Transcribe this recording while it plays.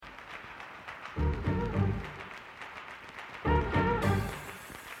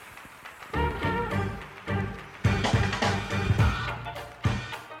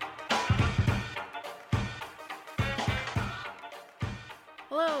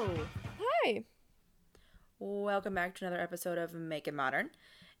Hello! Hi. Welcome back to another episode of Make It Modern.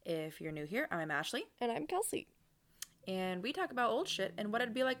 If you're new here, I'm Ashley, And I'm Kelsey. and we talk about old shit and what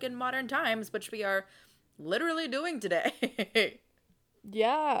it'd be like in modern times, which we are literally doing today.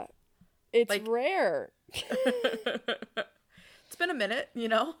 Yeah, it's Like- rare. It's been a minute, you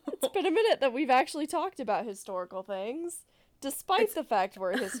know? It's been a minute that we've actually talked about historical things, despite the fact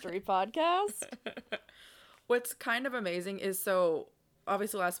we're a history podcast. What's kind of amazing is, so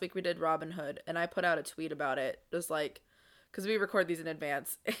obviously last week we did Robin Hood, and I put out a tweet about it, just like, because we record these in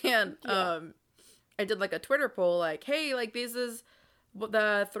advance, and I did like a Twitter poll, like, hey, like, this is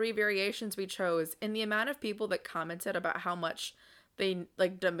the 3 variations we chose, and the amount of people that commented about how much they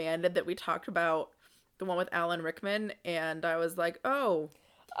like demanded that we talked about the one with Alan Rickman, and I was like, oh,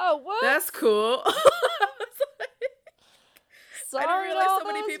 Oh, what? that's cool. Sorry, I didn't realize all so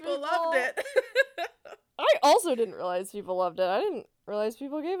many those people loved it. I also didn't realize people loved it. I didn't realize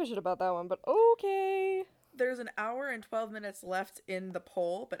people gave a shit about that one, but okay. There's an hour and 12 minutes left in the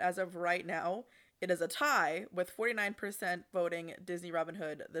poll, but as of right now, it is a tie with 49% voting Disney Robin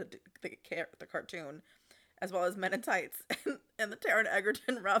Hood, the cartoon, as well as Men in Tights. And the Taron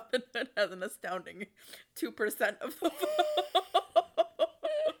Egerton Robin Hood has an astounding 2% of the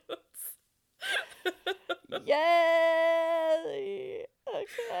votes. Yay!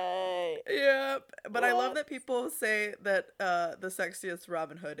 Okay. Yeah, but I love What? that people say that the sexiest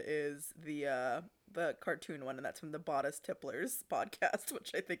Robin Hood is the cartoon one, and that's from the Bodice Tipplers podcast,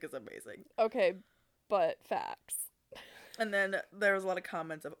 which I think is amazing. Okay, but facts. And then there was a lot of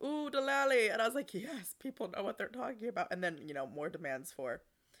comments of, ooh, Delali, and I was like, yes, people know what they're talking about. And then, you know, more demands for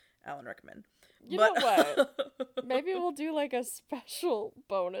Alan Rickman. You know what? Maybe we'll do like a special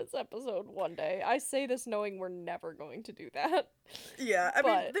bonus episode one day. I say this knowing we're never going to do that. Yeah, I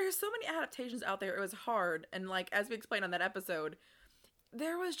mean, But- there's so many adaptations out there. It was hard. And, like, as we explained on that episode,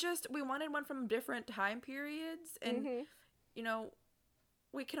 there was just, we wanted one from different time periods. And, Mhm. you know,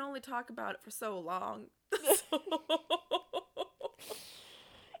 we can only talk about it for so long.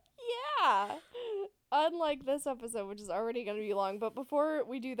 Yeah. Unlike this episode, which is already going to be long. But before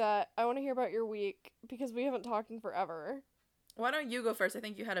we do that, I want to hear about your week because we haven't talked in forever. Why don't you go first? I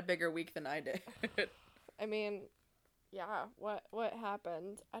think you had a bigger week than I did. I mean, yeah, what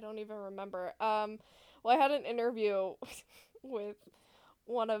happened? I don't even remember. Well, I had an interview with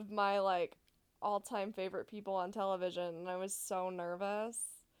one of my like all-time favorite people on television, and I was so nervous.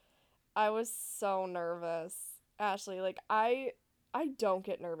 Ashley, like I don't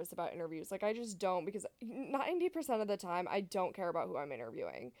get nervous about interviews. Like I just don't, because 90% of the time I don't care about who I'm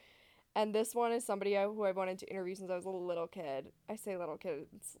interviewing. And this one is somebody who I've wanted to interview since I was a little kid. I say little kid,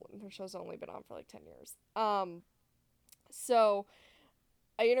 their show's only been on for like 10 years. So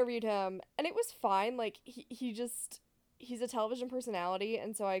I interviewed him and it was fine. Like he's a television personality,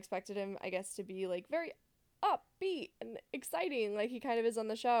 and so I expected him, I guess, to be like very upbeat and exciting like he kind of is on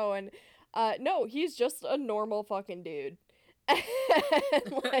the show. And no, he's just a normal fucking dude.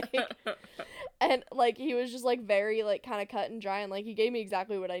 and like he was just like very like kind of cut and dry, and like he gave me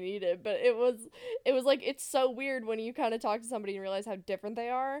exactly what I needed. But it was like, it's so weird when you kind of talk to somebody and realize how different they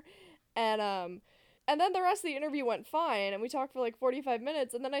are. And then the rest of the interview went fine, and we talked for like 45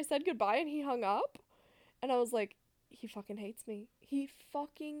 minutes, and then I said goodbye and he hung up. And I was like, he fucking hates me. He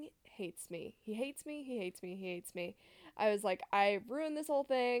fucking hates me. He hates me. He hates me. He hates me. I was like, I ruined this whole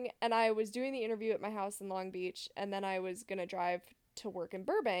thing. And I was doing the interview at my house in Long Beach, and then I was gonna drive to work in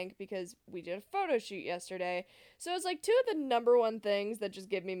Burbank because we did a photo shoot yesterday. So it's like 2 of the number one things that just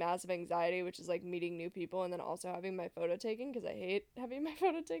give me massive anxiety, which is like meeting new people and then also having my photo taken, because I hate having my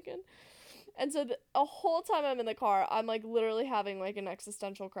photo taken. And so the whole time I'm in the car, I'm like literally having like an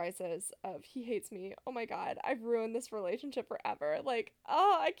existential crisis of, he hates me. Oh my God, I've ruined this relationship forever. Like,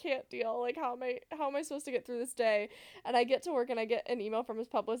 I can't deal. Like, how am I supposed to get through this day? And I get to work and I get an email from his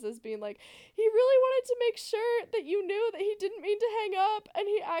publicist being like, he really wanted to make sure that you knew that he didn't mean to hang up and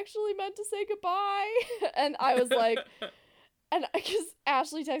he actually meant to say goodbye. And I was like, and because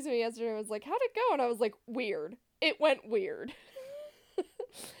Ashley texted me yesterday and was like, how'd it go? And I was like, weird. It went weird.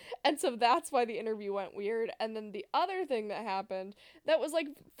 And so that's why the interview went weird. And then the other thing that happened that was like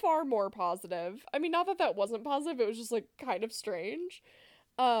far more positive, I mean, not that that wasn't positive, it was just like kind of strange,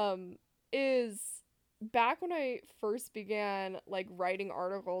 is back when I first began like writing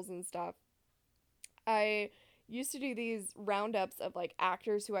articles and stuff, I used to do these roundups of like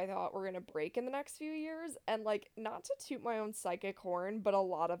actors who I thought were gonna break in the next few years. And like, not to toot my own psychic horn, but a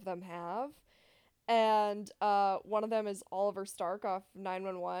lot of them have. And one of them is Oliver Stark off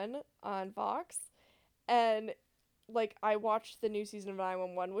 911 on Fox. And like, I watched the new season of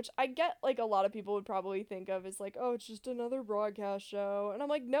 911, which I get, like, a lot of people would probably think of as, like, oh, it's just another broadcast show. And I'm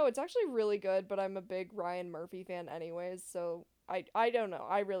like, no, it's actually really good, but I'm a big Ryan Murphy fan anyways, so I don't know.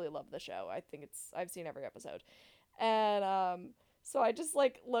 I really love the show. I've seen every episode. And, so I just,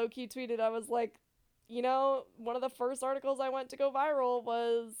 like, low-key tweeted, I was like, one of the first articles I went to go viral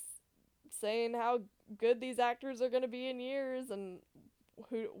was saying how good these actors are going to be in years, and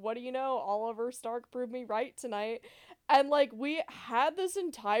what do you know, Oliver Stark proved me right tonight. And, like, we had this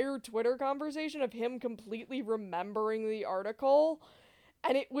entire Twitter conversation of him completely remembering the article,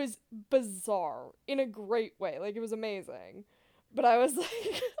 and it was bizarre in a great way. Like, it was amazing. But I was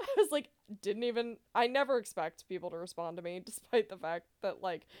like, I never expect people to respond to me, despite the fact that,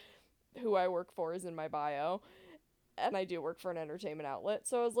 like, who I work for is in my bio, and I do work for an entertainment outlet.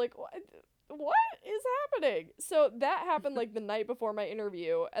 So I was like, what is happening? So that happened, like, the night before my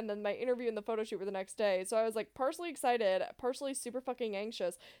interview, and then my interview and the photo shoot were the next day. So I was, like, partially excited, partially super fucking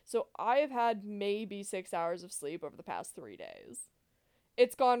anxious. So I have had maybe 6 hours of sleep over the past 3 days.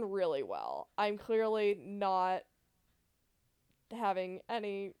 It's gone really well. I'm clearly not having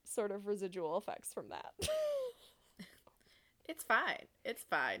any sort of residual effects from that. It's fine. It's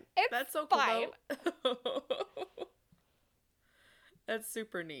fine. It's That's so fine. cool. That's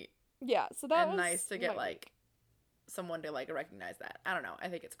super neat. Yeah, so that was nice to get, like, week. Someone to, like, recognize that. I don't know. I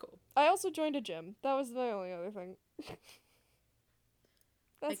think it's cool. I also joined a gym. That was the only other thing.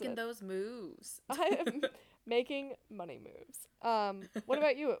 Making those moves. I am making money moves. What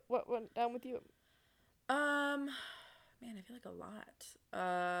about you? What went down with you? Man, I feel like a lot.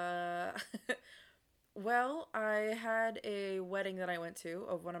 Well, I had a wedding that I went to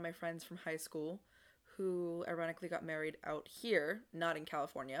of one of my friends from high school who ironically got married out here, not in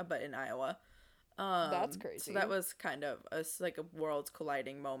California, but in Iowa. That's crazy. So that was kind of like a worlds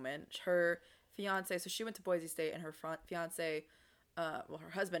colliding moment. Her fiance, so she went to Boise State, and her fiance,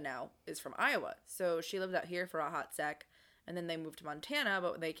 her husband now, is from Iowa. So she lived out here for a hot sec, and then they moved to Montana,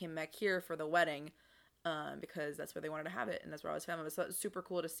 but they came back here for the wedding, because that's where they wanted to have it, and that's where I was family. So it was super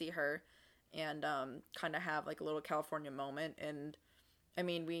cool to see her, and kind of have, like, a little California moment. And I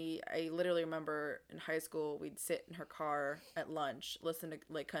mean, I literally remember in high school, we'd sit in her car at lunch, listen to,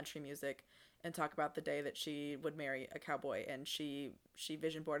 like, country music, and talk about the day that she would marry a cowboy, and she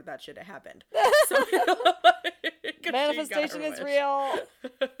vision boarded that shit. It happened. So, manifestation is real.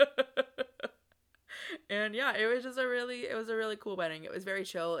 And yeah, it was a really cool wedding. It was very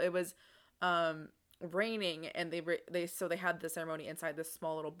chill. It was raining, and they had the ceremony inside this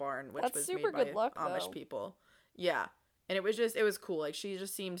small little barn, which That's was super made good by luck, Amish though. people. Yeah. And it was cool. Like, she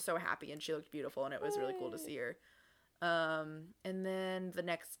just seemed so happy, and she looked beautiful, and it was really cool to see her. And then the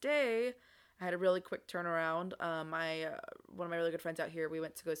next day, I had a really quick turnaround. One of my really good friends out here, we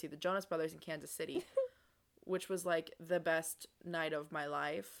went to go see the Jonas Brothers in Kansas City, which was, like, the best night of my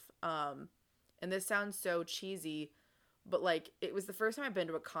life. And this sounds so cheesy, but, like, it was the first time I've been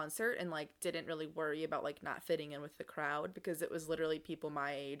to a concert and, like, didn't really worry about, like, not fitting in with the crowd, because it was literally people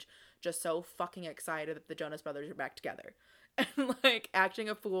my age just so fucking excited that the Jonas Brothers are back together. And, like, acting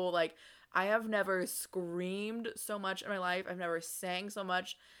a fool. Like, I have never screamed so much in my life. I've never sang so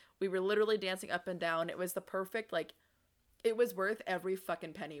much. We were literally dancing up and down. It was the perfect, like, it was worth every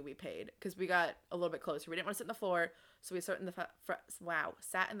fucking penny we paid, because we got a little bit closer. We didn't want to sit in the floor, so we sat in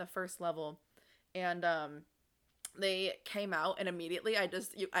sat in the first level. And they came out, and immediately I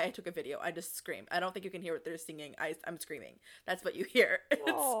took a video. I just screamed. I don't think you can hear what they're singing. I'm screaming. That's what you hear.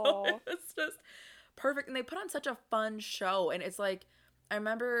 So it's just perfect. And they put on such a fun show. And it's like, I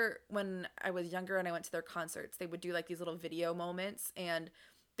remember when I was younger and I went to their concerts, they would do, like, these little video moments, and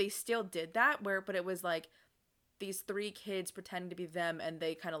they still did that, but it was like these 3 kids pretending to be them, and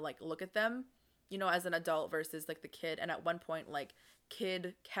they kind of, like, look at them, as an adult versus, like, the kid. And at one point, like,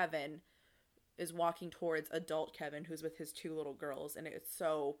 kid Kevin is walking towards adult Kevin, who's with his 2 little girls, and it's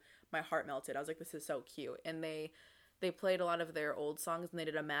so, my heart melted. I was like, this is so cute. And they played a lot of their old songs, and they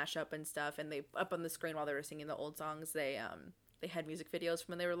did a mashup and stuff, and they, up on the screen while they were singing the old songs, they had music videos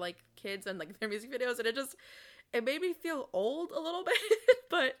from when they were, like, kids, and, like, their music videos, and it made me feel old a little bit,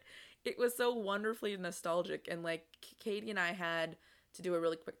 but it was so wonderfully nostalgic. And, like, Katie and I had to do a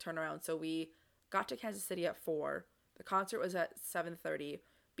really quick turnaround, so we got to Kansas City at 4. The concert was at 7:30.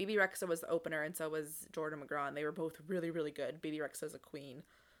 BB Rexa was the opener, and so was Jordan McGraw, and they were both really, really good. BB Rexa's a queen.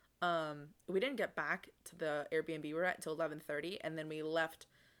 We didn't get back to the Airbnb we were at until 11:30, and then we left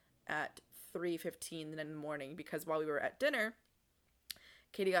at 3:15 in the morning, because while we were at dinner,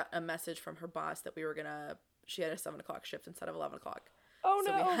 Katie got a message from her boss that she had a 7 o'clock shift instead of 11 o'clock. Oh,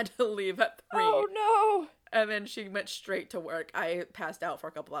 no. So we had to leave at 3. Oh, no. And then she went straight to work. I passed out for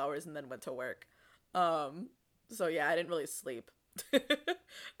a couple hours and then went to work. So yeah, I didn't really sleep.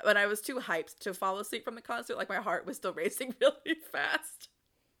 But I was too hyped to fall asleep from the concert. Like, my heart was still racing really fast.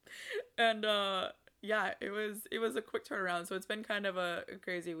 And yeah, it was a quick turnaround. So it's been kind of a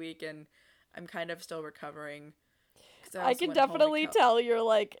crazy week, and I'm kind of still recovering. I can definitely tell you're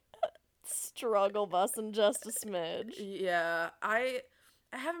like struggle busting just a smidge. Yeah, I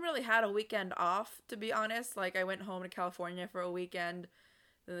haven't really had a weekend off, to be honest. Like, I went home to California for a weekend.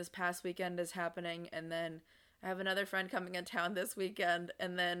 Then this past weekend is happening, and then I have another friend coming in town this weekend,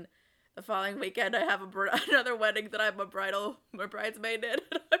 and then the following weekend I have another wedding that I'm a bridesmaid in,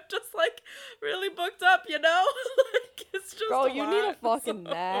 and I'm just like really booked up, you know? Like, it's just Girl, a you lot, need a fucking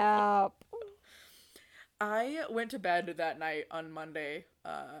nap. I went to bed that night on Monday,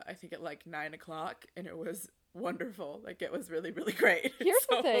 I think at like 9:00, and it was wonderful. Like, it was really, really great. Here's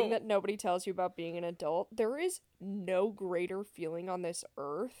the thing that nobody tells you about being an adult. There is no greater feeling on this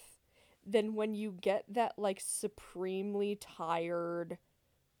earth than when you get that, like, supremely tired,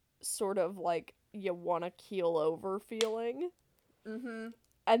 sort of, like, you want to keel over feeling. Mm-hmm.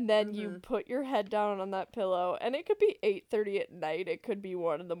 And then you put your head down on that pillow, and it could be 8:30 at night, it could be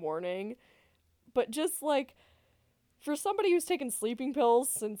 1 in the morning. But just, like, for somebody who's taken sleeping pills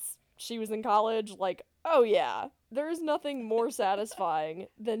since she was in college, like, oh yeah, there's nothing more satisfying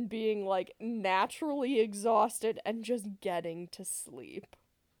than being, like, naturally exhausted and just getting to sleep.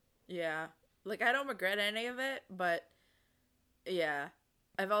 Yeah. Like, I don't regret any of it, but yeah.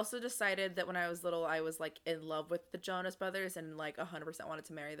 I've also decided that when I was little, I was, like, in love with the Jonas Brothers and, like, 100% wanted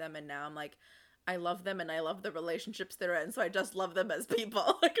to marry them, and now I'm, like, I love them and I love the relationships they're in, so I just love them as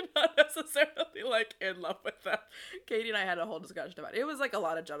people. Like, not necessarily, like, in love with them. Katie and I had a whole discussion about it. It was, like, a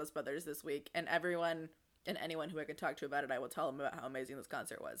lot of Jonas Brothers this week, and everyone and anyone who I can talk to about it, I will tell them about how amazing this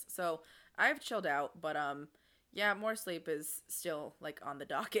concert was. So, I've chilled out, but, yeah, more sleep is still, like, on the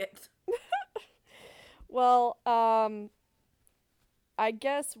docket. Well, I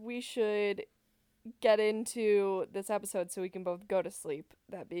guess we should get into this episode so we can both go to sleep.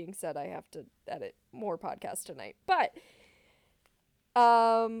 That being said, I have to edit more podcasts tonight. But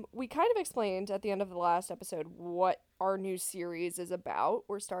we kind of explained at the end of the last episode what our new series is about.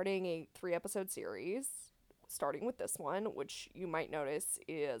 We're starting a 3-episode series, starting with this one, which you might notice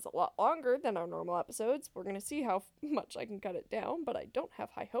is a lot longer than our normal episodes. We're going to see how much I can cut it down, but I don't have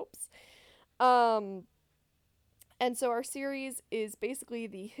high hopes. And so our series is basically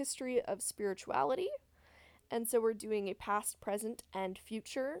the history of spirituality. And so we're doing a past, present, and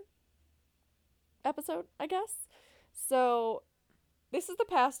future episode, I guess. So this is the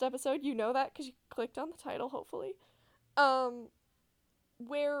past episode. You know that because you clicked on the title, hopefully.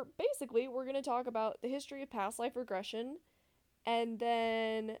 Where basically we're going to talk about the history of past life regression. And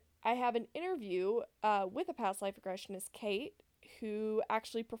then I have an interview with a past life regressionist, Kate, who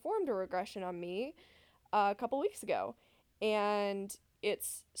actually performed a regression on me a couple weeks ago, and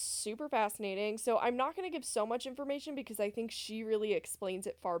it's super fascinating. So I'm not going to give so much information because I think she really explains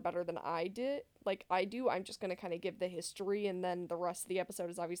it far better than I do. I'm just going to kind of give the history, and then the rest of the episode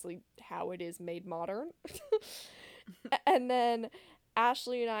is obviously how it is made modern. And then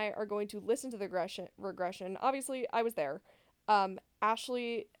Ashley and I are going to listen to the regression. Obviously, I was there.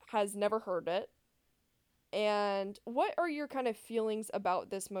 Ashley has never heard it. And what are your kind of feelings about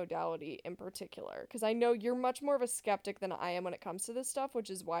this modality in particular? Because I know you're much more of a skeptic than I am when it comes to this stuff, which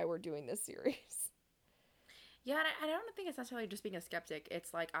is why we're doing this series. Yeah, and I don't think it's necessarily just being a skeptic.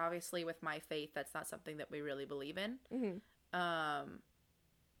 It's like, obviously, with my faith, that's not something that we really believe in. Mm-hmm.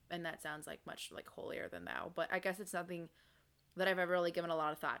 And that sounds like much like holier than thou. But I guess it's something that I've ever really given a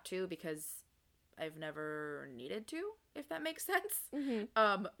lot of thought to because I've never needed to, if that makes sense.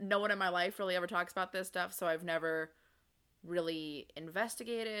 Mm-hmm. No one in my life really ever talks about this stuff, so I've never really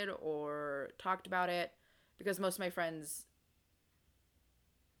investigated or talked about it because most of my friends,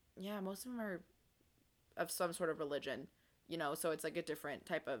 most of them are of some sort of religion, you know, so it's like a different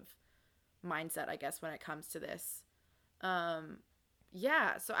type of mindset, I guess, when it comes to this.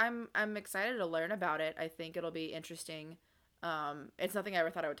 So I'm excited to learn about it. I think it'll be interesting. It's nothing I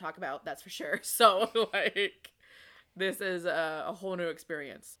ever thought I would talk about, that's for sure. So, like, this is a whole new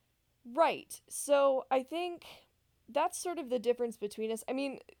experience. Right. So I think that's sort of the difference between us. I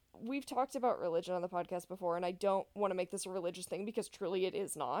mean, we've talked about religion on the podcast before, and I don't want to make this a religious thing because truly it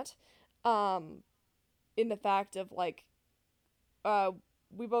is not. In the fact of, like,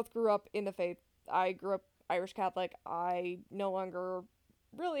 we both grew up in the faith. I grew up Irish Catholic. I no longer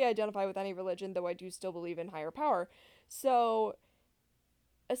really identify with any religion, though I do still believe in higher power. So,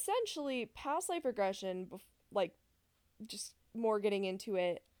 essentially, past life regression, like, just more getting into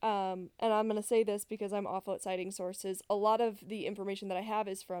it, And I'm going to say this because I'm awful at citing sources. A lot of the information that I have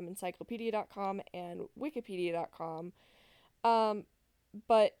is from encyclopedia.com and wikipedia.com.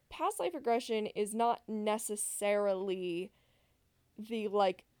 But past life regression is not necessarily the,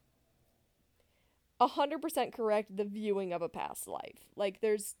 like, 100% correct the viewing of a past life. Like,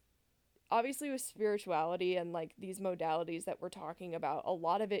 there's obviously with spirituality and, like, these modalities that we're talking about, a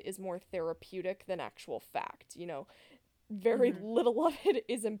lot of it is more therapeutic than actual fact. You know, very little of it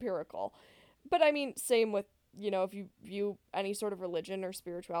is empirical. But I mean, same with, you know, if you view any sort of religion or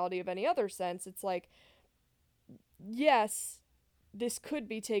spirituality of any other sense, it's like, yes, this could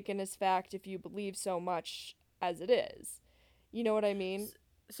be taken as fact if you believe so much as it is. You know what I mean?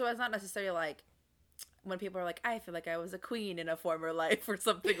 So it's not necessarily like when people are like, I feel like I was a queen in a former life or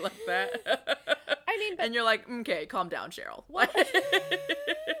something like that. I mean, but and you're like, okay, calm down, Cheryl. What?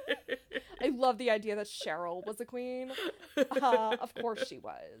 I love the idea that Cheryl was a queen. Of course she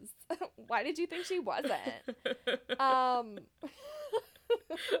was. Why did you think she wasn't?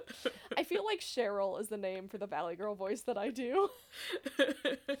 I feel like Cheryl is the name for the Valley Girl voice that I do.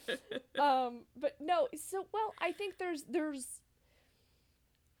 But no, so, well, I think there's,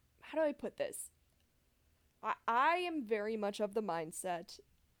 how do I put this? I am very much of the mindset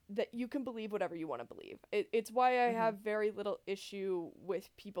that you can believe whatever you want to believe. It's why I have very little issue with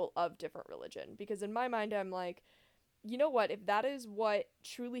people of different religion, because in my mind I'm like, you know what, if that is what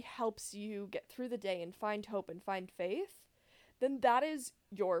truly helps you get through the day and find hope and find faith, then that is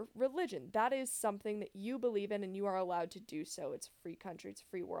your religion. That is something that you believe in and you are allowed to do so. It's a free country, it's a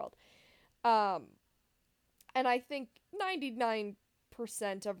free world. And I think 99%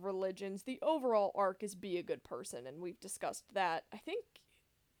 of religions, the overall arc is be a good person, and we've discussed that. I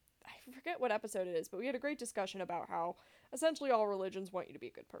forget what episode it is, but we had a great discussion about how essentially all religions want you to be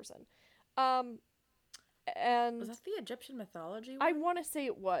a good person. And was that the Egyptian mythology one? I want to say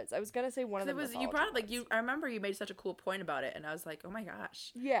it was. I was gonna say one of the mythology you brought it, like, ones. I remember you made such a cool point about it, and I was like, oh my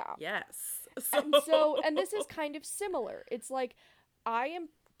gosh. Yeah. Yes. And this is kind of similar. It's like, I am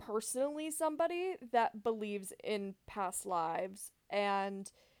personally somebody that believes in past lives,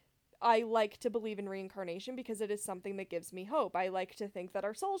 and I like to believe in reincarnation because it is something that gives me hope. I like to think that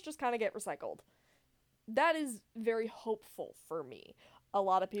our souls just kind of get recycled. That is very hopeful for me. A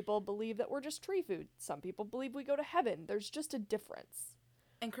lot of people believe that we're just tree food. Some people believe we go to heaven. There's just a difference.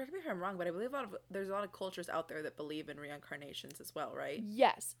 And correct me if I'm wrong, but I believe there's a lot of cultures out there that believe in reincarnations as well, right?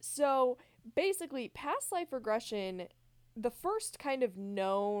 Yes. So basically, past life regression, the first kind of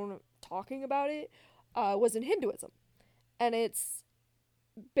known talking about it was in Hinduism. And it's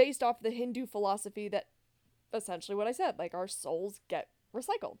based off the Hindu philosophy that essentially what I said, like, our souls get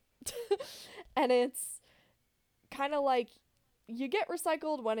recycled. And it's kind of like, you get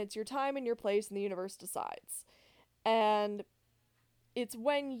recycled when it's your time and your place and the universe decides. And it's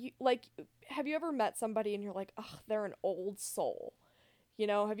when you, like, have you ever met somebody and you're like, ugh, they're an old soul? You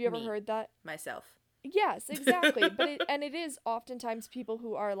know, have you ever heard that? Myself. Yes, exactly. But it is oftentimes people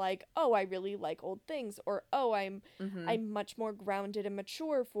who are like, oh, I really like old things, or oh, I'm much more grounded and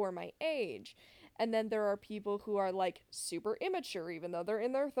mature for my age. And then there are people who are like super immature, even though they're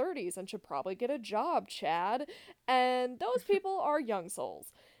in their 30s and should probably get a job, Chad. And those people are young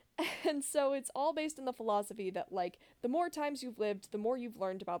souls. And so it's all based in the philosophy that, like, the more times you've lived, the more you've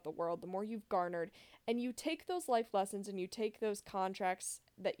learned about the world, the more you've garnered, and you take those life lessons and you take those contracts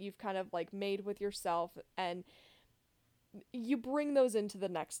that you've kind of, like, made with yourself, and you bring those into the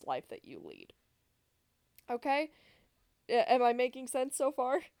next life that you lead. Okay? Am I making sense so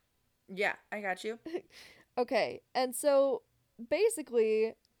far? Yeah, I got you. Okay, and so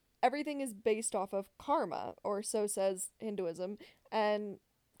basically everything is based off of karma, or so says Hinduism, and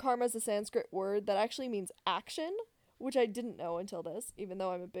karma is a Sanskrit word that actually means action, which I didn't know until this, even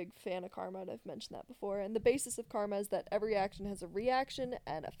though I'm a big fan of karma and I've mentioned that before. And the basis of karma is that every action has a reaction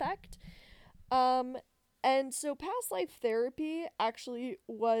and effect. And so past life therapy actually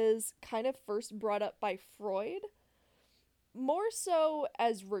was kind of first brought up by Freud, more so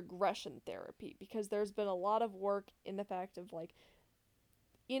as regression therapy, because there's been a lot of work in the fact of, like,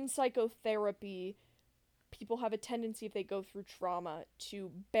 in psychotherapy, people have a tendency, if they go through trauma,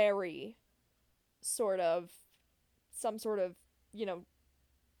 to bury some sort of, you know,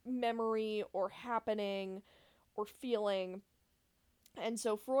 memory or happening or feeling. And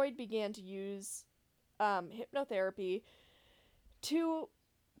so Freud began to use hypnotherapy to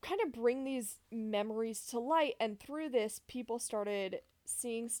kind of bring these memories to light, and through this, people started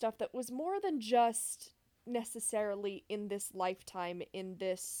seeing stuff that was more than just necessarily in this lifetime, in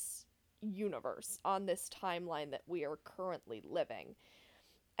this universe, on this timeline that we are currently living.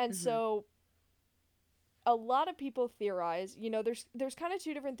 And so a lot of people theorize, there's kind of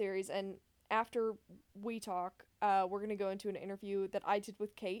two different theories, and after we talk, we're going to go into an interview that I did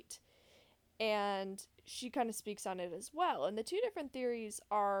with Kate, and she kind of speaks on it as well. And the two different theories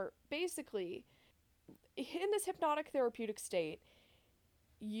are basically, in this hypnotic therapeutic state,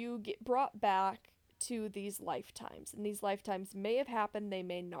 you get brought back to these lifetimes, and these lifetimes may have happened, they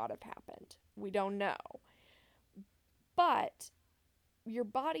may not have happened. We don't know. But your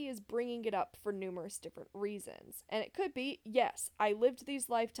body is bringing it up for numerous different reasons. And it could be, yes, I lived these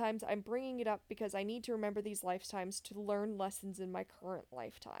lifetimes, I'm bringing it up because I need to remember these lifetimes to learn lessons in my current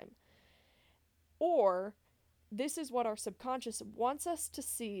lifetime. Or, this is what our subconscious wants us to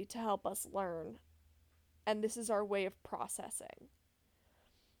see to help us learn. And this is our way of processing.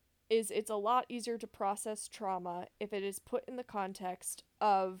 It's a lot easier to process trauma if it is put in the context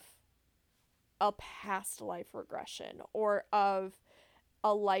of a past life regression, or of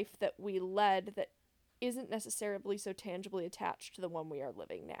a life that we led that isn't necessarily so tangibly attached to the one we are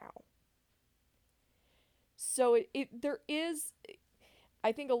living now. So there is,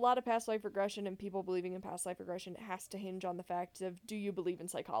 I think a lot of past life regression and people believing in past life regression has to hinge on the fact of, do you believe in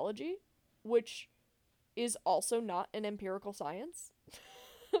psychology? Which is also not an empirical science.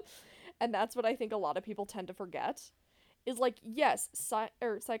 And that's what I think a lot of people tend to forget. Is like, yes,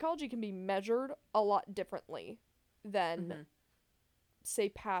 psychology can be measured a lot differently than, say,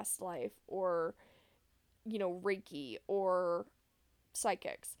 past life, or, Reiki, or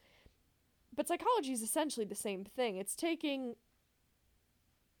psychics. But psychology is essentially the same thing. It's taking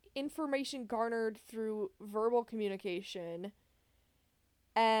information garnered through verbal communication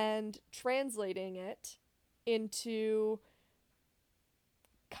and translating it into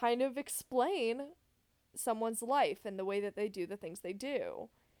kind of explain someone's life and the way that they do the things they do.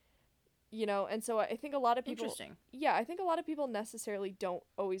 And so I think a lot of people... Interesting. Yeah, I think a lot of people necessarily don't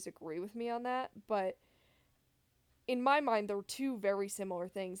always agree with me on that, but in my mind, they're two very similar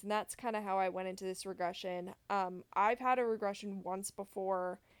things, and that's kind of how I went into this regression. I've had a regression once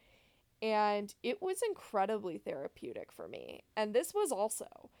before, and it was incredibly therapeutic for me. And this was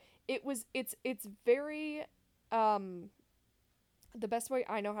also... It's very... the best way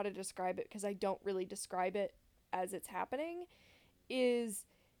I know how to describe it, because I don't really describe it as it's happening, is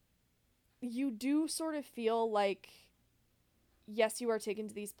you do sort of feel like, yes, you are taken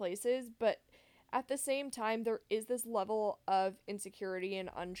to these places, but at the same time, there is this level of insecurity and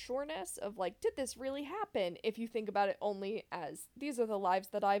unsureness of, like, did this really happen? If you think about it only as, these are the lives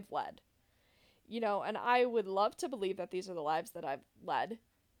that I've led. And I would love to believe that these are the lives that I've led.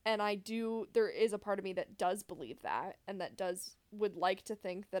 And there is a part of me that does believe that, and that would like to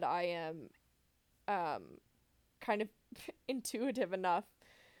think that I am kind of intuitive enough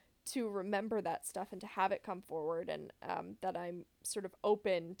to remember that stuff and to have it come forward, and that I'm sort of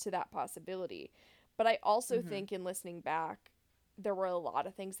open to that possibility. But I also think, in listening back, there were a lot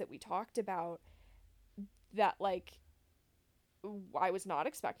of things that we talked about that, like, I was not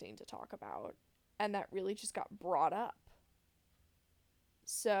expecting to talk about, and that really just got brought up.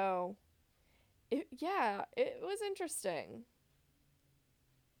 So, it was interesting.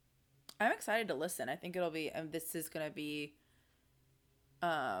 I'm excited to listen. I think it'll be, this is going to be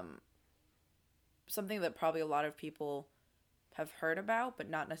something that probably a lot of people have heard about, but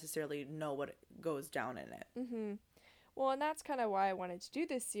not necessarily know what goes down in it. Mm-hmm. Well, and that's kind of why I wanted to do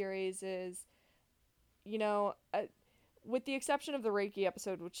this series is, with the exception of the Reiki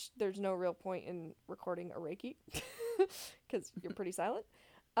episode, which there's no real point in recording a Reiki because you're pretty silent.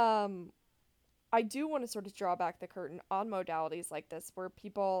 I do want to sort of draw back the curtain on modalities like this, where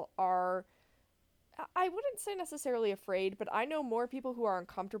people are, I wouldn't say necessarily afraid, but I know more people who are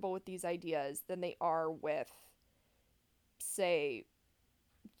uncomfortable with these ideas than they are with, say,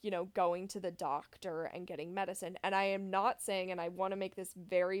 going to the doctor and getting medicine. And I am not saying, and I want to make this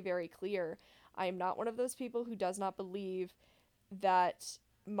very, very clear, I am not one of those people who does not believe that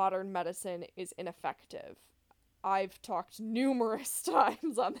modern medicine is ineffective. I've talked numerous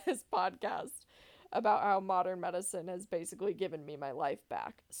times on this podcast about how modern medicine has basically given me my life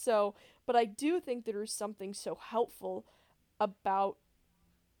back. So, but I do think there is something so helpful about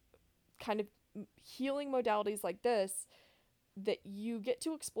kind of healing modalities like this, that you get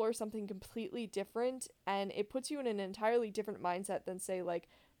to explore something completely different, and it puts you in an entirely different mindset than, say, like,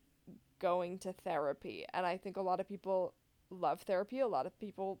 going to therapy. And I think a lot of people love therapy. A lot of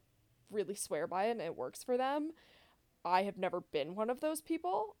people really swear by it and it works for them. I have never been one of those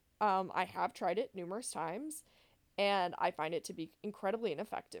people. I have tried it numerous times, and I find it to be incredibly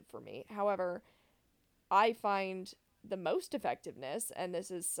ineffective for me. However, I find the most effectiveness, and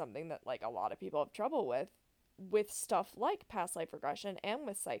this is something that, like, a lot of people have trouble with stuff like past life regression and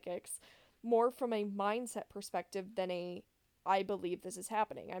with psychics, more from a mindset perspective than a I believe this is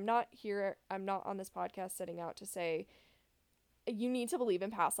happening. I'm not on this podcast setting out to say you need to believe in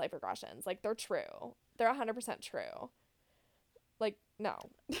past life regressions. Like, they're true. They're 100% true. Like, no.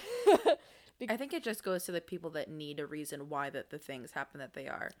 I think it just goes to the people that need a reason why the things happen that they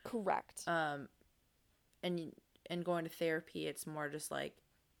are. Correct. And going to therapy, it's more just like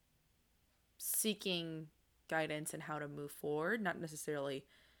seeking guidance in how to move forward, not necessarily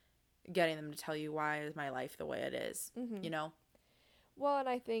getting them to tell you why is my life the way it is, Mm-hmm. you know? Well, and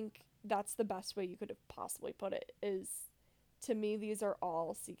I think that's the best way you could have possibly put it is, to me, these are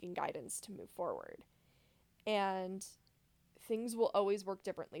all seeking guidance to move forward. And things will always work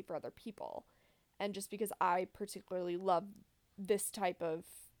differently for other people. And just because I particularly love this type of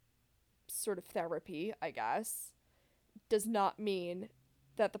sort of therapy, I guess, does not mean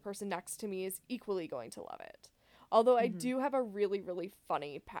that the person next to me is equally going to love it. Although I do have a really, really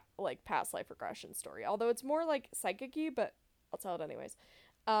funny past life regression story. Although it's more like psychic-y, but I'll tell it anyways.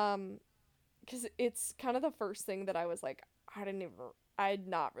 Because it's kind of the first thing that I was like, I had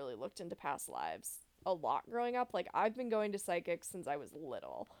not really looked into past lives a lot growing up. Like, I've been going to psychics since I was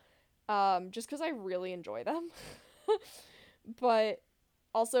little. Just because I really enjoy them. But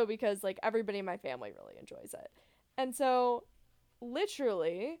also because, like, everybody in my family really enjoys it. And so,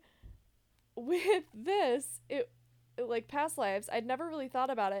 literally, with this, it like, past lives, I'd never really thought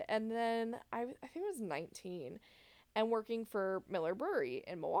about it. And then I think I was 19 and working for Miller Brewery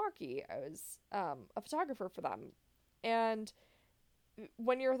in Milwaukee. I was a photographer for them. And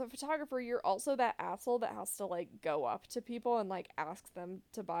when you're the photographer, you're also that asshole that has to, like, go up to people and, like, ask them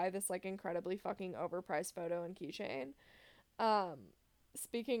to buy this, like, incredibly fucking overpriced photo and keychain.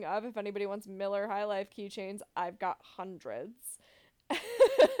 Speaking of, if anybody wants Miller High Life keychains, I've got hundreds.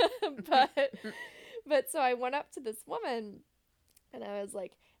 But so I went up to this woman and I was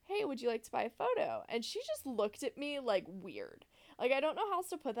like, hey, would you like to buy a photo? And she just looked at me like weird. Like, I don't know how else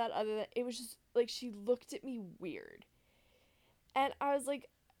to put that other than it was just like she looked at me weird. And I was like,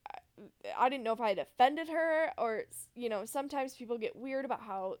 I didn't know if I had offended her or, you know, sometimes people get weird about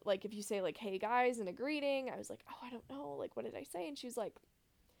how, like, if you say, like, hey guys in a greeting, I was like, oh, I don't know, like, what did I say? And she's like,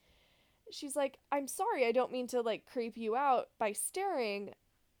 I'm sorry, I don't mean to, like, creep you out by staring,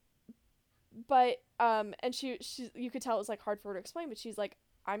 but, and she you could tell it was, like, hard for her to explain, but she's like,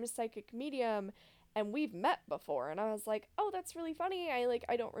 I'm a psychic medium, and we've met before. And I was like, oh, that's really funny.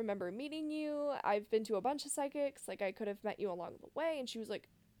 I don't remember meeting you. I've been to a bunch of psychics. Like, I could have met you along the way. And she was like,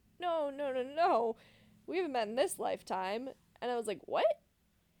 no. We haven't met in this lifetime. And I was like, what?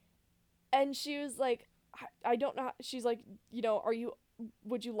 And she was like, I don't know. She's like, you know,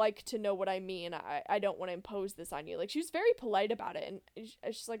 would you like to know what I mean? I don't want to impose this on you. Like, she was very polite about it. And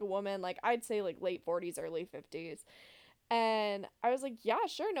she's like a woman, like, I'd say, like, late 40s, early 50s. And I was like, yeah,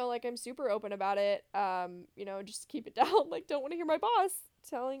 sure, no, like, I'm super open about it, you know, just keep it down, like, don't want to hear my boss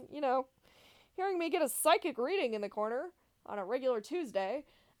hearing me get a psychic reading in the corner on a regular Tuesday,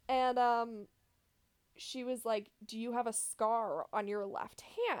 and, she was like, do you have a scar on your left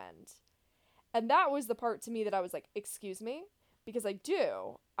hand? And that was the part to me that I was like, excuse me, because I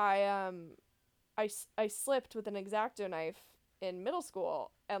do. I slipped with an X-Acto knife in middle school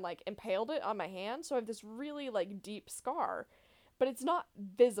and, like, impaled it on my hand, so I have this really, like, deep scar, but it's not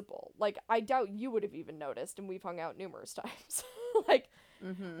visible. Like, I doubt you would have even noticed, and we've hung out numerous times. like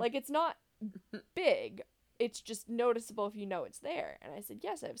it's not big, it's just noticeable if you know it's there. And I said,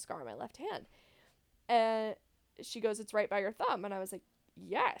 yes, I have a scar on my left hand. And she goes, it's right by your thumb. And I was like,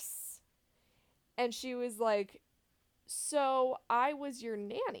 yes. And she was like, so I was your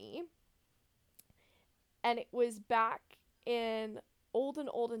nanny, and it was back in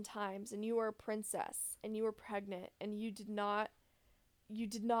olden times, and you were a princess, and you were pregnant, and you did not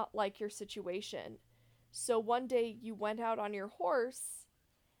like your situation. So one day you went out on your horse,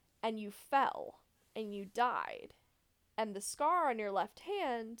 and you fell, and you died. And the scar on your left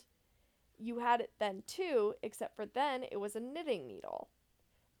hand, you had it then too, except for then it was a knitting needle.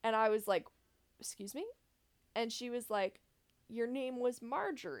 And I was like, excuse me? And she was like, your name was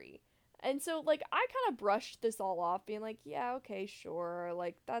Marjorie. And so, like, I kind of brushed this all off, being like, yeah, okay, sure.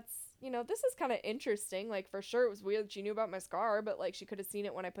 Like, that's, you know, this is kind of interesting. Like, for sure, it was weird that she knew about my scar, but, like, she could have seen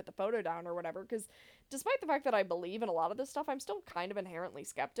it when I put the photo down or whatever. Because despite the fact that I believe in a lot of this stuff, I'm still kind of inherently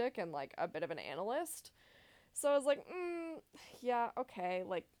skeptic and, like, a bit of an analyst. So I was like, yeah, okay,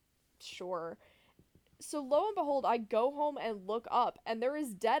 like, sure. So lo and behold, I go home and look up, and there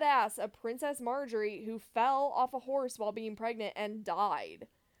is dead ass a Princess Marjorie who fell off a horse while being pregnant and died.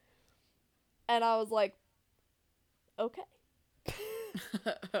 And I was like, okay.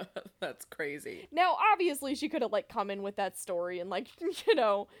 That's crazy. Now, obviously, she could have, like, come in with that story and, like, you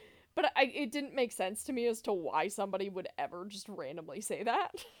know, But it didn't make sense to me as to why somebody would ever just randomly say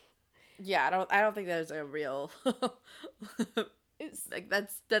that. Yeah, I don't think there's a real It's like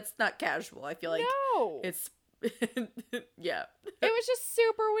that's not casual. I feel like no. it's yeah. It was just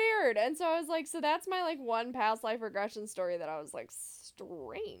super weird. And so I was like, so that's my like one past life regression story that I was like,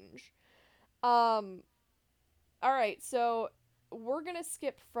 strange. All right, so we're gonna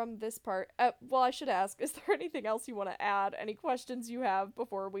skip from this part. Well, I should ask, is there anything else you want to add? Any questions you have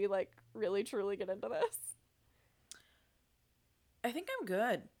before we like really truly get into this? I think I'm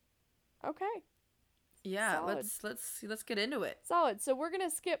good. Okay. Yeah, Solid. let's get into it. Solid. So we're gonna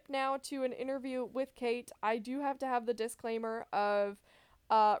skip now to an interview with Kate. I do have to have the disclaimer of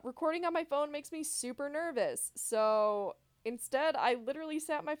recording on my phone makes me super nervous. So instead, I literally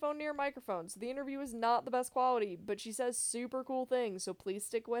sat my phone near a microphone. So the interview is not the best quality, but she says super cool things, so please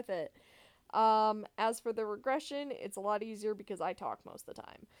stick with it. As for the regression, it's a lot easier because I talk most of the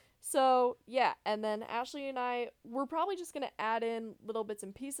time. So yeah, and then Ashley and we're probably just gonna add in little bits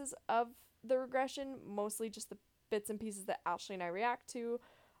and pieces of the regression, mostly just the bits and pieces that Ashley and I react to.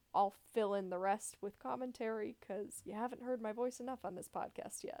 I'll fill in the rest with commentary because you haven't heard my voice enough on this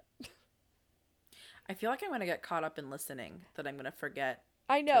podcast yet. I feel like I'm gonna get caught up in listening that I'm gonna forget.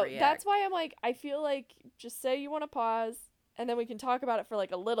 I know. That's why I'm like, I feel like just say you want to pause and then we can talk about it for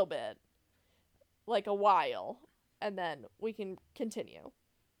like a little bit, like a while, and then we can continue.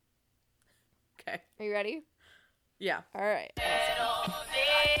 Okay. Are you ready? Yeah. All right. Awesome.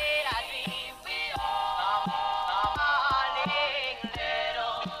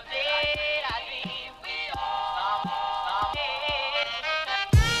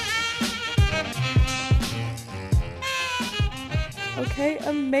 Okay,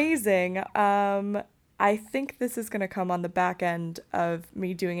 amazing. I think this is going to come on the back end of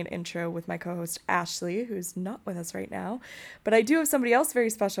me doing an intro with my co-host Ashley, who's not with us right now. But I do have somebody else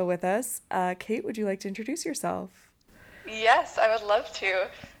very special with us. Kate, would you like to introduce yourself? Yes, I would love to.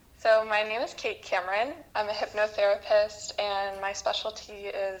 So my name is Kate Cameron. I'm a hypnotherapist, and my specialty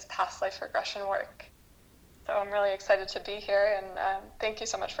is past life regression work. So I'm really excited to be here, and thank you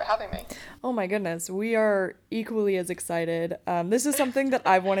so much for having me. Oh my goodness, we are equally as excited. This is something that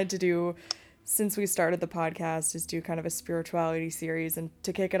I've wanted to do since we started the podcast, is do kind of a spirituality series, and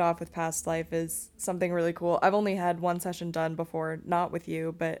to kick it off with past life is something really cool. I've only had one session done before, not with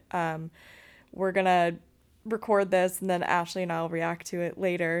you, but we're gonna record this and then Ashley and I'll react to it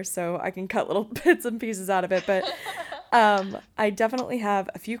later so I can cut little bits and pieces out of it. But I definitely have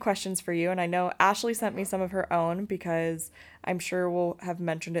a few questions for you, and I know Ashley sent me some of her own because I'm sure we'll have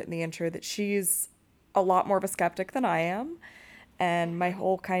mentioned it in the intro that she's a lot more of a skeptic than I am. And my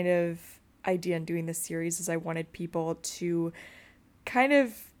whole kind of idea in doing this series is I wanted people to kind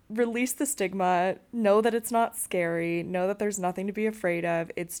of release the stigma, know that it's not scary, know that there's nothing to be afraid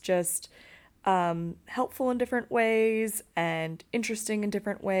of. It's just helpful in different ways and interesting in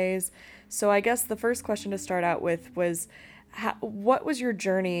different ways. So I guess the first question to start out with was, what was your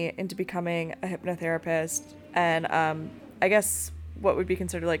journey into becoming a hypnotherapist, and I guess what would be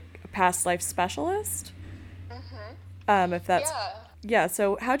considered like a past life specialist? Mm-hmm. If that's yeah.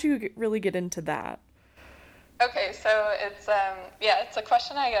 So how'd you really get into that? Okay, so it's a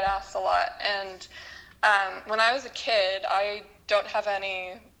question I get asked a lot, and when I was a kid, I don't have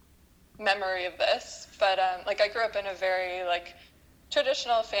any memory of this, but I grew up in a very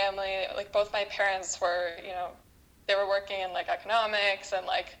traditional family. Like both my parents were, they were working in economics and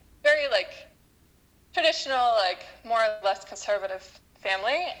very traditional, more or less conservative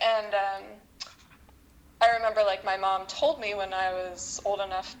family. And I remember my mom told me when I was old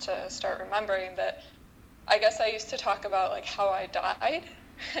enough to start remembering that I guess I used to talk about how I died.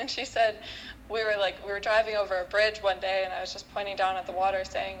 And she said we were driving over a bridge one day, and I was just pointing down at the water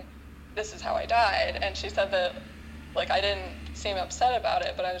saying, "This is how I died." And she said that I didn't seem upset about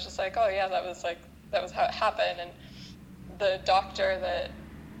it, but I was just like, "Oh yeah, that was how it happened." And the doctor that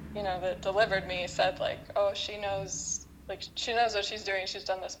that delivered me said "Oh, she knows what she's doing. She's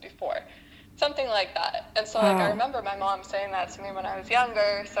done this before." Something like that. And so I remember my mom saying that to me when I was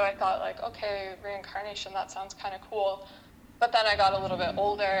younger, so I thought okay, reincarnation, that sounds kind of cool. But then I got a little bit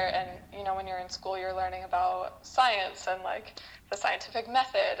older, and when you're in school, you're learning about science and the scientific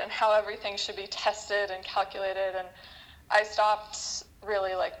method and how everything should be tested and calculated, and I stopped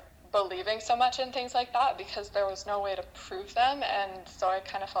really believing so much in things like that because there was no way to prove them, and so I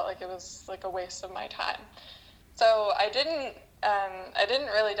kind of felt like it was a waste of my time. So I didn't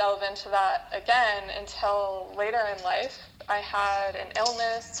really delve into that again until later in life. I had an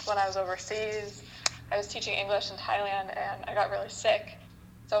illness when I was overseas. I was teaching English in Thailand, and I got really sick.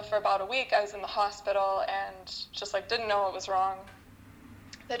 So for about a week, I was in the hospital and just didn't know what was wrong.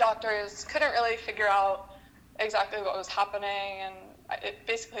 the doctors couldn't really figure out exactly what was happening, and it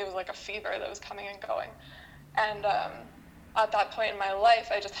basically was like a fever that was coming and going. And at that point in my life,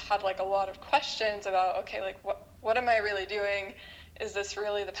 I just had like a lot of questions about, okay, like what am I really doing? Is this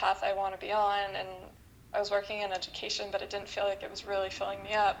really the path I want to be on? And I was working in education, but it didn't feel like it was really filling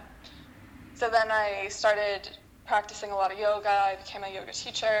me up. So then I started practicing a lot of yoga. I became a yoga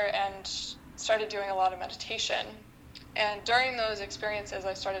teacher and started doing a lot of meditation. And during those experiences,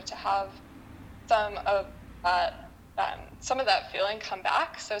 I started to have some of that feeling come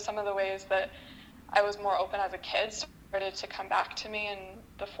back. So some of the ways that I was more open as a kid started to come back to me in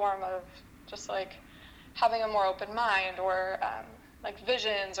the form of just like having a more open mind, or like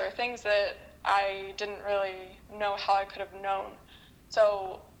visions or things that I didn't really know how I could have known.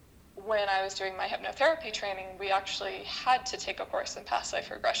 So when I was doing my hypnotherapy training, we actually had to take a course in past life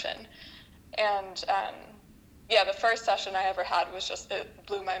regression. And the first session I ever had was just, it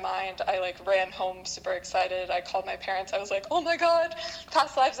blew my mind. I like ran home super excited. I called my parents. I was like, oh my God,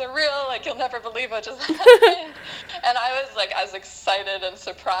 past lives are real. Like, you'll never believe what just happened. And I was like as excited and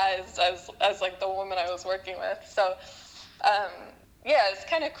surprised as like the woman I was working with. So it's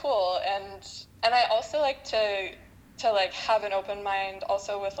kind of cool. And I also like to like have an open mind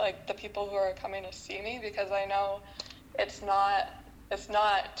also with like the people who are coming to see me, because I know it's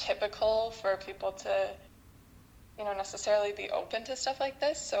not typical for people to necessarily be open to stuff like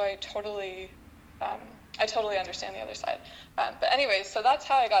this. So I totally understand the other side. But anyways, so that's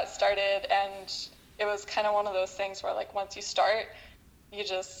how I got started, and it was kind of one of those things where like once you start, you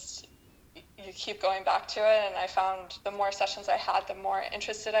keep going back to it. And I found the more sessions I had, the more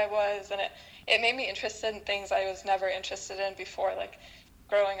interested I was, and it made me interested in things I was never interested in before. Like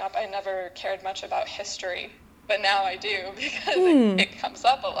growing up, I never cared much about history, but now I do because it comes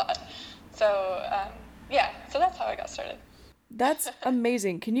up a lot. So so that's how I got started. That's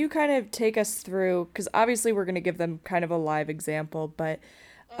amazing. Can you kind of take us through, because obviously we're going to give them kind of a live example, but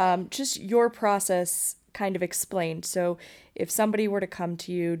just your process kind of explained. So if somebody were to come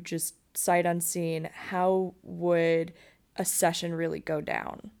to you just sight unseen, how would a session really go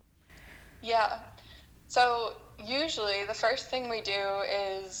down? Yeah. So usually the first thing we do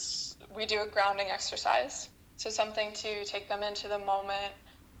is we do a grounding exercise. So something to take them into the moment.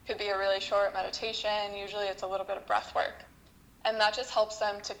 Could be a really short meditation. Usually it's a little bit of breath work. And that just helps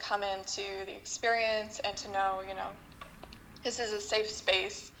them to come into the experience and to know, this is a safe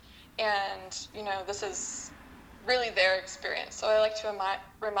space, and, this is really their experience. So I like to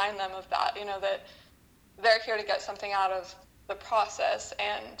remind them of that, that they're here to get something out of the process.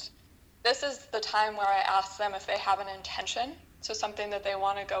 And this is the time where I ask them if they have an intention, so something that they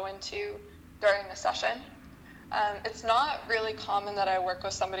want to go into during the session. It's not really common that I work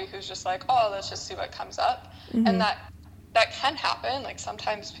with somebody who's just like, oh, let's just see what comes up. Mm-hmm. And that can happen. Like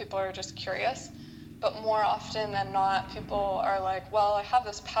sometimes people are just curious, but more often than not, people are like, well, I have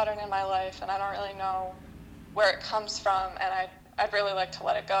this pattern in my life and I don't really know where it comes from, and I'd really like to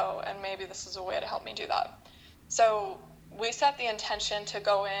let it go, and maybe this is a way to help me do that. So we set the intention to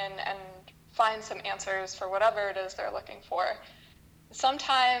go in and find some answers for whatever it is they're looking for.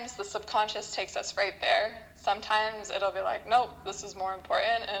 Sometimes the subconscious takes us right there. Sometimes it'll be like, nope, this is more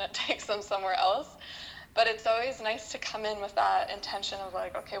important, and it takes them somewhere else. But it's always nice to come in with that intention of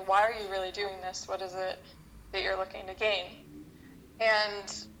like, okay, why are you really doing this? What is it that you're looking to gain?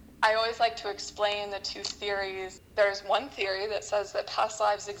 And I always like to explain the two theories. There's one theory that says that past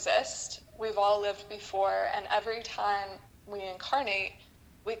lives exist. We've all lived before, and every time we incarnate,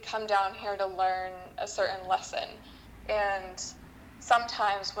 we come down here to learn a certain lesson. And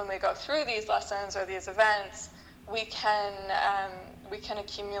sometimes when we go through these lessons or these events, we can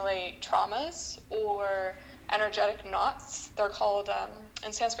accumulate traumas or energetic knots. They're called,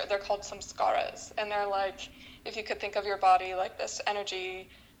 in Sanskrit, they're called samskaras. And they're like, if you could think of your body like this energy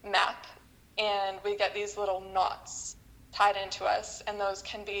map, and we get these little knots tied into us. And those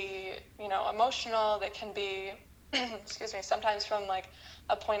can be, emotional. They can be, sometimes from like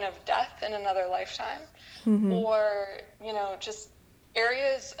a point of death in another lifetime. Mm-hmm. Or, just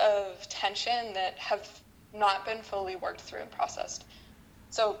areas of tension that have not been fully worked through and processed.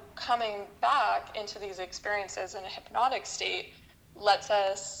 So coming back into these experiences in a hypnotic state lets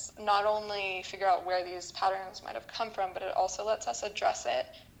us not only figure out where these patterns might have come from, but it also lets us address it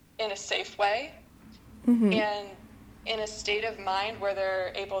in a safe way, mm-hmm. and in a state of mind where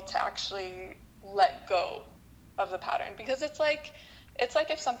they're able to actually let go of the pattern. Because it's like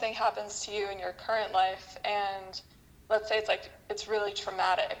if something happens to you in your current life, and let's say it's really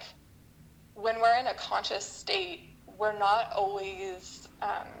traumatic. When we're in a conscious state, we're not always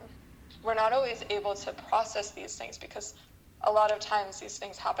able to process these things, because a lot of times these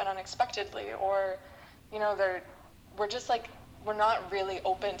things happen unexpectedly, or, you know, we're just like, we're not really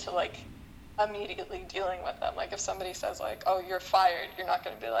open to like immediately dealing with them. Like if somebody says like, oh, you're fired, you're not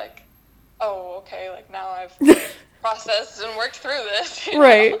going to be like, oh, okay, like now I've processed and worked through this. You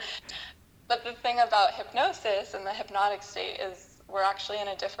right. know? But the thing about hypnosis and the hypnotic state is we're actually in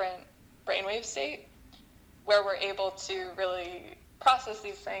a different brainwave state where we're able to really process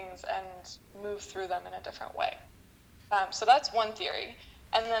these things and move through them in a different way. So that's one theory.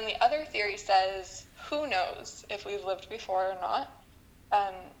 And then the other theory says, who knows if we've lived before or not?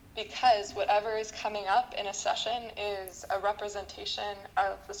 Because whatever is coming up in a session is a representation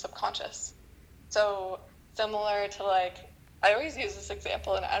of the subconscious. So similar to like, I always use this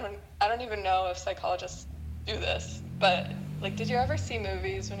example, and I don't even know if psychologists do this, but like, did you ever see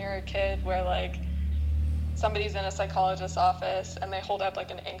movies when you were a kid where like somebody's in a psychologist's office and they hold up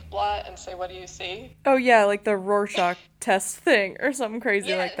like an ink blot and say, what do you see? Oh yeah, like the Rorschach test thing or something crazy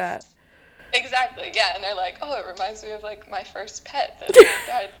Yes. like that. Exactly, yeah, and they're like, oh, it reminds me of like my first pet that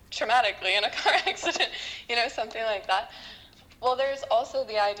died traumatically in a car accident, you know, something like that. Well, there's also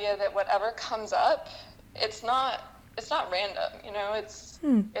the idea that whatever comes up, it's not random, you know, it's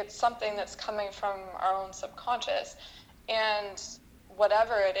something that's coming from our own subconscious, and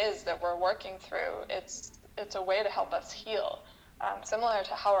whatever it is that we're working through, it's a way to help us heal. Similar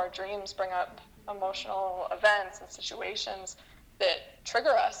to how our dreams bring up emotional events and situations that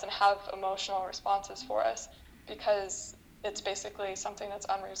trigger us and have emotional responses for us, because it's basically something that's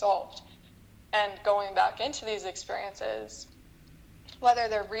unresolved. And going back into these experiences, whether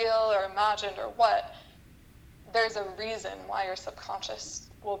they're real or imagined or what, there's a reason why your subconscious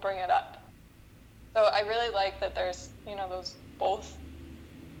will bring it up. So I really like that there's, you know, those both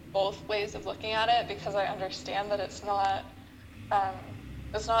ways of looking at it, because I understand that it's not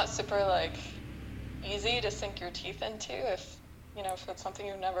super like easy to sink your teeth into if it's something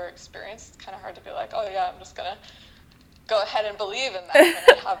you've never experienced. It's kind of hard to be like, oh yeah, I'm just gonna go ahead and believe in that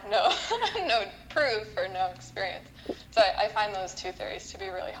and have no proof or no experience. So I find those two theories to be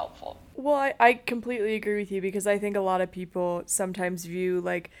really helpful. Well, I completely agree with you, because I think a lot of people sometimes view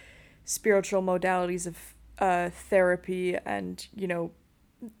like spiritual modalities of therapy and, you know,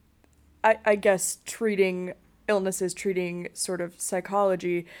 I guess treating illnesses, treating sort of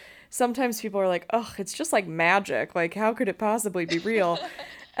psychology. Sometimes people are like, oh, it's just like magic. Like, how could it possibly be real?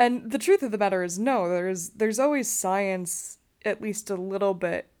 And the truth of the matter is no, there's always science, at least a little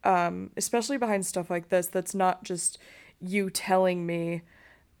bit, especially behind stuff like this, that's not just you telling me,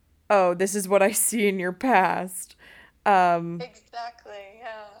 oh, this is what I see in your past. Exactly,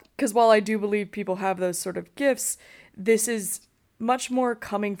 yeah. Because while I do believe people have those sort of gifts, this is much more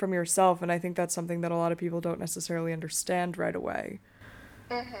coming from yourself, and I think that's something that a lot of people don't necessarily understand right away.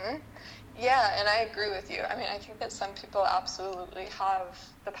 Mm-hmm. Yeah, and I agree with you. I mean, I think that some people absolutely have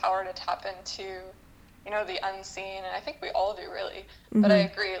the power to tap into, you know, the unseen, and I think we all do, really. Mm-hmm. But I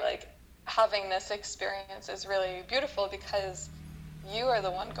agree, like, having this experience is really beautiful because you are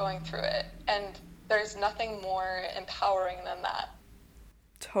the one going through it, and there's nothing more empowering than that.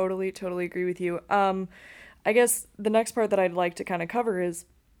 Totally agree with you. I guess the next part that I'd like to kind of cover is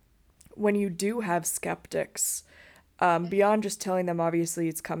when you do have skeptics, beyond just telling them, obviously,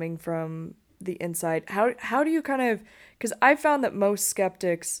 it's coming from the inside, how do you kind of, because I've found that most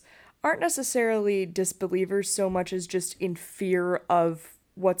skeptics aren't necessarily disbelievers so much as just in fear of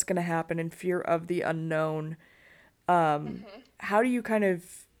what's going to happen, in fear of the unknown. How do you kind of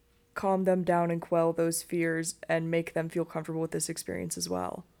calm them down and quell those fears and make them feel comfortable with this experience as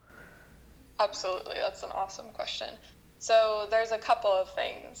well? Absolutely, that's an awesome question. So there's a couple of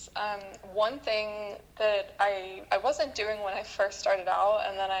things. One thing that I wasn't doing when I first started out,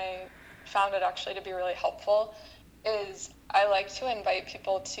 and then I found it actually to be really helpful, is I like to invite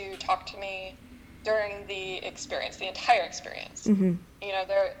people to talk to me during the experience, the entire experience. Mm-hmm. You know,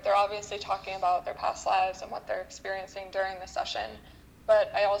 they're obviously talking about their past lives and what they're experiencing during the session,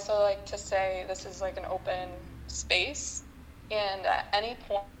 but I also like to say this is like an open space, and at any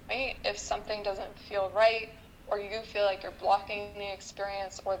point, if something doesn't feel right, or you feel like you're blocking the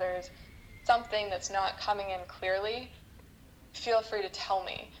experience, or there's something that's not coming in clearly, feel free to tell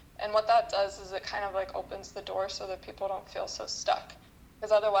me. And what that does is it kind of like opens the door so that people don't feel so stuck.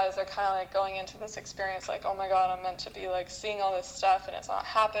 Because otherwise they're kind of like going into this experience like, oh my God, I'm meant to be like seeing all this stuff and it's not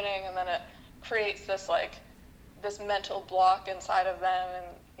happening. And then it creates this like, this mental block inside of them, and,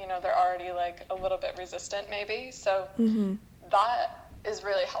 you know, they're already like a little bit resistant maybe. So that is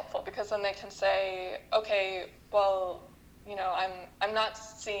really helpful, because then they can say, okay, well, you know, I'm not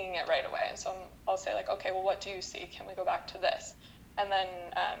seeing it right away. And so I'll say like, okay, well, what do you see? Can we go back to this? And then,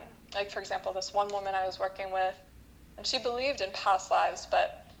 like, for example, this one woman I was working with, and she believed in past lives,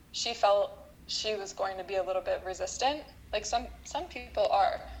 but she felt she was going to be a little bit resistant. Like some people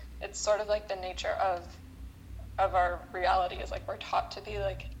are. It's sort of like the nature of our reality is like we're taught to be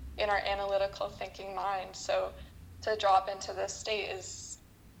like in our analytical thinking mind. So to drop into this state is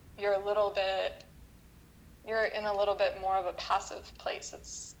you're in a little bit more of a passive place.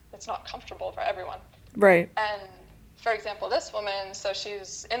 It's not comfortable for everyone. Right. And for example, this woman, so she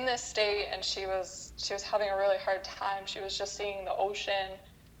was in this state and she was having a really hard time. She was just seeing the ocean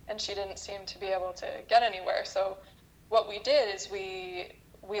and she didn't seem to be able to get anywhere. So what we did is we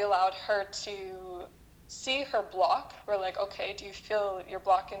allowed her to see her block. We're like, okay, do you feel you're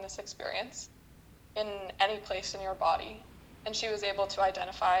blocking this experience in any place in your body? And she was able to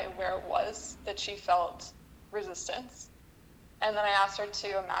identify where it was that she felt resistance. And then I asked her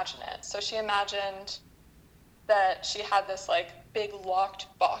to imagine it. So she imagined that she had this like big locked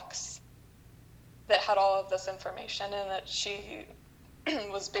box that had all of this information and that she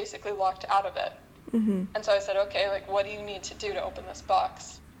was basically locked out of it. Mm-hmm. And so I said, okay, like what do you need to do to open this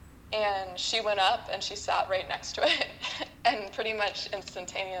box? And she went up and she sat right next to it. And pretty much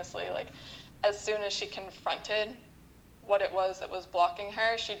instantaneously, like as soon as she confronted what it was that was blocking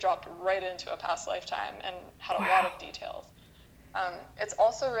her, she dropped right into a past lifetime and had a lot of details. It's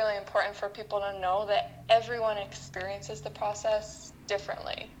also really important for people to know that everyone experiences the process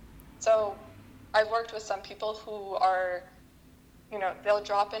differently. So I've worked with some people who are, they'll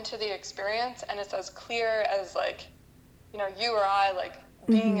drop into the experience and it's as clear as like, you or I, like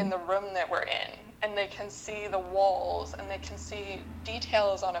being in the room that we're in, and they can see the walls and they can see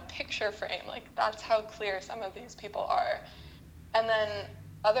details on a picture frame. Like that's how clear some of these people are. And then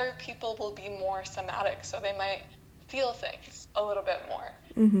other people will be more somatic, so they might feel things a little bit more.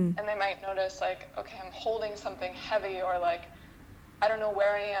 Mm-hmm. And they might notice like, okay, I'm holding something heavy, or like, I don't know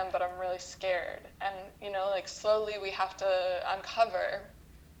where I am, but I'm really scared. And, like slowly we have to uncover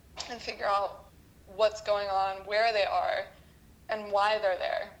and figure out what's going on, where they are, and why they're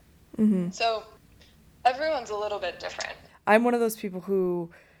there. Mm-hmm. So everyone's a little bit different. I'm one of those people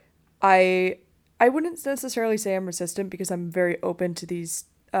who I wouldn't necessarily say I'm resistant because I'm very open to these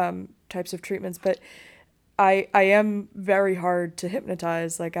types of treatments, but I am very hard to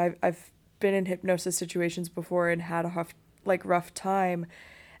hypnotize. Like I've been in hypnosis situations before and had a rough time,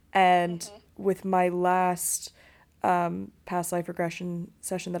 and with my last past life regression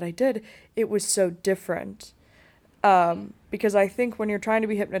session that I did, it was so different. Because I think when you're trying to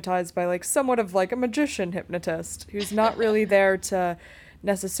be hypnotized by like somewhat of like a magician hypnotist who's not really there to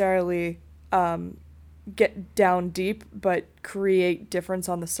necessarily get down deep but create difference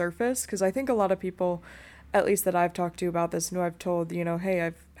on the surface, because I think a lot of people, at least that I've talked to about this and who I've told, hey,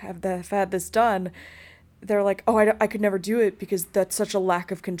 I've had this done, they're like, oh, I could never do it because that's such a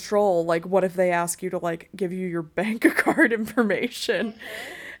lack of control. Like, what if they ask you to like give you your bank card information?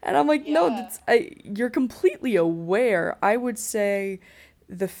 And I'm like, no, you're completely aware. I would say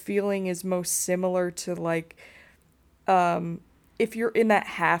the feeling is most similar to like, if you're in that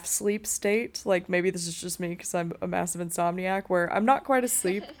half sleep state, like maybe this is just me because I'm a massive insomniac where I'm not quite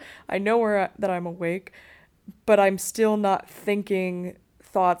asleep. I know that I'm awake, but I'm still not thinking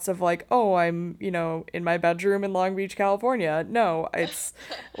thoughts of like, oh, I'm, in my bedroom in Long Beach, California. No, it's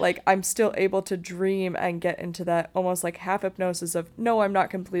like I'm still able to dream and get into that almost like half hypnosis of, no, I'm not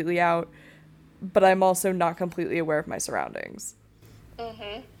completely out, but I'm also not completely aware of my surroundings.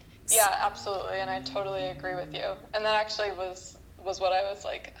 Mm-hmm. Yeah, absolutely. And I totally agree with you. And that actually was what I was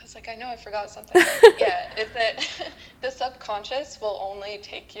like, I know I forgot something. Yeah, it's that the subconscious will only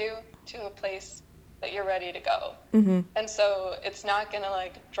take you to a place that you're ready to go. Mm-hmm. And so it's not going to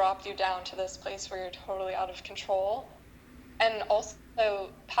like drop you down to this place where you're totally out of control. And also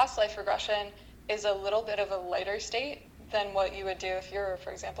past life regression is a little bit of a lighter state than what you would do if you're,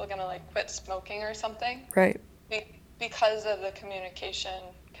 for example, going to like quit smoking or something. Right. Because of the communication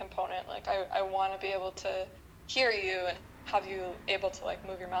component. Like I want to be able to hear you and have you able to like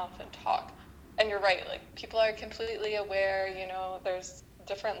move your mouth and talk. And you're right, like people are completely aware, there's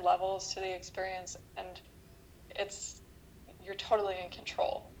different levels to the experience, and you're totally in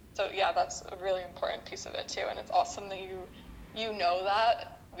control. So yeah, that's a really important piece of it too, and it's awesome that you know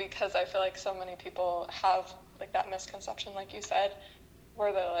that, because I feel like so many people have like that misconception, like you said,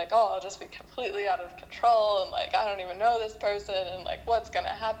 where they're like, oh, I'll just be completely out of control and like I don't even know this person and like what's gonna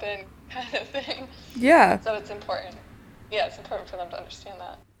happen kind of thing. Yeah. So it's important. Yeah, it's important for them to understand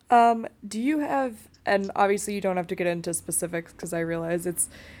that. Do you have, and obviously you don't have to get into specifics because I realize it's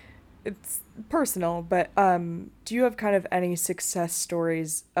personal, but do you have kind of any success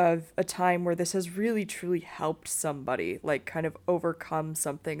stories of a time where this has really truly helped somebody, like kind of overcome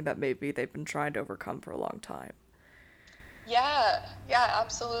something that maybe they've been trying to overcome for a long time? Yeah,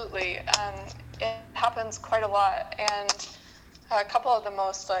 absolutely. It happens quite a lot, and a couple of the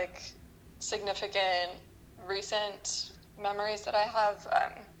most like significant recent memories that I have.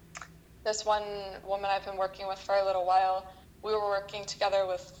 This one woman I've been working with for a little while, we were working together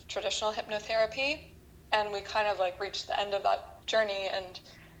with traditional hypnotherapy, and we kind of like reached the end of that journey, and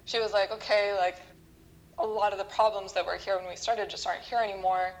she was like, okay, like a lot of the problems that were here when we started just aren't here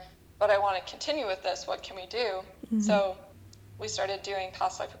anymore, but I want to continue with this. What can we do? Mm-hmm. So we started doing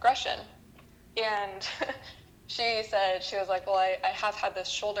past life regression, and she said, she was like, well, I have had this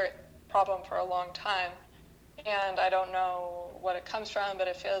shoulder problem for a long time, and I don't know what it comes from, but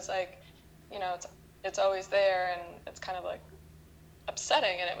it feels like, you know, it's always there, and it's kind of like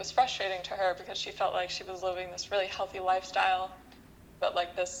upsetting, and it was frustrating to her because she felt like she was living this really healthy lifestyle, but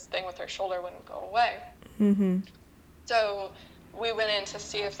like this thing with her shoulder wouldn't go away. Mm-hmm. So we went in to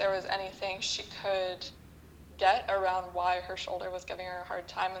see if there was anything she could get around why her shoulder was giving her a hard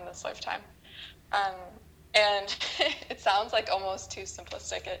time in this lifetime. And it sounds like almost too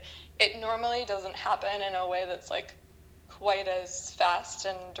simplistic. It normally doesn't happen in a way that's like quite as fast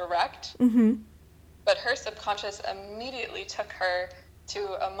and direct. Mm-hmm. But her subconscious immediately took her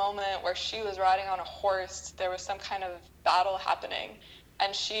to a moment where she was riding on a horse. There was some kind of battle happening,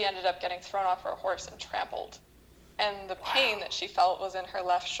 and she ended up getting thrown off her horse and trampled. And the pain that she felt was in her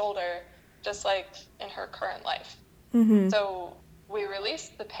left shoulder, just like in her current life. Mm-hmm. So we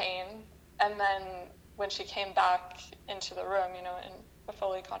released the pain, and then when she came back into the room, you know, in a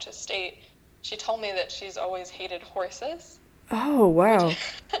fully conscious state, she told me that she's always hated horses. Oh, wow.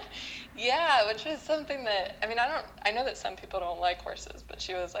 Yeah, which is something that, I mean, I know that some people don't like horses, but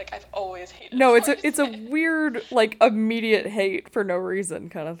she was like, I've always hated horses. It's a weird, like, immediate hate for no reason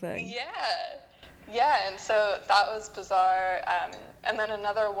kind of thing. Yeah, and so that was bizarre. And then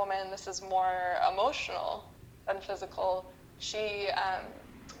another woman, this is more emotional than physical, she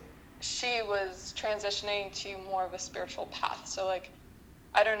was transitioning to more of a spiritual path. So, like,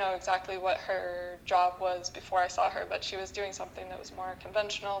 I don't know exactly what her job was before I saw her, but she was doing something that was more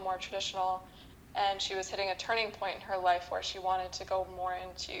conventional, more traditional, and she was hitting a turning point in her life where she wanted to go more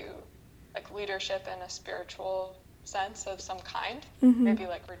into like leadership in a spiritual sense of some kind, mm-hmm. maybe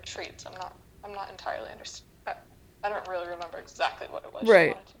like retreats. I'm not entirely I don't really remember exactly what it was she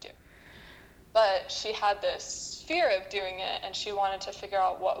wanted to do. But she had this fear of doing it, and she wanted to figure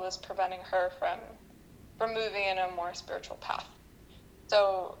out what was preventing her from moving in a more spiritual path.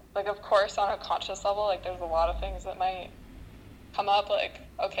 So, like, of course, on a conscious level, like, there's a lot of things that might come up, like,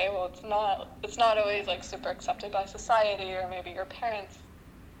 okay, well, it's not always, like, super accepted by society, or maybe your parents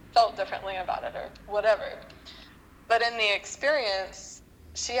felt differently about it, or whatever. But in the experience,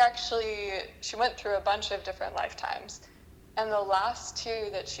 she went through a bunch of different lifetimes. And the last two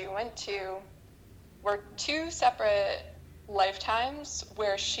that she went to were two separate lifetimes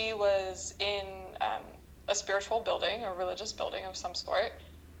where she was in a spiritual building, a religious building of some sort,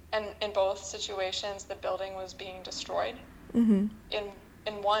 and in both situations the building was being destroyed. Mm-hmm.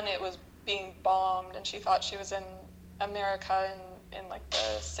 In one it was being bombed, and she thought she was in America in like the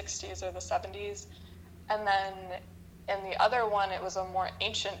 60s or the 70s, and then in the other one it was a more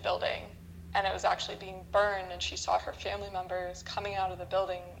ancient building, and it was actually being burned, and she saw her family members coming out of the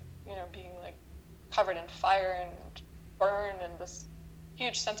building, you know, being like covered in fire and burned, and this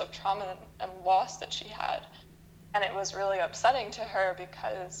huge sense of trauma and loss that she had. And it was really upsetting to her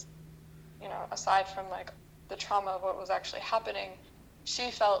because, you know, aside from like the trauma of what was actually happening, she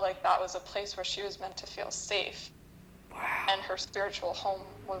felt like that was a place where she was meant to feel safe. Wow. And her spiritual home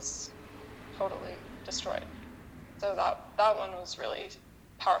was totally destroyed. So that one was really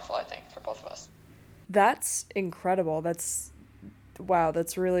powerful, I think, for both of us. That's incredible. That's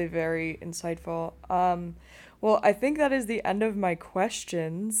really very insightful. Well, I think that is the end of my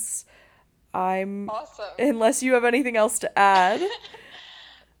questions. Awesome. Unless you have anything else to add.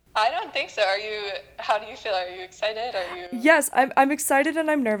 I don't think so. How do you feel? Are you excited? Yes, I'm excited,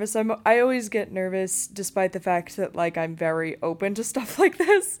 and I'm nervous. I always get nervous despite the fact that like I'm very open to stuff like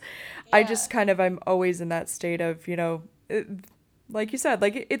this. Yeah. I just I'm always in that state of, you know, like you said,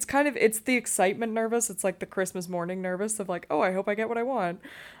 like it's the excitement nervous. It's like the Christmas morning nervous of like, oh, I hope I get what I want.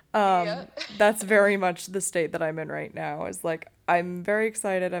 Yeah. That's very much the state that I'm in right now, is like I'm very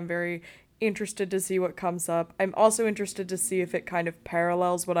excited. I'm very interested to see what comes up. I'm also interested to see if it kind of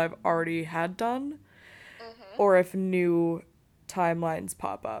parallels what I've already had done, mm-hmm. or if new timelines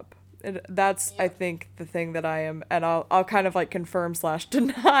pop up. That's I think the thing that I am, and I'll kind of like confirm /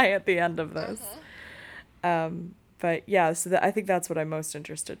 deny at the end of this. Mm-hmm. But yeah, so I think that's what I'm most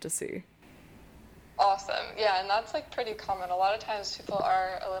interested to see. Awesome. Yeah, and that's like pretty common. A lot of times people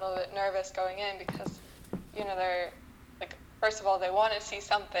are a little bit nervous going in because, you know, they're like first of all, they want to see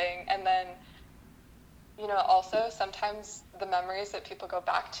something, and then, you know, also sometimes the memories that people go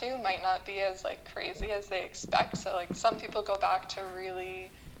back to might not be as like crazy as they expect. So like some people go back to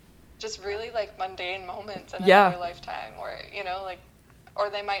really like mundane moments in Yeah. another lifetime, or, you know, like, or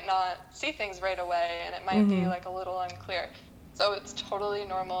they might not see things right away, and it might be like a little unclear. So it's totally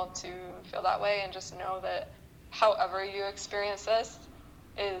normal to feel that way, and just know that however you experience this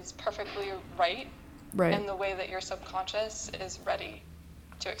is perfectly right. Right. And the way that your subconscious is ready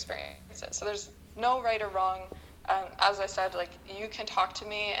to experience it. So there's no right or wrong. As I said, like, you can talk to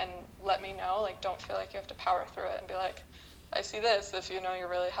me and let me know. Like, don't feel like you have to power through it and be like, I see this. If you know you're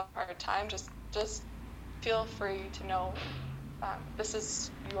really having a hard time, just feel free to know this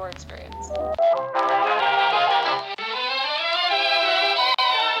is your experience.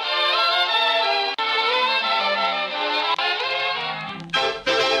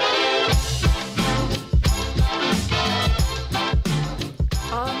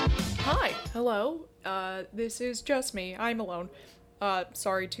 Hi, hello. This is just me. I'm alone.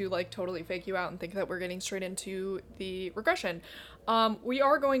 Sorry to like totally fake you out and think that we're getting straight into the regression. We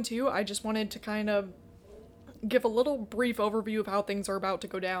are going to. I just wanted to kind of give a little brief overview of how things are about to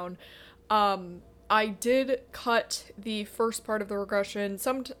go down. I did cut the first part of the regression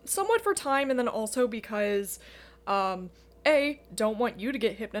somewhat for time, and then also because don't want you to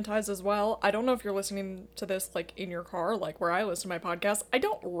get hypnotized as well. I don't know if you're listening to this like in your car, like where I listen to my podcast. I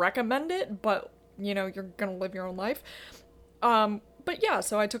don't recommend it, but you know, you're gonna live your own life. But yeah,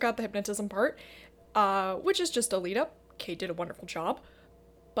 so I took out the hypnotism part, which is just a lead up. Kate did a wonderful job.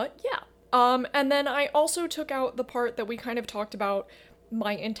 But yeah. And then I also took out the part that we kind of talked about,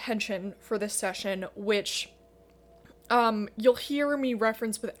 my intention for this session, which you'll hear me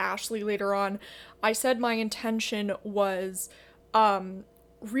reference with Ashley later on. I said my intention was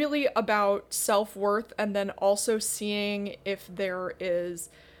really about self-worth, and then also seeing if there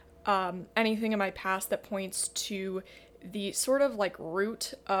is anything in my past that points to the sort of like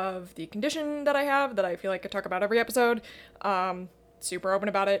root of the condition that I have, that I feel like I talk about every episode. Super open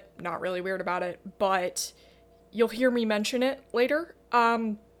about it, not really weird about it, but you'll hear me mention it later.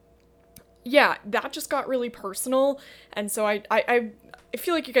 Yeah, that just got really personal, and so I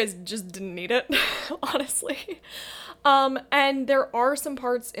feel like you guys just didn't need it, honestly. And there are some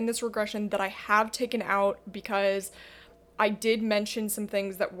parts in this regression that I have taken out because I did mention some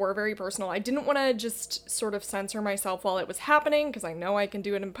things that were very personal. I didn't want to just sort of censor myself while it was happening, because I know I can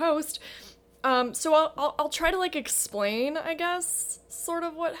do it in post. So I'll try to like explain, I guess, sort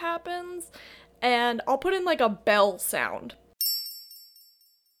of what happens, and I'll put in like a bell sound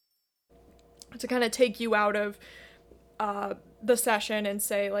to kind of take you out of the session and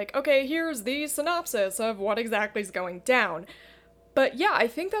say like, okay, here's the synopsis of what exactly is going down. But yeah, I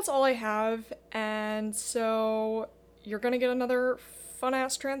think that's all I have, and so you're gonna get another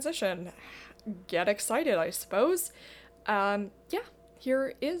fun-ass transition. Get excited, I suppose. Yeah,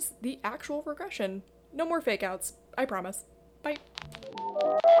 here is the actual regression. No more fake outs, I promise. Bye.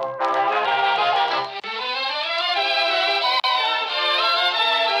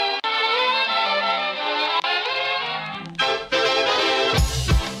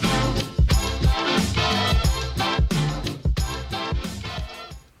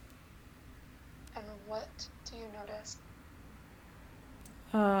 And what do you notice?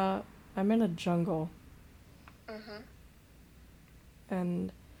 I'm in a jungle. Mm-hmm.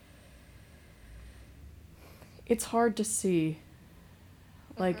 And it's hard to see.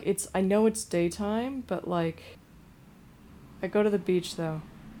 Like, I know it's daytime, but like, I go to the beach though.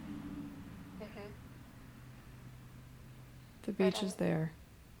 Mm-hmm. The beach is there.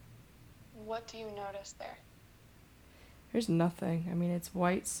 What do you notice there? There's nothing. I mean, it's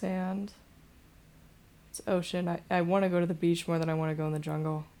white sand. It's ocean. I want to go to the beach more than I want to go in the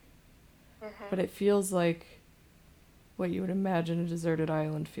jungle. Mm-hmm. But it feels like what you would imagine a deserted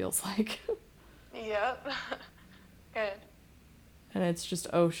island feels like. Yep. Good. And it's just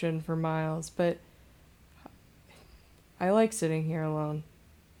ocean for miles. But I like sitting here alone.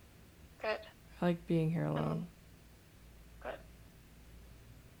 Good. I like being here alone. Good.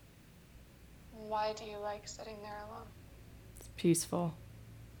 Why do you like sitting there alone? It's peaceful.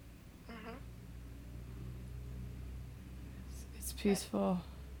 Mm-hmm. It's peaceful.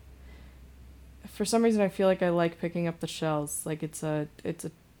 For some reason, I feel like I like picking up the shells. Like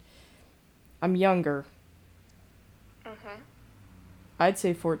I'm younger. Mm-hmm. I'd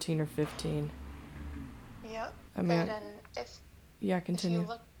say 14 or 15. Yep. I mean, Good. And yeah, if continue. you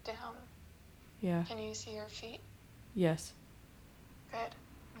look down, Yeah. can you see your feet? Yes. Good.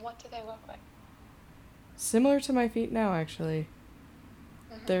 What do they look like? Similar to my feet now, actually.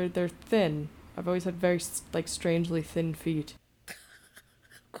 Mm-hmm. They're thin I've always had very, like, strangely thin feet.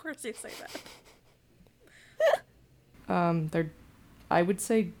 Of course you say that. They're, I would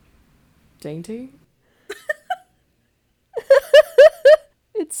say, dainty.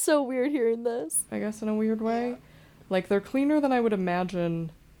 It's so weird hearing this. I guess in a weird way. Like, they're cleaner than I would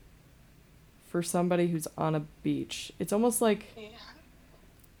imagine for somebody who's on a beach. It's almost like... Yeah.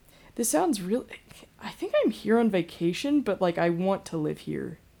 This sounds really... I think I'm here on vacation, but, like, I want to live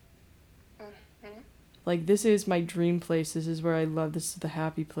here. Mm-hmm. Like, this is my dream place. This is where I love. This is the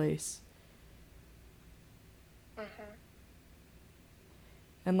happy place. Mm-hmm.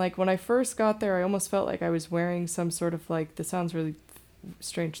 And, like, when I first got there, I almost felt like I was wearing some sort of, like... This sounds really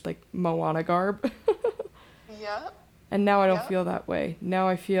strange, like, Moana garb. Yeah. And now I don't Yeah. feel that way. Now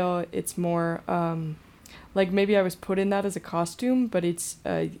I feel it's more, like maybe I was put in that as a costume, but it's,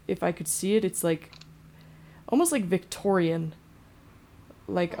 if I could see it, it's like, almost like Victorian.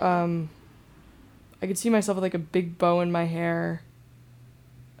 Like, I could see myself with like a big bow in my hair,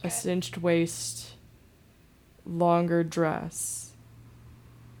 a Okay. cinched waist, longer dress.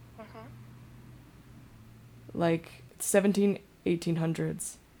 Mm-hmm. Like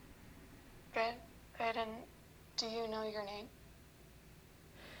 1800s. Good. Good. And do you know your name?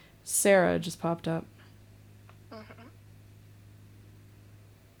 Sarah just popped up. Mm-hmm.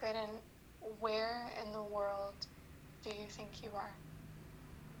 Good. And where in the world do you think you are?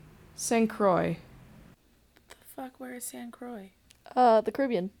 St. Croix. The fuck, where is San Croix? The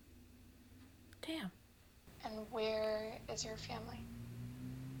Caribbean. Damn. And where is your family?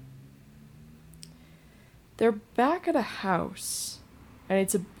 They're back at a house, and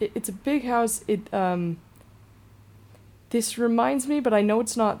it's a big house. This reminds me, but I know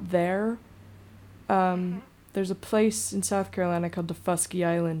it's not there. There's a place in South Carolina called Defusky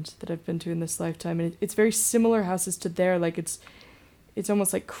Island that I've been to in this lifetime, and it's very similar houses to there. Like it's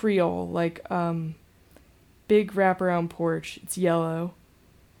almost like Creole, like big wraparound porch. It's yellow.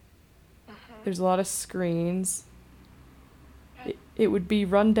 There's a lot of screens. It would be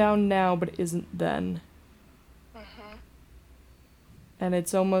run down now, but it isn't then. And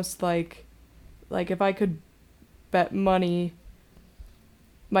it's almost like if I could bet money,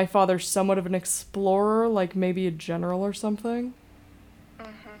 my father's somewhat of an explorer, like maybe a general or something.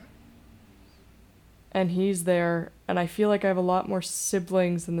 And he's there, and I feel like I have a lot more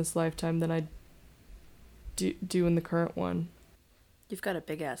siblings in this lifetime than I do in the current one. You've got a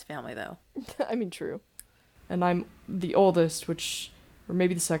big ass family though. I mean, true. And I'm the oldest, or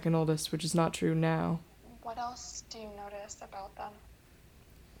maybe the second oldest, which is not true now. What else do you notice about them?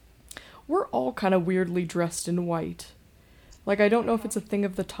 We're all kind of weirdly dressed in white. Like, I don't know if it's a thing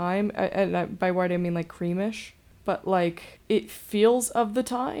of the time, and by white I mean like creamish, but like, it feels of the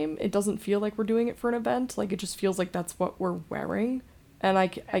time. It doesn't feel like we're doing it for an event. Like, it just feels like that's what we're wearing. And I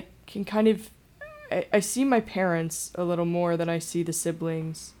can kind of, I see my parents a little more than I see the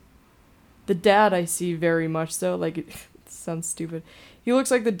siblings. The dad I see very much so, like, it sounds stupid. He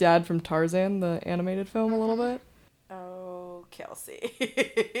looks like the dad from Tarzan, the animated film, a little bit. Oh,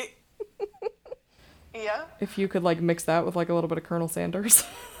 Kelsey. Yeah. If you could, like, mix that with, like, a little bit of Colonel Sanders.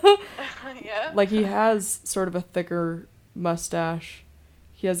 Yeah. Like, he has sort of a thicker mustache.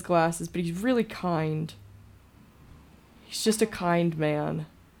 He has glasses, but he's really kind. He's just a kind man.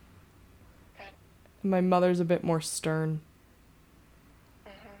 Good. And my mother's a bit more stern.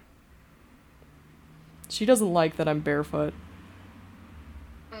 She doesn't like that I'm barefoot.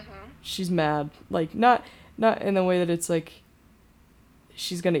 She's mad. Like, not in the way that it's, like,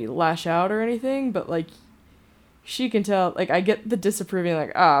 she's gonna lash out or anything, but, like, she can tell, like, I get the disapproving,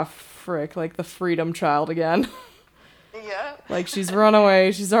 like, frick, like, the freedom child again. Yeah. Like, she's run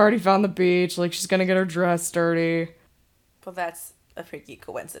away, she's already found the beach, like, she's gonna get her dress dirty. Well, that's a freaky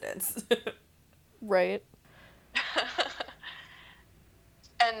coincidence. Right.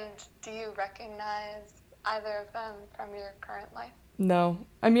 And do you recognize either of them from your current life? No.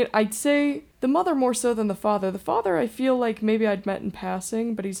 I mean, I'd say the mother more so than the father. The father, I feel like maybe I'd met in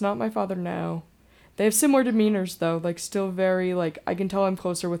passing, but he's not my father now. They have similar demeanors, though, like, still very, like, I can tell I'm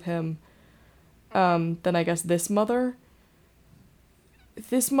closer with him than, I guess, this mother.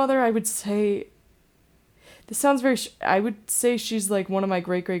 This mother, I would say, this sounds very, I would say she's, like, one of my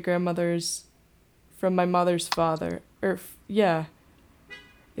great-great-grandmothers from my mother's father. Yeah.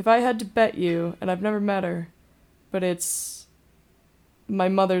 If I had to bet you, and I've never met her, but it's my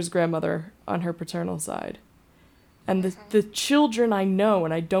mother's grandmother on her paternal side. And the children I know,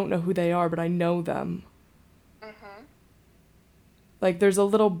 and I don't know who they are, but I know them. Like, there's a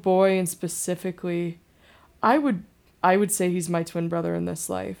little boy, and specifically, I would say he's my twin brother in this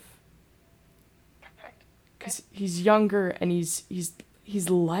life. Perfect. Because he's younger, and he's he's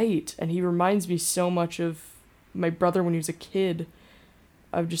light, and he reminds me so much of my brother when he was a kid,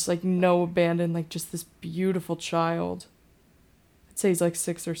 of just like no abandon, like just this beautiful child. I'd say he's like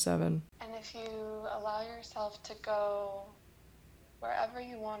 6 or 7. And if you allow yourself to go wherever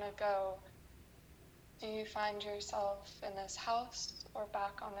you want to go, do you find yourself in this house or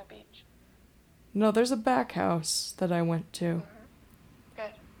back on the beach? No, there's a back house that I went to.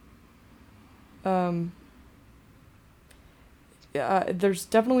 Good. Yeah, there's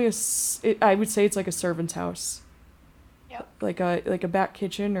definitely I would say it's like a servant's house. Yep. Like a back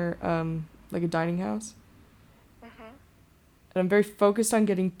kitchen or like a dining house. And I'm very focused on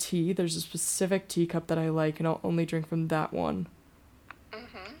getting tea. There's a specific teacup that I like, and I'll only drink from that one.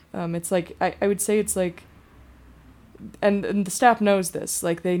 It's like, I would say it's like, and the staff knows this.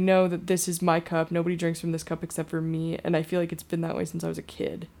 Like, they know that this is my cup. Nobody drinks from this cup except for me, and I feel like it's been that way since I was a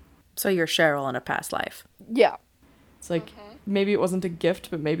kid. So you're Cheryl in a past life. Yeah. It's like, maybe it wasn't a gift,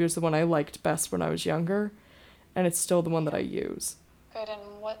 but maybe it was the one I liked best when I was younger, and it's still the one that I use. Good,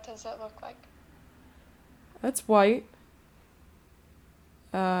 and what does it look like? That's white.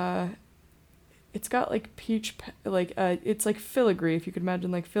 It's got like peach, it's like filigree, if you could imagine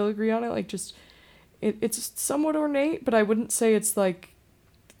like filigree on it, like just, it's somewhat ornate, but I wouldn't say it's like,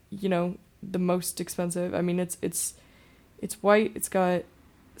 you know, the most expensive. I mean, it's white, it's got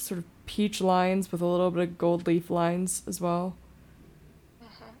sort of peach lines with a little bit of gold leaf lines as well.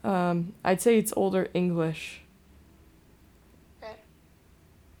 I'd say it's older English. Good.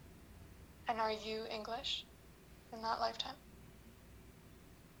 And are you English in that lifetime?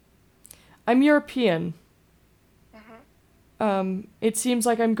 I'm European. It seems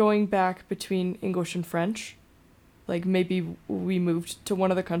like I'm going back between English and French. Like, maybe we moved to one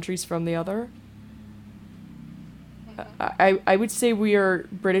of the countries from the other. I would say we are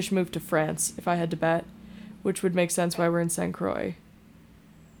British moved to France, if I had to bet, which would make sense why we're in St. Croix.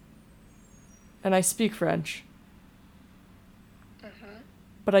 And I speak French.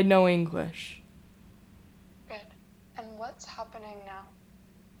 But I know English. Good. And what's happening now?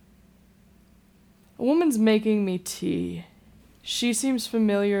 A woman's making me tea. She seems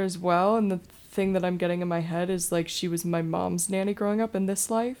familiar as well, and the thing that I'm getting in my head is like she was my mom's nanny growing up in this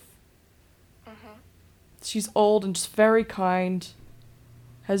life. She's old and just very kind,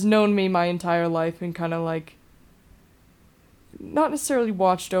 has known me my entire life and kind of like, not necessarily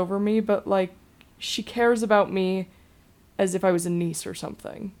watched over me, but like she cares about me as if I was a niece or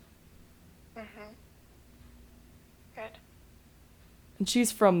something. Good. And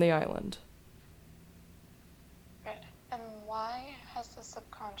she's from the island. Good. And why has the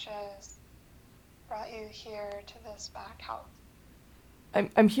subconscious brought you here to this back house?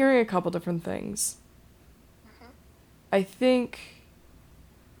 I'm hearing a couple different things. I think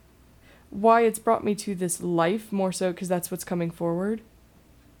why it's brought me to this life more so because that's what's coming forward.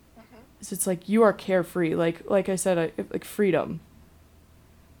 Is it's like you are carefree, like I said, like freedom.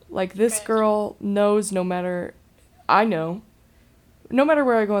 Like this girl knows no matter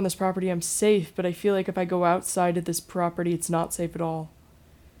where I go on this property, I'm safe. But I feel like if I go outside of this property, it's not safe at all.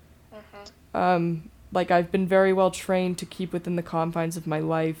 Like I've been very well trained to keep within the confines of my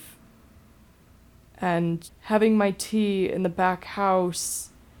life. And having my tea in the back house,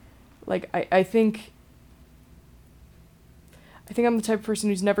 like, I think I'm the type of person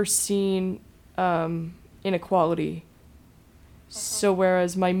who's never seen inequality. So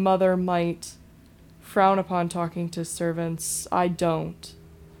whereas my mother might frown upon talking to servants, I don't.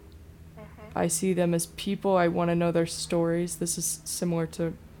 I see them as people. I want to know their stories. This is similar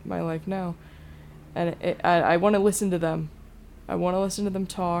to my life now. And I want to listen to them. I want to listen to them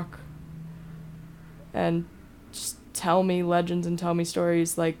talk. And just tell me legends and tell me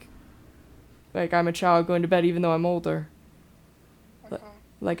stories like I'm a child going to bed even though I'm older.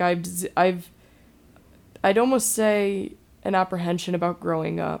 Like I'd almost say an apprehension about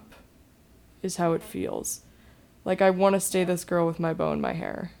growing up is how it feels. Like I want to stay this girl with my bow and my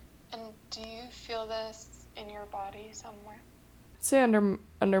hair. And do you feel this in your body somewhere? I'd say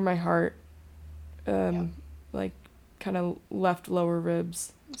under my heart, like kind of left lower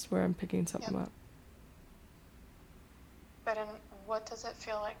ribs is where I'm picking something up. But what does it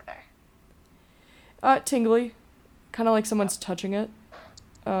feel like there? Tingly. Kind of like someone's touching it.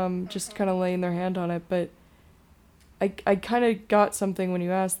 Just kind of laying their hand on it. But I kind of got something when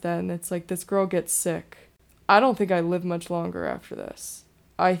you asked that, and it's like this girl gets sick. I don't think I live much longer after this.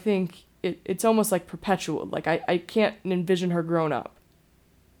 I think it's almost like perpetual. Like I can't envision her grown up.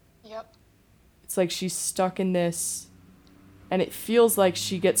 Yep. It's like she's stuck in this, and it feels like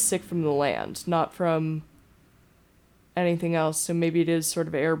she gets sick from the land, not from anything else, so maybe it is sort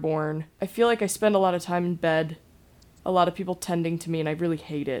of airborne. I feel like I spend a lot of time in bed, a lot of people tending to me, and I really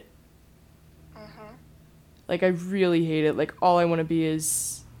hate it. Mm-hmm. Like, I really hate it. Like, all I want to be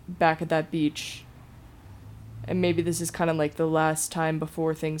is back at that beach. And maybe this is kind of like the last time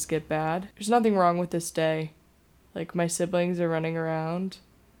before things get bad. There's nothing wrong with this day. Like, my siblings are running around.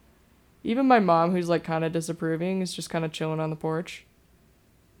 Even my mom, who's, like, kind of disapproving, is just kind of chilling on the porch.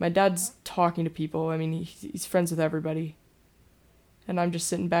 My dad's talking to people. I mean, he's friends with everybody. And I'm just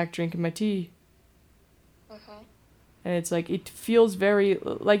sitting back drinking my tea. Mm-hmm. And it's like, it feels very,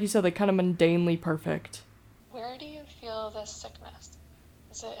 like you said, like, kind of mundanely perfect. Where do you feel this sickness?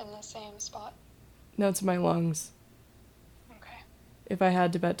 Is it in the same spot? No, it's my lungs. Okay. If I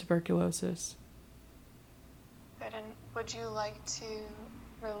had to bet tuberculosis. Good. And would you like to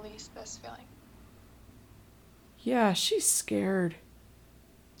release this feeling? Yeah, she's scared.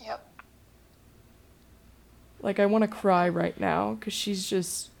 Yep. Like, I want to cry right now, because she's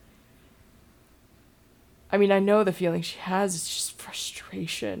just... I mean, I know the feeling she has. It's just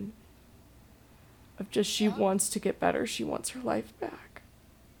frustration. Of just, she wants to get better. She wants her life back.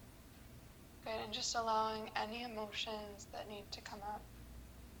 Good. And just allowing any emotions that need to come up.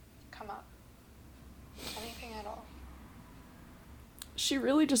 Anything at all. She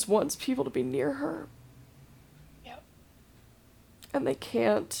really just wants people to be near her. Yep. And they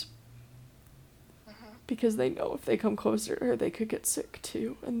can't. Mm-hmm. Because they know if they come closer to her, they could get sick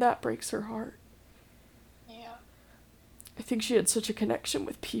too. And that breaks her heart. Yeah. I think she had such a connection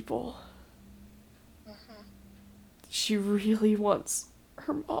with people. Mm-hmm. She really wants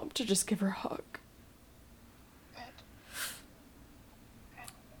her mom to just give her a hug. Good.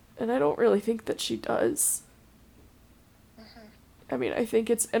 And I don't really think that she does. Mm-hmm. I mean, I think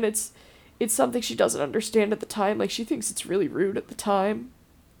it's something she doesn't understand at the time. Like, she thinks it's really rude at the time.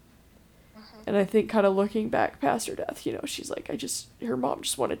 Mm-hmm. And I think kind of looking back past her death, you know, she's like, her mom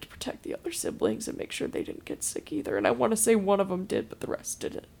just wanted to protect the other siblings and make sure they didn't get sick either. And I want to say one of them did, but the rest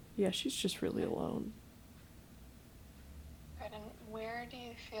didn't. Yeah, she's just really alone. Good. And where do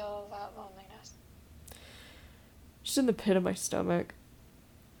you feel that loneliness? Just in the pit of my stomach.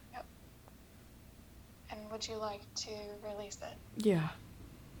 Yep. And would you like to release it? Yeah.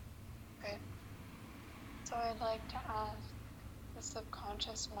 Good. So I'd like to ask the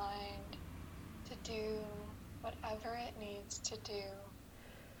subconscious mind to do whatever it needs to do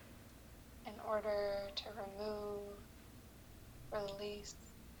in order to remove, release,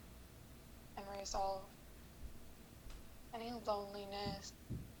 and resolve any loneliness,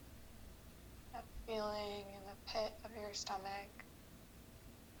 that feeling in the pit of your stomach,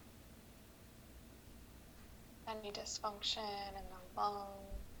 any dysfunction in the lungs,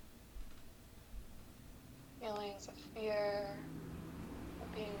 feelings of fear,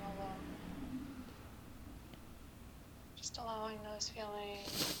 of being alone. Just allowing those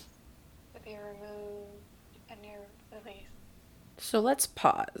feelings to be removed and your release. So let's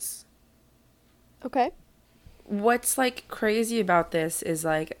pause. Okay. What's like crazy about this is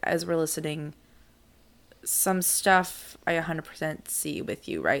like, as we're listening, some stuff I 100% see with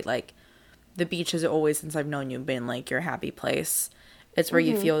you, right? Like, the beach has always, since I've known you, been like your happy place. It's where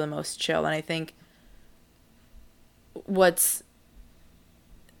you feel the most chill. And I think what's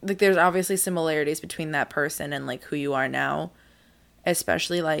like, there's obviously similarities between that person and like who you are now,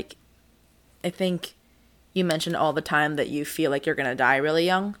 especially like, I think you mentioned all the time that you feel like you're gonna die really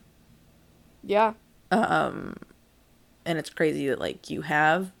young. Yeah. And it's crazy that like you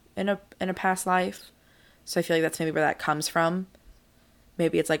have in a past life. So I feel like that's maybe where that comes from.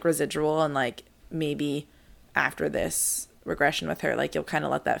 Maybe it's like residual, and like maybe after this regression with her, like you'll kind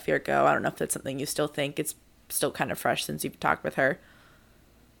of let that fear go. I don't know if that's something you still think. It's still kind of fresh since you've talked with her.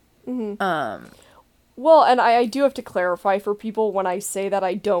 Mm-hmm. Well, and I do have to clarify for people, when I say that,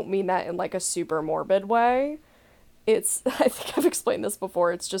 I don't mean that in like a super morbid way. It's, I think I've explained this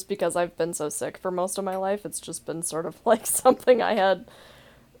before, it's just because I've been so sick for most of my life. It's just been sort of like something I had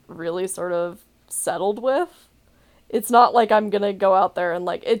really sort of settled with. It's not like I'm gonna go out there and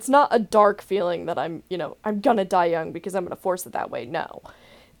like, it's not a dark feeling that I'm gonna die young because I'm gonna force it that way. No.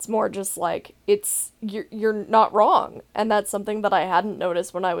 It's more just like, you're not wrong. And that's something that I hadn't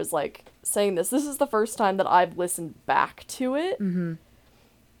noticed when I was like saying this. This is the first time that I've listened back to it. Mm-hmm.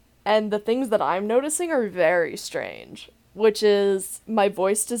 And the things that I'm noticing are very strange, which is my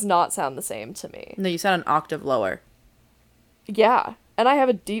voice does not sound the same to me. No, you sound an octave lower. Yeah, and I have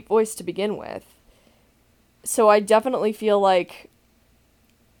a deep voice to begin with. So I definitely feel like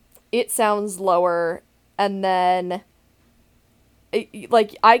it sounds lower, and then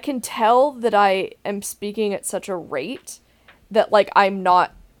like I can tell that I am speaking at such a rate that like I'm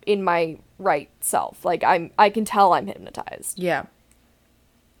not in my right self. Like I can tell I'm hypnotized. Yeah.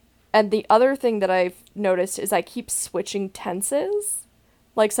 And the other thing that I've noticed is I keep switching tenses.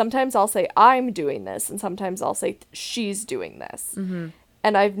 Like, sometimes I'll say I'm doing this, and sometimes I'll say she's doing this. Mm-hmm.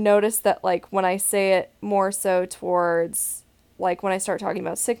 And I've noticed that, like, when I say it more so towards, like, when I start talking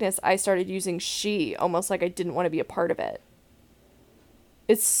about sickness, I started using she, almost like I didn't want to be a part of it.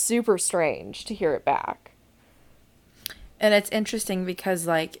 It's super strange to hear it back. And it's interesting because,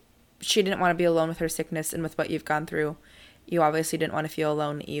 like, she didn't want to be alone with her sickness, and with what you've gone through, you obviously didn't want to feel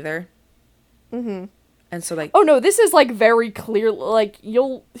alone either. Mm-hmm. And so, like... Oh, no, this is, like, very clear. Like,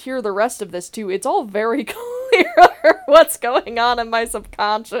 you'll hear the rest of this, too. It's all very clear what's going on in my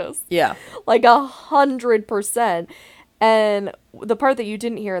subconscious. Yeah. Like, 100%. And the part that you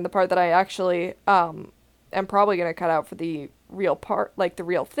didn't hear, and the part that I actually am probably going to cut out for the real part, like, the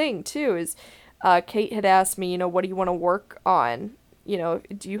real thing, too, is Kate had asked me, you know, what do you want to work on? You know,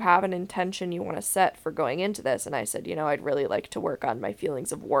 do you have an intention you want to set for going into this? And I said, you know, I'd really like to work on my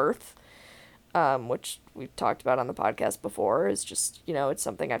feelings of worth. Which we've talked about on the podcast before, is just, you know, it's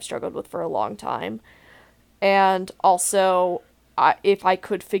something I've struggled with for a long time. And also, if I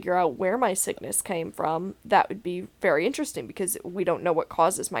could figure out where my sickness came from, that would be very interesting, because we don't know what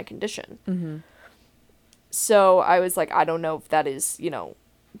causes my condition. Mm-hmm. So I was like, I don't know if that is, you know,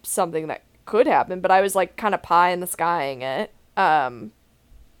 something that could happen, but I was like kind of pie in the skying it. You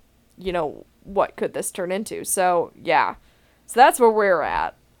know, what could this turn into? So yeah, so that's where we're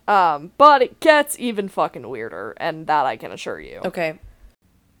at. But it gets even fucking weirder, and that I can assure you. Okay.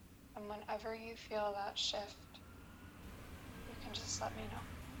 And whenever you feel that shift, you can just let me know.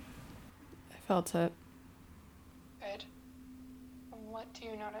 I felt it. Good. And what do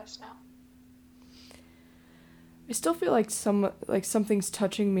you notice now? I still feel like something's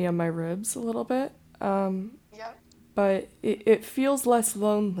touching me on my ribs a little bit. Yep. But it feels less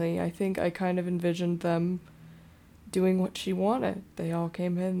lonely. I think I kind of envisioned them doing what she wanted. They all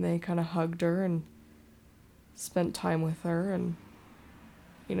came in, they kind of hugged her and spent time with her, and,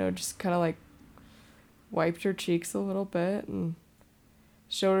 you know, just kind of like wiped her cheeks a little bit and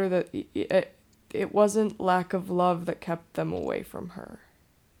showed her that it wasn't lack of love that kept them away from her.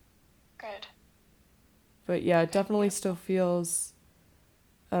 Good. But yeah, it definitely still feels,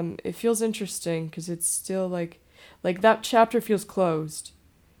 it feels interesting, because it's still like that chapter feels closed.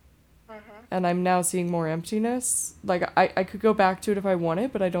 And I'm now seeing more emptiness. Like, I could go back to it if I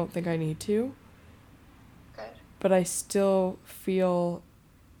wanted, but I don't think I need to. Good. But I still feel...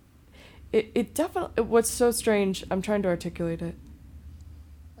 It definitely... What's so strange, I'm trying to articulate it.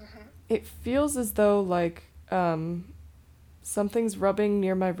 It feels as though, like, something's rubbing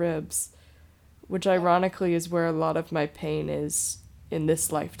near my ribs, which ironically is where a lot of my pain is in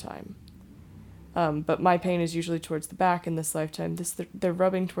this lifetime. But my pain is usually towards the back in this lifetime. They're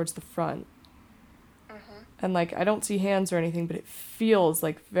rubbing towards the front. And, like, I don't see hands or anything, but it feels,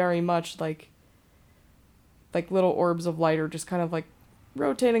 like, very much like little orbs of light are just kind of, like,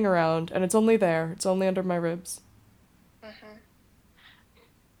 rotating around. And it's only there. It's only under my ribs.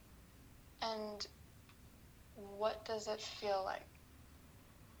 And what does it feel like?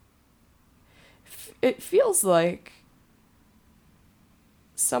 It feels like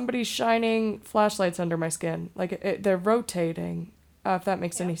somebody's shining flashlights under my skin. Like, they're rotating, if that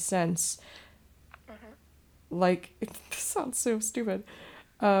makes any sense. Like, this sounds so stupid.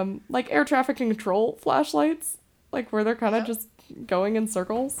 Like air traffic control flashlights. Like, where they're kind of just going in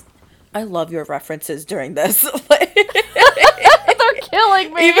circles. I love your references during this. They're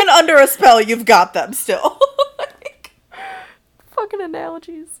killing me. Even under a spell, you've got them still. Fucking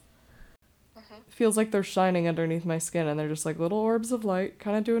analogies. Feels like they're shining underneath my skin, and they're just like little orbs of light,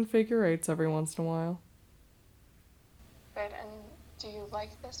 kind of doing figure eights every once in a while. Good. And do you like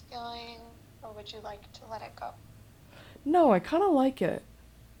this feeling, or would you like to let it go? No, I kind of like it.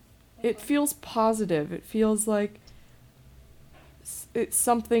 It feels positive. It feels like it's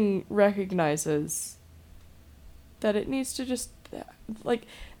something recognizes that it needs to just, like,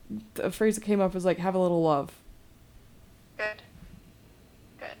 the phrase that came up was like, have a little love. Good.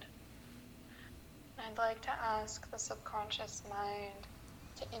 Good. I'd like to ask the subconscious mind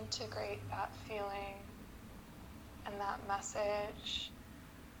to integrate that feeling and that message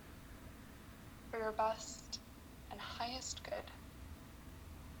for your best and highest good.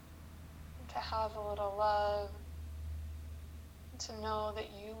 And to have a little love, and to know that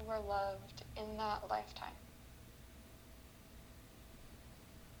you were loved in that lifetime.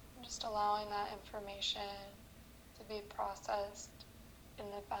 And just allowing that information to be processed in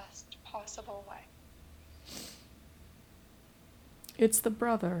the best possible way. It's the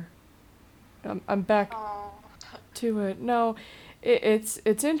brother. I'm back Oh. to it. No, it's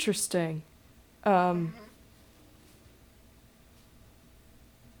interesting.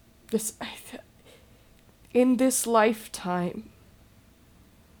 in this lifetime,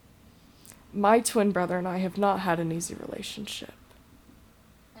 my twin brother and I have not had an easy relationship.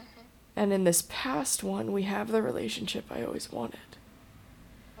 Mm-hmm. And in this past one, we have the relationship I always wanted.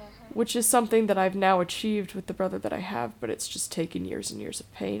 Mm-hmm. Which is something that I've now achieved with the brother that I have, but it's just taken years and years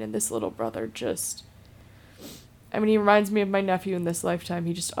of pain. And this little brother just... I mean, he reminds me of my nephew in this lifetime.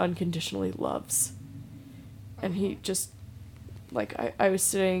 He just unconditionally loves. And he just... Like, I was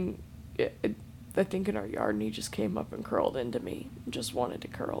sitting, I think, in our yard, and he just came up and curled into me. Just wanted to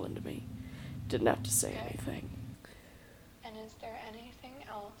curl into me. Didn't have to say anything. And is there anything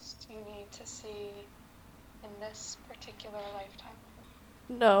else you need to see in this particular lifetime?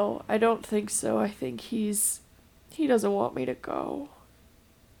 No, I don't think so. I think he doesn't want me to go.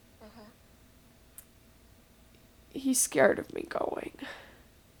 Mm-hmm. He's scared of me going.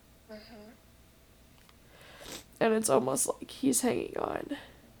 Mm-hmm. And it's almost like he's hanging on.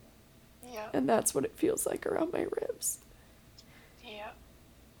 Yeah. And that's what it feels like around my ribs. Yeah.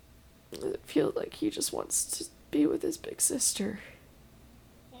 It feels like he just wants to be with his big sister.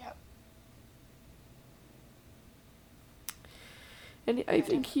 Yep. And I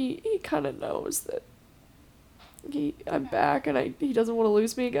think he kind of knows that I'm back and he doesn't want to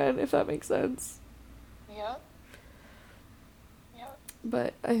lose me again, if that makes sense. Yep. Yep.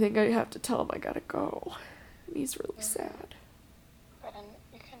 But I think I have to tell him I gotta go. And he's really sad. But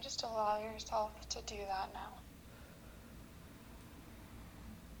you can just allow yourself to do that now.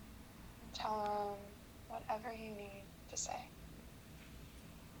 Tell him whatever you need to say.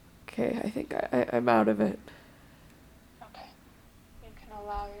 Okay, I think I'm out of it. Okay. You can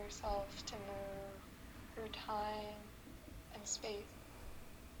allow yourself to move through time and space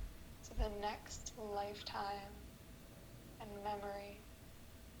to the next lifetime and memory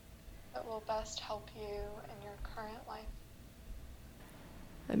that will best help you in your current life.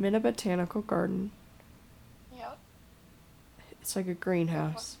 I'm in a botanical garden. Yep. It's like a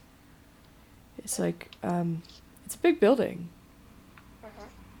greenhouse. It's like, it's a big building. Mhm.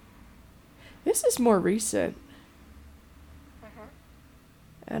 This is more recent. Mhm.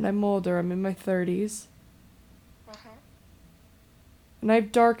 And I'm older. I'm in my 30s. Mhm. And I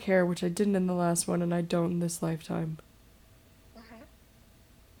have dark hair, which I didn't in the last one, and I don't in this lifetime. Mhm.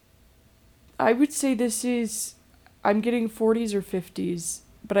 I would say I'm getting 40s or 50s,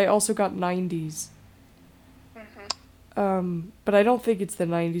 but I also got 90s. But I don't think it's the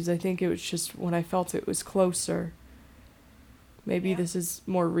 90s. I think it was just when I felt it was closer. Maybe this is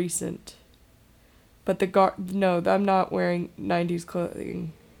more recent. But no, I'm not wearing 90s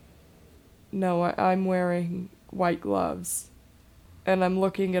clothing. No, I'm wearing white gloves. And I'm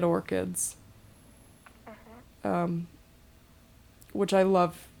looking at orchids. Which I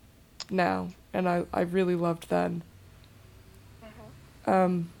love now. And I really loved then.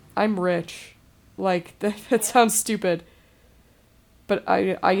 I'm rich. Like, that sounds stupid. But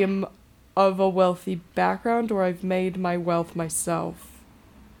I am of a wealthy background, or I've made my wealth myself.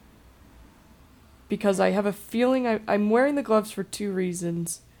 Because I have a feeling I'm wearing the gloves for 2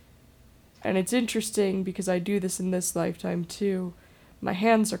 reasons. And it's interesting because I do this in this lifetime too. My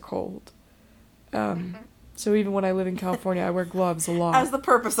hands are cold. So even when I live in California, I wear gloves a lot. As the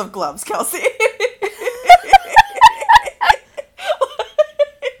purpose of gloves, Kelsey.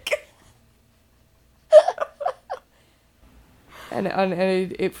 And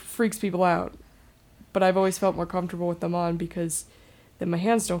it freaks people out. But I've always felt more comfortable with them on because then my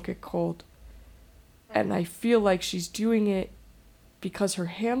hands don't get cold. And I feel like she's doing it because her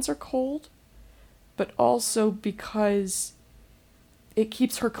hands are cold, but also because it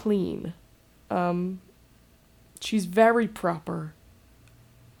keeps her clean. She's very proper.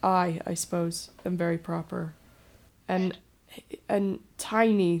 I suppose, am very proper. And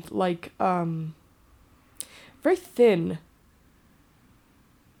tiny, like, very thin.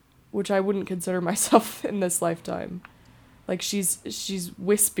 Which I wouldn't consider myself in this lifetime. Like, she's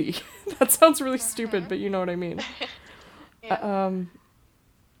wispy. That sounds really stupid, but you know what I mean. Yeah.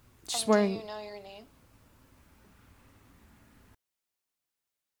 She's And wearing... do you know your name?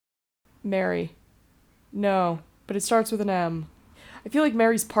 Mary. No, but it starts with an M. I feel like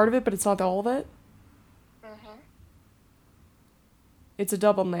Mary's part of it, but it's not all of it. Mhm. It's a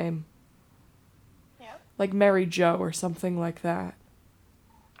double name. Yep. Like Mary Jo or something like that.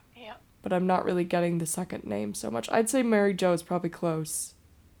 Yep. But I'm not really getting the second name so much. I'd say Mary Jo is probably close.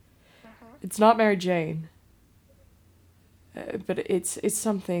 It's not Mary Jane. But it's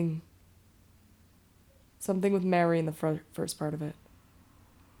something with Mary in the first part of it.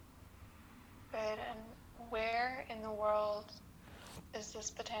 Good. And where in the world is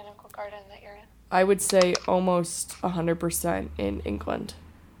this botanical garden that you're in? I would say almost 100% in England.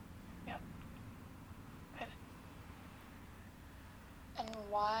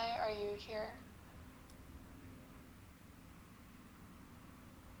 why are you here?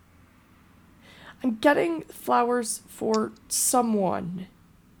 I'm getting flowers for someone.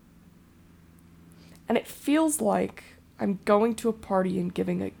 And it feels like I'm going to a party and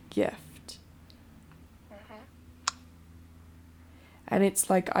giving a gift. Mm-hmm. And it's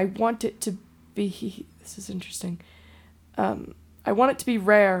like, I want it to be... This is interesting. I want it to be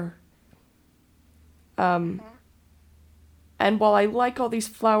rare. And while I like all these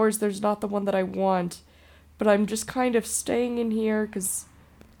flowers, there's not the one that I want. But I'm just kind of staying in here because...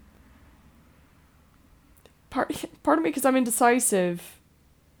 Part of me because I'm indecisive.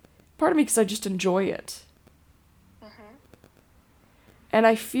 Part of me because I just enjoy it. Mm-hmm. And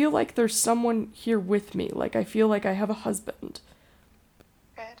I feel like there's someone here with me. Like, I feel like I have a husband.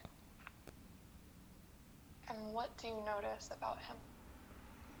 Good. And what do you notice about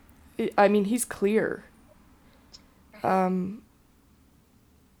him? I mean, he's clear. Brown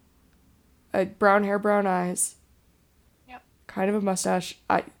hair, brown eyes. Yep. Kind of a mustache.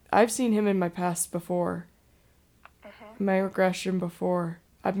 I've seen him in my past before. Mm-hmm. My regression before.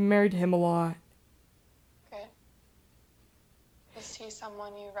 I've been married to him a lot. Good. Is he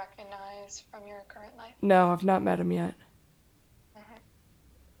someone you recognize from your current life? No, I've not met him yet. Mm-hmm.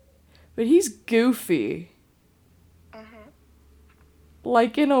 But he's goofy. Mm-hmm.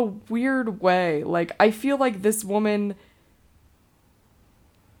 Like, in a weird way. Like, I feel like this woman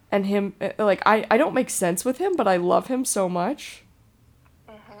and him, like, I don't make sense with him, but I love him so much.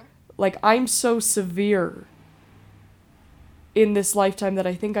 Mm-hmm. Like, I'm so severe in this lifetime that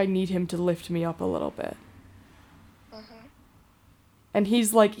I think I need him to lift me up a little bit. Mm-hmm. And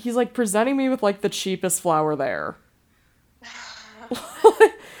he's like presenting me with, like, the cheapest flower there.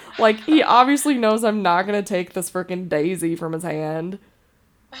 Like, he obviously knows I'm not gonna take this frickin' daisy from his hand.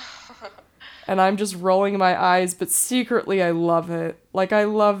 And I'm just rolling my eyes, but secretly I love it. Like, I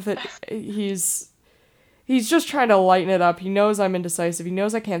love that he's just trying to lighten it up. He knows I'm indecisive. He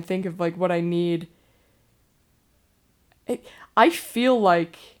knows I can't think of, like, what I need. I feel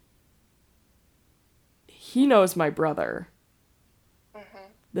like he knows my brother. Mm-hmm.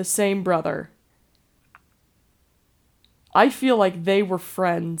 The same brother. I feel like they were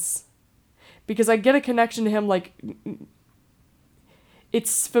friends. Because I get a connection to him, like...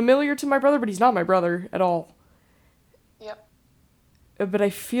 It's familiar to my brother, but he's not my brother at all. Yep. But I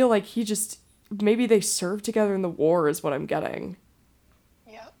feel like he just... Maybe they served together in the war is what I'm getting.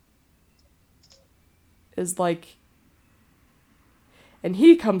 Yep. Is like... And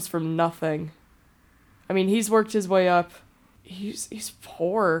he comes from nothing. I mean, he's worked his way up. He's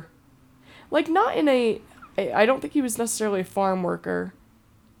poor. Like, not in a... I don't think he was necessarily a farm worker.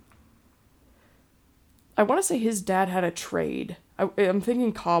 I want to say his dad had a trade. I'm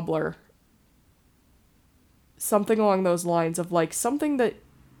thinking cobbler. Something along those lines of, like, something that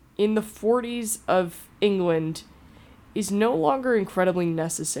in the 40s of England is no longer incredibly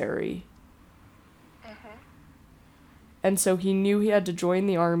necessary. And so he knew he had to join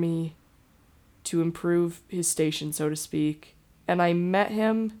the army to improve his station, so to speak. And I met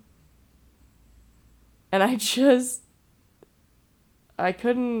him, and I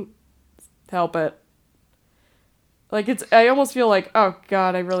couldn't help it. Like, I almost feel like, oh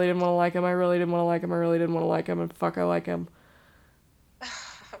god, I really didn't want to like him, I really didn't want to like him, I really didn't want to like him, and fuck, I like him.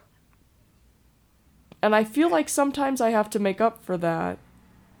 And I feel like sometimes I have to make up for that.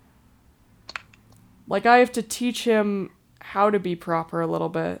 Like, I have to teach him how to be proper a little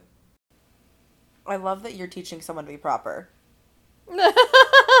bit. I love that you're teaching someone to be proper.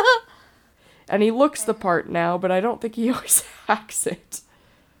 And he looks the part now, but I don't think he always acts it.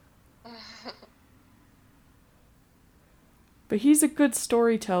 But he's a good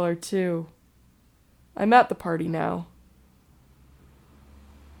storyteller, too. I'm at the party now.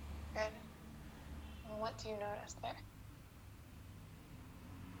 Good. And what do you notice there?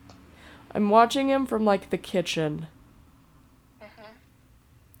 I'm watching him from, like, the kitchen. Mm-hmm.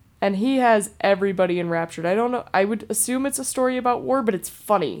 And he has everybody enraptured. I don't know. I would assume it's a story about war, but it's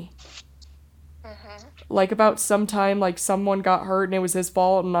funny. Mm-hmm. Like, about sometime, like, someone got hurt and it was his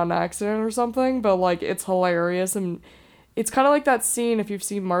fault and not an accident or something. But, like, it's hilarious. And it's kind of like that scene, if you've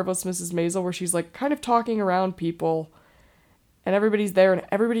seen Marvelous Mrs. Maisel, where she's, like, kind of talking around people. And everybody's there and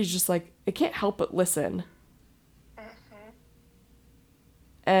everybody's just, like, they can't help but listen. Mm-hmm.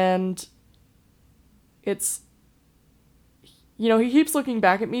 And it's, you know, he keeps looking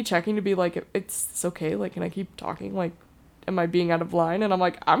back at me, checking to be like, it's okay, like, can I keep talking? Like, am I being out of line? And I'm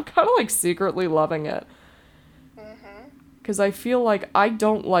like, I'm kind of, like, secretly loving it. Mm-hmm. Because I feel like I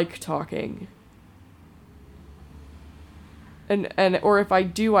don't like talking. Or if I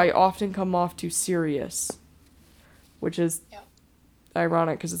do, I often come off too serious. Which is Yep.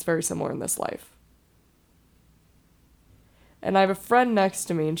 ironic because it's very similar in this life. And I have a friend next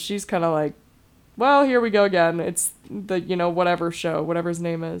to me, and she's kind of like, well, here we go again. It's the, whatever show, whatever his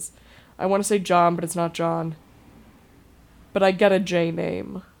name is. I want to say John, but it's not John. But I get a J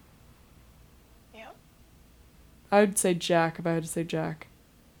name. Yep. I would say Jack if I had to say Jack.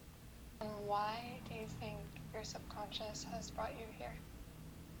 And why do you think your subconscious has brought you here?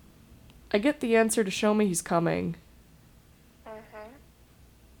 I get the answer to show me he's coming. Mm-hmm.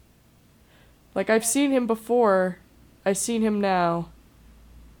 Like, I've seen him before. I've seen him now.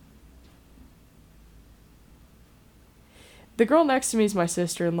 The girl next to me is my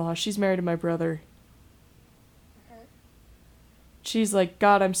sister-in-law. She's married to my brother. Mm-hmm. She's like,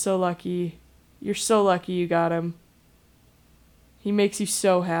 God, I'm so lucky. You're so lucky you got him. He makes you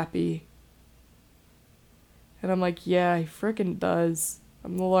so happy. And I'm like, yeah, he frickin' does.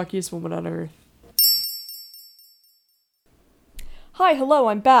 I'm the luckiest woman on earth. Hi, hello,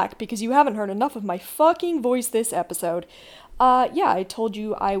 I'm back because you haven't heard enough of my fucking voice this episode. Yeah, I told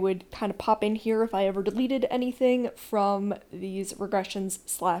you I would kind of pop in here if I ever deleted anything from these regressions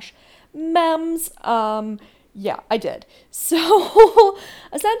 / memes. Yeah, I did. So,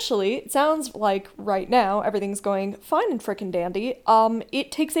 essentially, it sounds like right now everything's going fine and frickin' dandy. It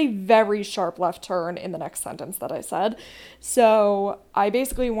takes a very sharp left turn in the next sentence that I said. So, I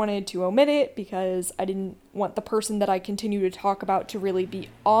basically wanted to omit it because I didn't want the person that I continue to talk about to really be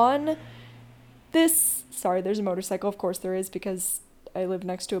on this. Sorry, there's a motorcycle. Of course there is, because I live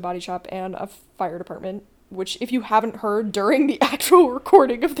next to a body shop and a fire department, which if you haven't heard during the actual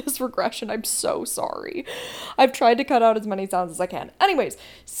recording of this regression, I'm so sorry. I've tried to cut out as many sounds as I can. Anyways,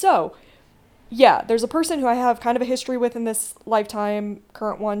 so yeah, there's a person who I have kind of a history with in this lifetime,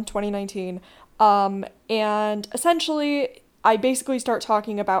 current one, 2019. And essentially I basically start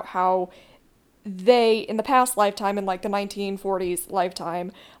talking about how they, in the past lifetime, in like the 1940s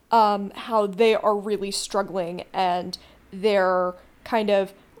lifetime, how they are really struggling and they're kind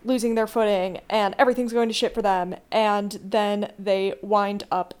of losing their footing and everything's going to shit for them, and then they wind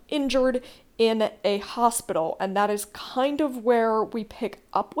up injured in a hospital, and that is kind of where we pick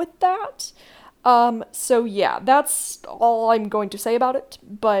up with that. So yeah, that's all I'm going to say about it,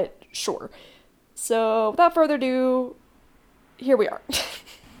 but sure. So without further ado, here we are.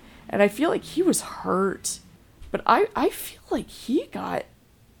 And I feel like he was hurt, but I feel like he got...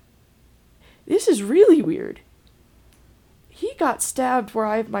 This is really weird. He got stabbed where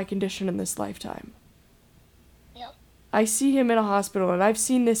I have my condition in this lifetime. Yep. I see him in a hospital, and I've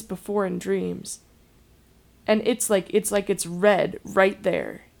seen this before in dreams. And it's like it's red right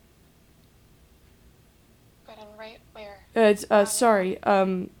there. But in right where? It's sorry.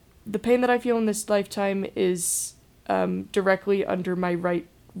 The pain that I feel in this lifetime is directly under my right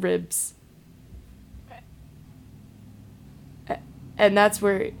ribs. Okay. And that's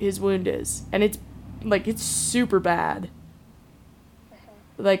where his wound is. And it's super bad.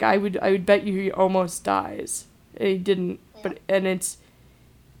 Like, I would bet you he almost dies. And he didn't, Yeah.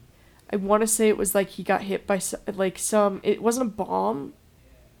 I want to say it was like he got hit by it wasn't a bomb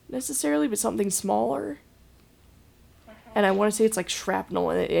necessarily, but something smaller. And I want to say it's like shrapnel,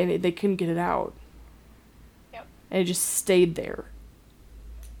 and they couldn't get it out. Yep. And it just stayed there.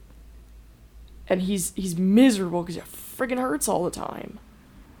 And he's miserable because it friggin' hurts all the time.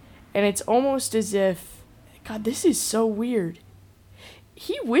 And it's almost as if, God, this is so weird.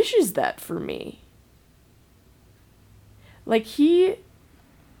 He wishes that for me. Like, he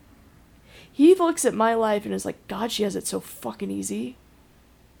looks at my life and is like, God, she has it so fucking easy.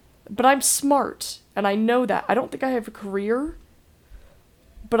 But I'm smart, and I know that. I don't think I have a career,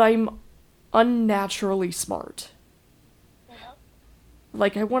 but I'm unnaturally smart. Yep.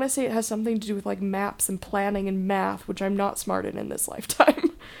 Like, I want to say it has something to do with, like, maps and planning and math, which I'm not smart in this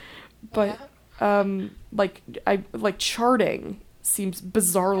lifetime. But, like, charting seems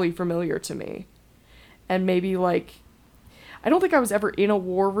bizarrely familiar to me. And maybe, like, I don't think I was ever in a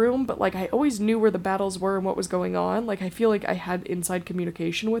war room, but, like, I always knew where the battles were and what was going on. Like, I feel like I had inside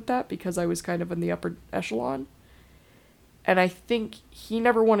communication with that because I was kind of in the upper echelon. And I think he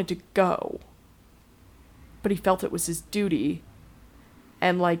never wanted to go, but he felt it was his duty.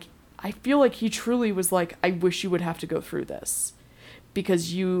 And, like, I feel like he truly was like, I wish you would have to go through this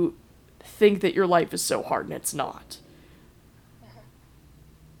because you think that your life is so hard and it's not.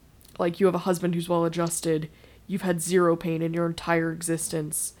 Like, you have a husband who's well-adjusted. You've had zero pain in your entire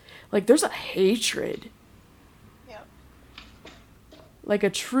existence. Like, there's a hatred. Yep. Like, a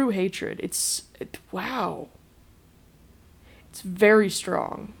true hatred. Wow. It's very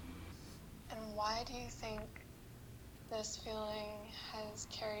strong. And why do you think this feeling has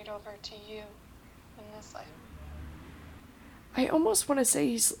carried over to you in this life? I almost want to say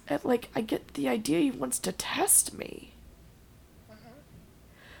he's, like, I get the idea he wants to test me.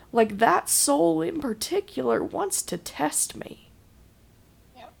 Like, that soul in particular wants to test me.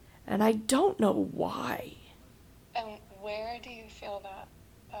 Yep. And I don't know why. And where do you feel that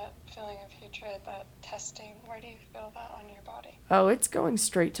feeling of hatred, that testing? Where do you feel that on your body? Oh, it's going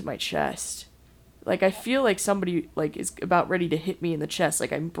straight to my chest. Like, I feel like somebody, like, is about ready to hit me in the chest.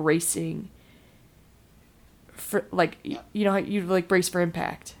 Like, I'm bracing for, like, you know how you, like, brace for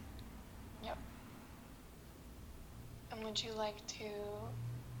impact. Yep. And would you like to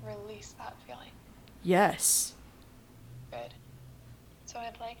release that feeling? Yes. Good. So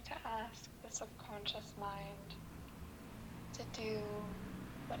I'd like to ask the subconscious mind to do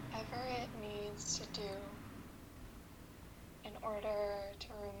whatever it needs to do in order to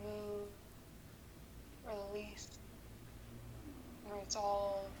remove, release, and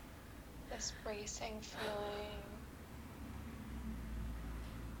resolve this bracing feeling,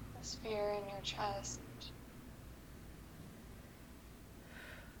 this fear in your chest,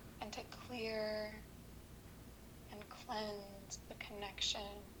 and to clear and cleanse the connection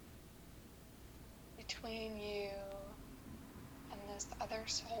between you and this other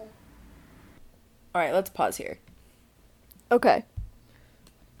soul. All right, let's pause here. Okay.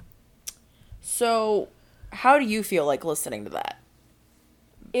 So, how do you feel like listening to that?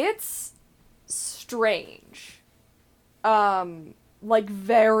 It's strange. Like,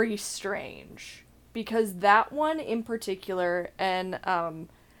 very strange. Because that one in particular, and,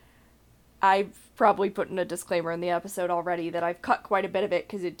 I've probably put in a disclaimer in the episode already that I've cut quite a bit of it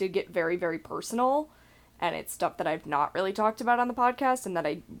because it did get very, very personal, and it's stuff that I've not really talked about on the podcast, and that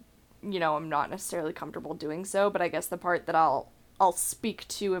I'm not necessarily comfortable doing so, but I guess the part that I'll speak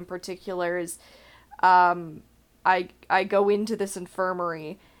to in particular is, I go into this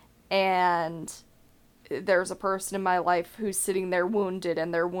infirmary, and there's a person in my life who's sitting there wounded,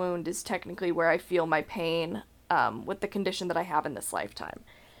 and their wound is technically where I feel my pain, with the condition that I have in this lifetime.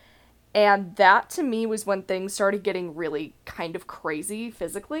 And that, to me, was when things started getting really kind of crazy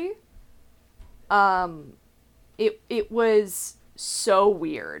physically. It was so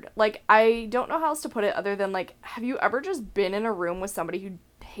weird. Like, I don't know how else to put it other than, like, have you ever just been in a room with somebody who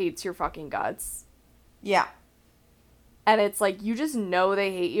hates your fucking guts? Yeah. And it's like, you just know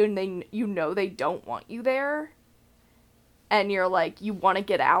they hate you, and they don't want you there. And you're like, you want to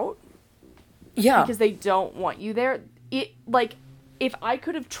get out? Yeah. Because they don't want you there. It, like, if I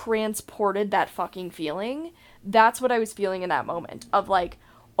could have transported that fucking feeling, that's what I was feeling in that moment. Of like,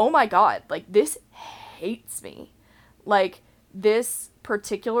 oh my god, like, this hates me. Like, this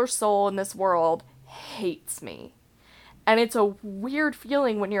particular soul in this world hates me. And it's a weird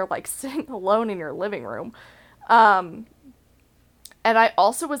feeling when you're, like, sitting alone in your living room. And I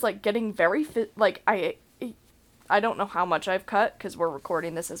also was, like, getting very, I don't know how much I've cut, because we're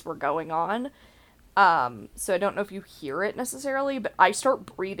recording this as we're going on. So I don't know if you hear it necessarily, but I start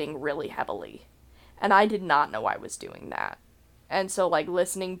breathing really heavily. And I did not know I was doing that. And so, like,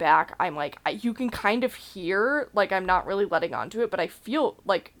 listening back, I'm like, you can kind of hear, like, I'm not really letting onto it, but I feel,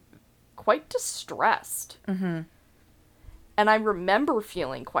 like, quite distressed. Mm-hmm. And I remember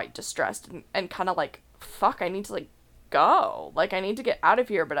feeling quite distressed and kind of like, fuck, I need to, like, go. Like, I need to get out of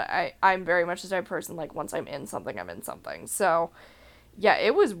here, but I'm very much the type of person, like, once I'm in something, I'm in something. So, yeah,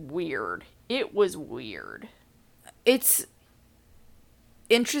 it was weird. It was weird. It's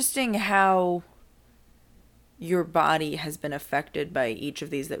interesting how your body has been affected by each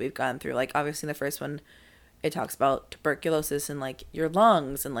of these that we've gone through. Like, obviously, in the first one, it talks about tuberculosis and, like, your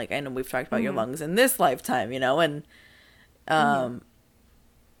lungs. And, like, I know we've talked about your lungs in this lifetime, you know? And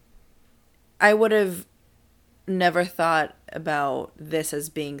I would have never thought about this as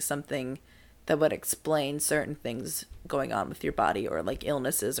being something that would explain certain things going on with your body, or, like,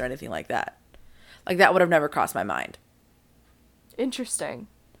 illnesses or anything like that. Like, that would have never crossed my mind. Interesting.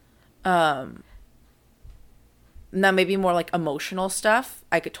 Now, maybe more, like, emotional stuff.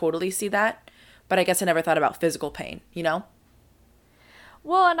 I could totally see that. But I guess I never thought about physical pain, you know?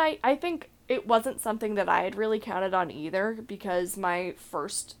 Well, and I think it wasn't something that I had really counted on either, because my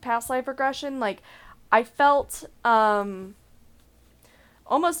first past life regression, like, I felt, almost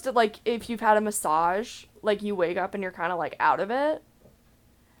like if you've had a massage, like, you wake up and you're kind of, like, out of it.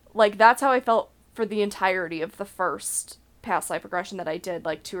 Like, that's how I felt for the entirety of the first past life regression that I did,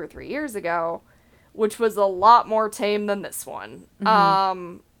 like, 2 or 3 years ago, which was a lot more tame than this one.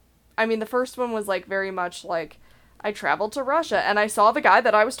 Mm-hmm. I mean, the first one was, like, very much, like, I traveled to Russia, and I saw the guy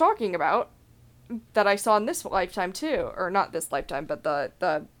that I was talking about, that I saw in this lifetime, too. Or, not this lifetime, but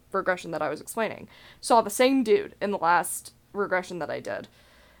the regression that I was explaining. Saw the same dude in the last regression that I did.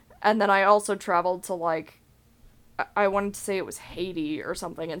 And then I also traveled to, like, I wanted to say it was Haiti or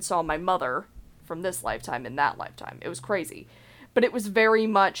something and saw my mother from this lifetime in that lifetime. It was crazy. But it was very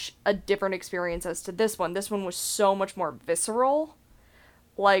much a different experience as to this one. This one was so much more visceral.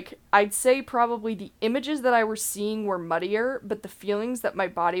 Like, I'd say probably the images that I was seeing were muddier, but the feelings that my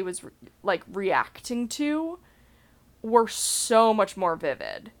body was, like, reacting to were so much more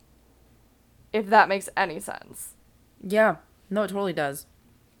vivid. If that makes any sense. Yeah. No, it totally does.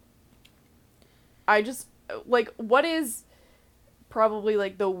 I just, like, what is probably,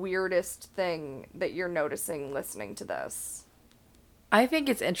 like, the weirdest thing that you're noticing listening to this? I think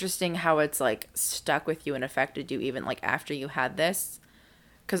it's interesting how it's, like, stuck with you and affected you even, like, after you had this.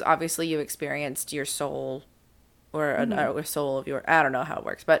 Because obviously you experienced your soul or a soul of your, I don't know how it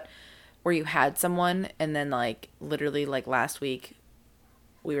works, but where you had someone and then, like, literally, like, last week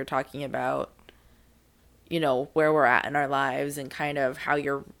we were talking about, you know, where we're at in our lives and kind of how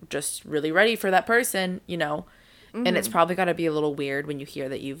you're just really ready for that person, you know. And it's probably got to be a little weird when you hear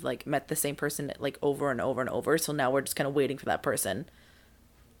that you've, like, met the same person, like, over and over and over. So now we're just kind of waiting for that person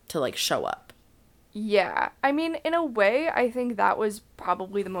to, like, show up. Yeah. I mean, in a way, I think that was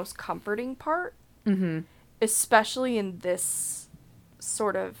probably the most comforting part. Mm-hmm. Especially in this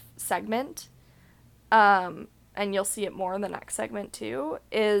sort of segment. And you'll see it more in the next segment, too.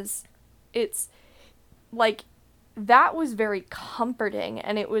 It's, like, that was very comforting.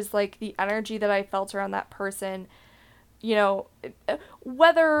 And it was, like, the energy that I felt around that person, you know,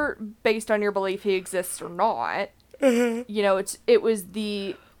 whether based on your belief he exists or not, you know, it was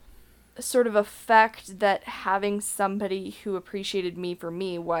the sort of effect that having somebody who appreciated me for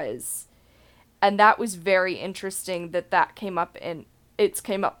me was, and that was very interesting that came up in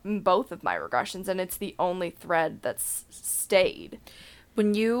both of my regressions, and it's the only thread that's stayed.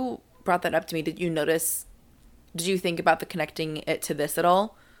 When you brought that up to me, did you think about the connecting it to this at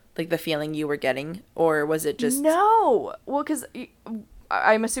all? Like the feeling you were getting, or was it just... No! Well, because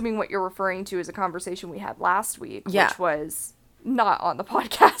I'm assuming what you're referring to is a conversation we had last week, which was not on the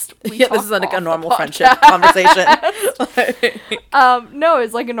podcast. Yeah, this is like a normal friendship conversation. No,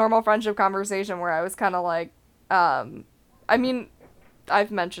 it's like a normal friendship conversation where I was kind of like, I mean,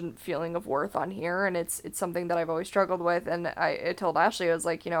 I've mentioned feeling of worth on here, and it's something that I've always struggled with, and I told Ashley, I was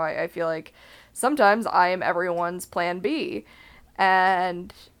like, you know, I feel like sometimes I am everyone's plan B,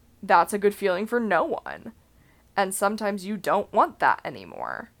 and that's a good feeling for no one, and sometimes you don't want that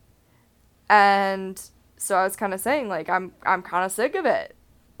anymore, and so I was kind of saying, like, I'm kind of sick of it.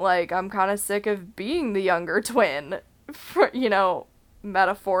 Like, I'm kind of sick of being the younger twin, for, you know,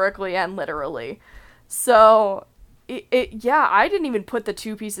 metaphorically and literally. So, yeah, I didn't even put the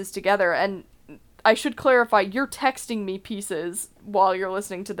two pieces together. And I should clarify, you're texting me pieces while you're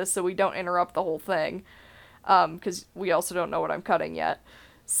listening to this so we don't interrupt the whole thing. Because we also don't know what I'm cutting yet.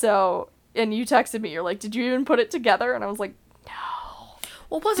 So, and you texted me, you're like, did you even put it together? And I was like, no.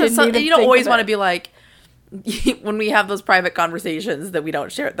 Well, plus, you don't always want to be like, when we have those private conversations that we don't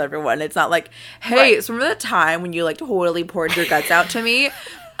share with everyone, it's not like, hey, so remember the time when you, like, totally poured your guts out to me?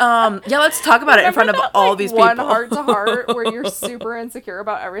 Yeah, let's talk about it in front of all these people. One heart-to-heart where you're super insecure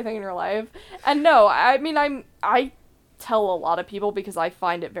about everything in your life. And no, I mean, I tell a lot of people because I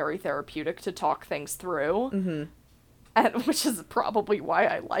find it very therapeutic to talk things through. Mm-hmm. And which is probably why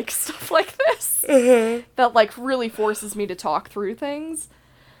I like stuff like this. Mm-hmm. That, like, really forces me to talk through things.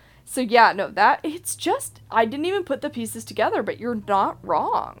 So yeah, no, it's just, I didn't even put the pieces together, but you're not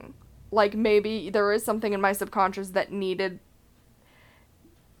wrong. Like, maybe there is something in my subconscious that needed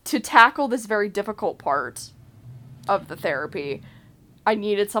to tackle this very difficult part of the therapy. I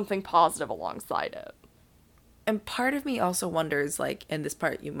needed something positive alongside it. And part of me also wonders, like, in this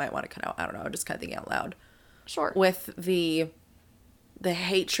part you might want to cut out, I don't know, just kind of thinking out loud. Sure. With the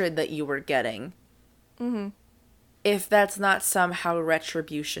hatred that you were getting. Mm-hmm. If that's not somehow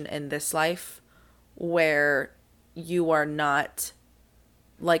retribution in this life, where you are not,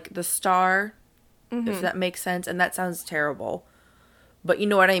 like, the star, if that makes sense, and that sounds terrible, but you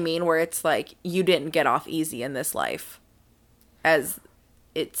know what I mean, where it's like, you didn't get off easy in this life, as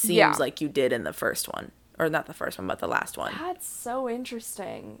it seems like you did in the first one, or not the first one, but the last one. That's so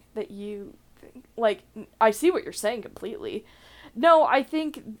interesting that you, like, I see what you're saying completely. No, I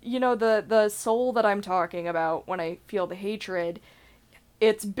think, you know, the soul that I'm talking about when I feel the hatred,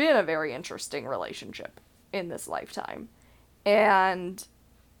 it's been a very interesting relationship in this lifetime. And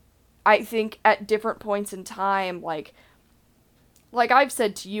I think at different points in time, like I've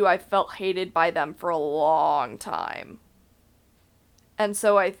said to you, I felt hated by them for a long time. And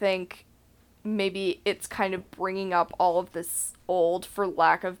so I think maybe it's kind of bringing up all of this old, for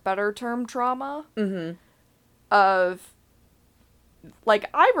lack of better term, trauma. Mm-hmm. Of like,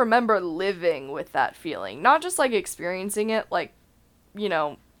 I remember living with that feeling, not just, like, experiencing it, like, you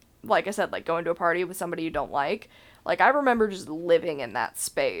know, like I said, like, going to a party with somebody you don't like. Like, I remember just living in that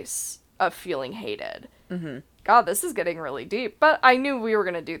space of feeling hated. Mm-hmm. God, this is getting really deep, but I knew we were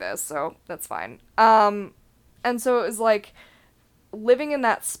gonna do this, so that's fine. And so it was like, living in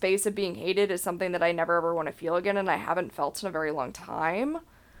that space of being hated is something that I never ever want to feel again, and I haven't felt in a very long time.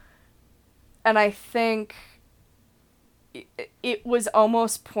 And I think it was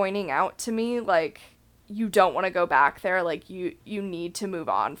almost pointing out to me, like, you don't want to go back there, like, you need to move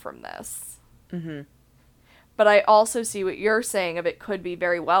on from this. Mm-hmm. But I also see what you're saying of it could be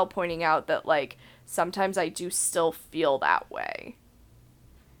very well pointing out that, like, sometimes I do still feel that way.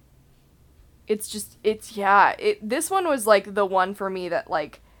 This one was, like, the one for me that,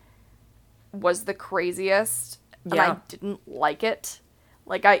 like, was the craziest, and I didn't like it.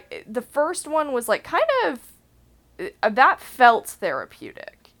 Like, the first one was, like, kind of, that felt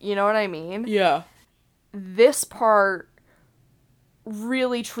therapeutic, you know what I mean? Yeah. This part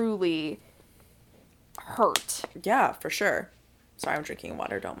really, truly hurt. Yeah, for sure. Sorry, I'm drinking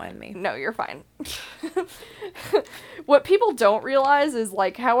water, don't mind me. No, you're fine. What people don't realize is,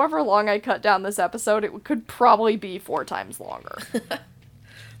 like, however long I cut down this episode, it could probably be 4 times longer.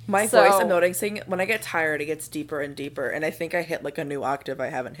 My voice, I'm noticing, when I get tired, it gets deeper and deeper, and I think I hit, like, a new octave I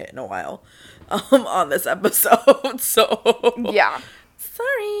haven't hit in a while on this episode, so... Yeah.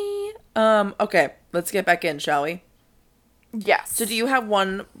 Sorry. Okay, let's get back in, shall we? Yes. So do you have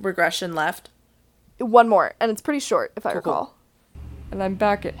one regression left? One more, and it's pretty short, if I recall. Cool. And I'm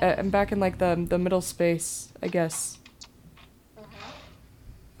back in like the middle space, I guess.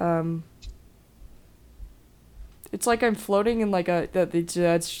 It's like I'm floating in like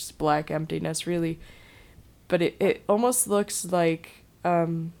that's just black emptiness, really. But it almost looks like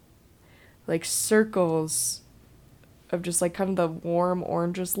circles of just like kind of the warm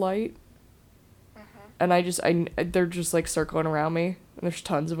orangish light. And they're just like circling around me, and there's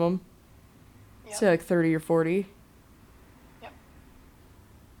tons of them. Yep. Say like 30 or 40. Yep.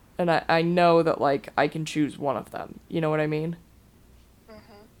 And I know that, like, I can choose one of them. You know what I mean?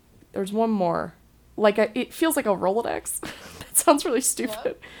 Mm-hmm. There's one more. Like, it feels like a Rolodex. That sounds really stupid.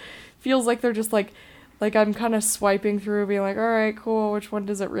 Yep. Feels like they're just, like I'm kind of swiping through, being like, all right, cool, which one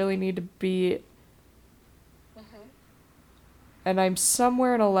does it really need to be? Mm-hmm. And I'm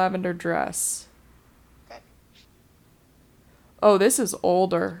somewhere in a lavender dress. Good. Oh, this is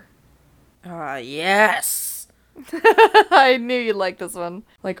older. Yes. I knew you'd like this one.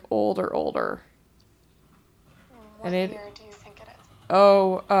 Like, older. What And year it- do you think it is?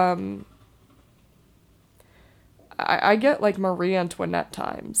 Oh, I get, like, Marie Antoinette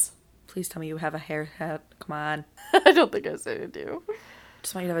times. Please tell me you have a haircut. Come on. I don't think I said I do.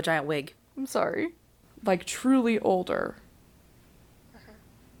 Just want you to have a giant wig. I'm sorry. Like, truly older.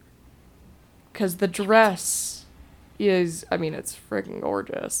 Because the dress is, I mean, it's freaking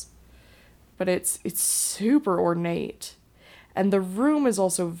gorgeous. But it's super ornate. And the room is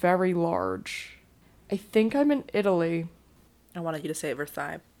also very large. I think I'm in Italy. I wanted you to say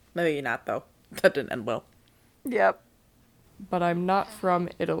Versailles. Maybe you're not, though. That didn't end well. Yep. But I'm not from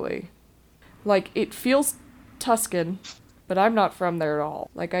Italy. Like, it feels Tuscan, but I'm not from there at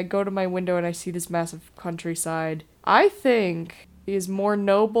all. Like, I go to my window and I see this massive countryside. I think is more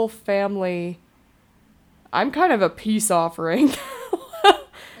noble family. I'm kind of a peace offering.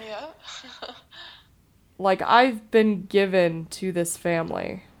 Yeah. Like, I've been given to this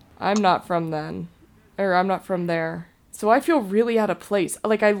family. I'm not from I'm not from there. So I feel really out of place.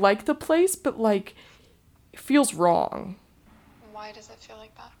 Like, I like the place, but, like, it feels wrong. Why does it feel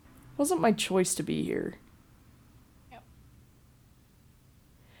like that? It wasn't my choice to be here. Yep.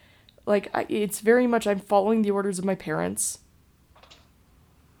 Like, it's very much I'm following the orders of my parents.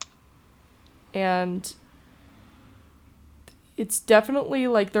 And it's definitely,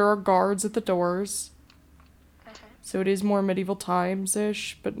 like, there are guards at the doors. So it is more medieval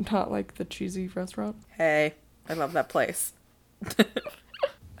times-ish, but not like the cheesy restaurant. Hey, I love that place.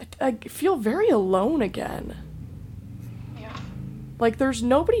 I feel very alone again. Yeah. Like, there's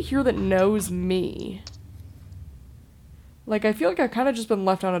nobody here that knows me. Like, I feel like I've kind of just been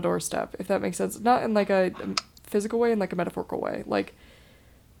left on a doorstep, if that makes sense. Not in, like, a physical way, in, like, a metaphorical way. Like,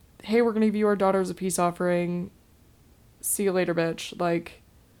 hey, we're gonna give you our daughter as a peace offering. See you later, bitch. Like,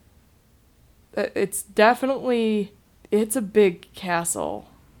 it's definitely... It's a big castle.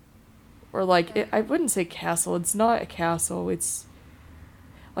 Or, like, I wouldn't say castle. It's not a castle. It's...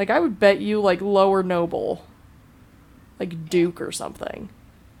 Like, I would bet you, like, lower noble. Like, duke or something.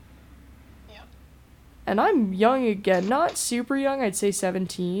 Yeah. And I'm young again. Not super young. I'd say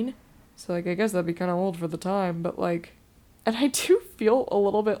 17. So, like, I guess that'd be kind of old for the time. But, like, And I do feel a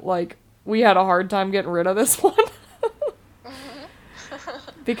little bit like we had a hard time getting rid of this one.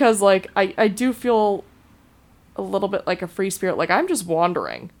 Because, like, I do feel a little bit like a free spirit. Like, I'm just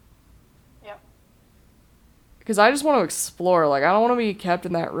wandering. Yep. Because I just want to explore. Like, I don't want to be kept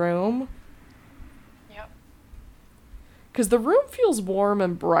in that room. Yep. Because the room feels warm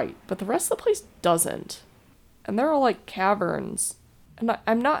and bright, but the rest of the place doesn't. And there are, like, caverns. And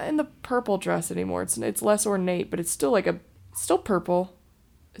I'm not in the purple dress anymore. It's less ornate, but it's still, like, it's still purple.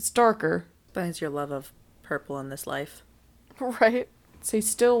 It's darker. Finds your love of purple in this life. Right. So he's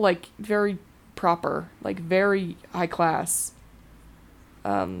still, like, very proper. Like, very high class.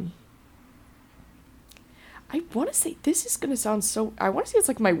 I want to say, this is going to sound so... I want to say it's,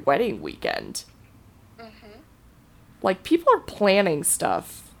 like, my wedding weekend. Mm-hmm. Like, people are planning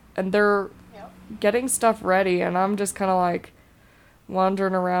stuff. And they're Yep. getting stuff ready. And I'm just kind of, like,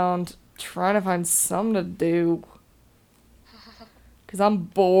 wandering around trying to find something to do. Because I'm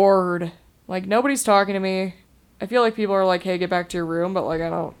bored. Like, nobody's talking to me. I feel like people are like, hey, get back to your room, but, like, I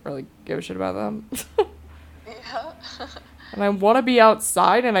don't really give a shit about them. Yeah. And I want to be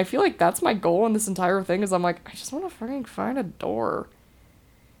outside, and I feel like that's my goal in this entire thing, is I'm like, I just want to fucking find a door.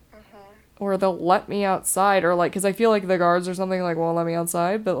 Mm-hmm. Or they'll let me outside, or, like, because I feel like the guards or something, like, won't let me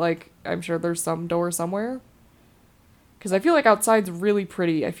outside, but, like, I'm sure there's some door somewhere. Because I feel like outside's really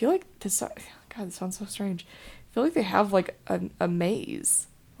pretty. I feel like this... God, this sounds so strange. I feel like they have, like, a maze.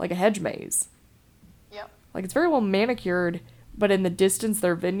 Like a hedge maze. Yep. Like, it's very well manicured, but in the distance,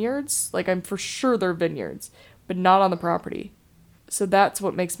 they're vineyards. Like, I'm for sure they're vineyards, but not on the property. So that's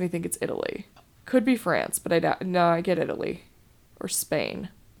what makes me think it's Italy. Could be France, but I get Italy. Or Spain.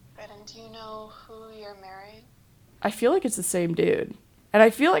 Good. And do you know who you're marrying? I feel like it's the same dude. And I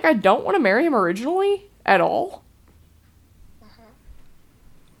feel like I don't want to marry him originally at all. Mm-hmm.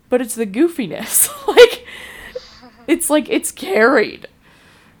 But it's the goofiness. Like, it's carried.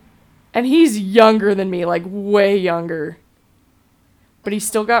 And he's younger than me, like, way younger. But he's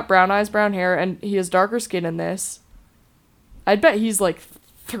still got brown eyes, brown hair, and he has darker skin in this. I'd bet he's, like,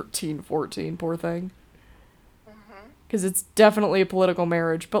 13, 14, poor thing. Because it's definitely a political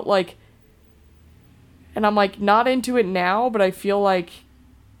marriage. But, like... And I'm, like, not into it now, but I feel like...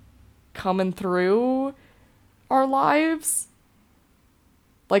 coming through our lives...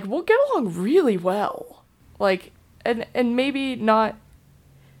 Like, we'll get along really well. Like, and maybe not...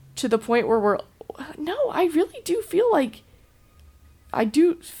 to the point where we're... No, I really do feel like... I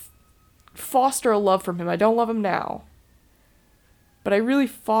do foster a love from him. I don't love him now. But I really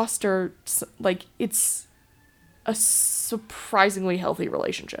foster... Like, it's a surprisingly healthy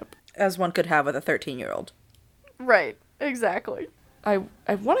relationship. As one could have with a 13-year-old. Right. Exactly. I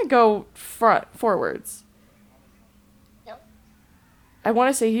want to go forwards. Yep. I want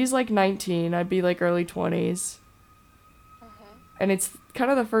to say he's, like, 19. I'd be, like, early 20s. And it's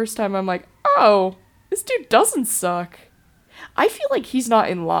kind of the first time I'm like, oh, this dude doesn't suck. I feel like he's not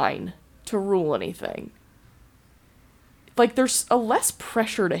in line to rule anything. Like, there's a less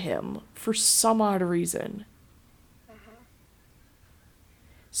pressure to him for some odd reason.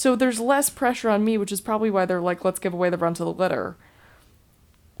 So there's less pressure on me, which is probably why they're like, let's give away the brunt of the litter.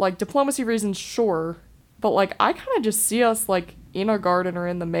 Like, diplomacy reasons, sure. But, like, I kind of just see us, like, in a garden or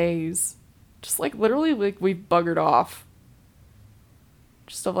in the maze. Just, like, literally, like, we've buggered off.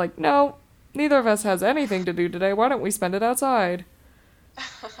 Just of like, no, neither of us has anything to do today. Why don't we spend it outside?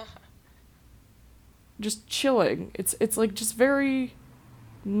 Just chilling. It's like just very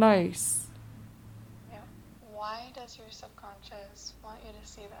nice. Yeah. Why does your subconscious want you to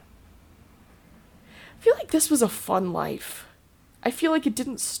see that? I feel like this was a fun life. I feel like it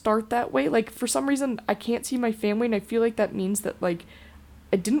didn't start that way. Like, for some reason, I can't see my family, and I feel like that means that, like,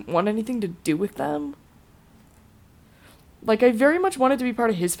 I didn't want anything to do with them. Like, I very much wanted to be part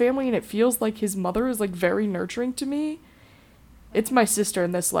of his family, and it feels like his mother is, like, very nurturing to me. It's my sister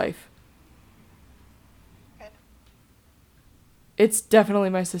in this life. Good. It's definitely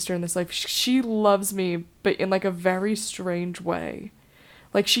my sister in this life. She loves me, but in, like, a very strange way.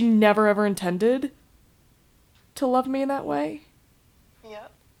 Like, she never ever intended to love me in that way.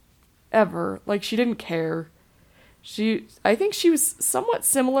 Yep. Ever. Like, she didn't care. I think she was somewhat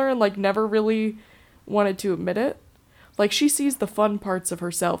similar and, like, never really wanted to admit it. Like, she sees the fun parts of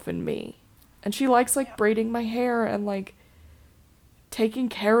herself in me. And she likes, like, braiding my hair and, like, taking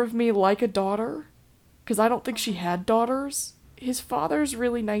care of me like a daughter. Because I don't think she had daughters. His father's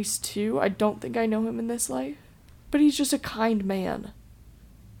really nice, too. I don't think I know him in this life. But he's just a kind man.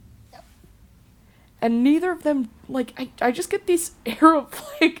 Yep. And neither of them, like, I just get this air of,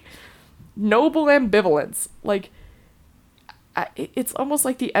 like, noble ambivalence. Like, it's almost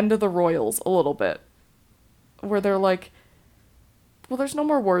like the end of the Royals a little bit. Where they're like, well, there's no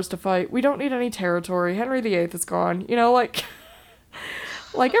more wars to fight. We don't need any territory. Henry VIII is gone. You know, like,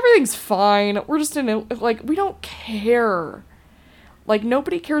 like, everything's fine. We're just in a, like, we don't care. Like,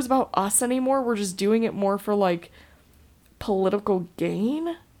 nobody cares about us anymore. We're just doing it more for, like, political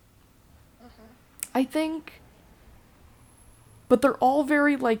gain, I think. But they're all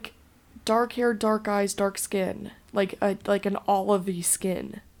very, like, dark hair, dark eyes, dark skin. Like an olivey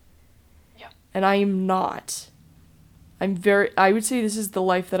skin. Yeah. And I am not. I would say this is the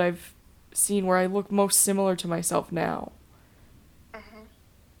life that I've seen where I look most similar to myself now. Mm-hmm.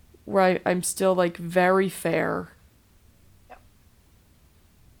 Where I'm still, like, very fair. Yep.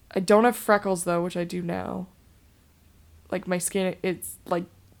 I don't have freckles, though, which I do now. Like, my skin, it's, like,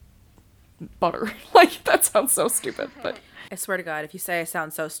 butter. Like, that sounds so stupid, but... I swear to God, if you say I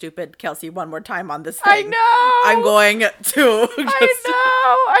sound so stupid, Kelsey, one more time on this thing, I know! I'm going to just... I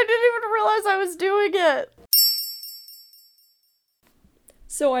know! I didn't even realize I was doing it.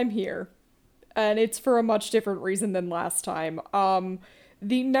 So I'm here, and it's for a much different reason than last time.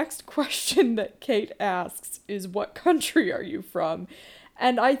 The next question that Kate asks is, what country are you from?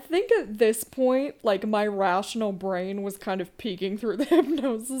 And I think at this point, like, my rational brain was kind of peeking through the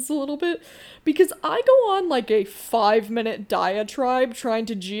hypnosis a little bit, because I go on, like, a 5-minute diatribe trying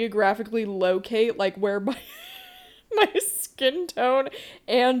to geographically locate, like, where my skin tone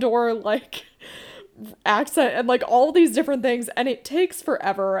and or, like, accent and, like, all these different things, and it takes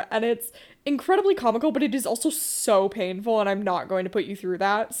forever, and it's incredibly comical, but it is also so painful, and I'm not going to put you through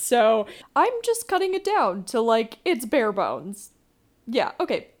that, so I'm just cutting it down to, like, it's bare bones. Yeah,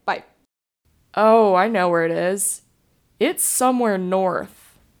 okay, bye. Oh, I know where it is. It's somewhere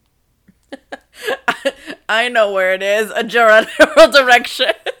north. I know where it is. A general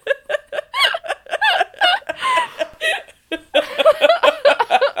direction.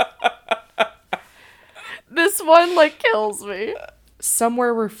 This one, like, kills me.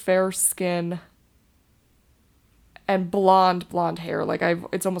 Somewhere where fair skin and blonde hair. Like,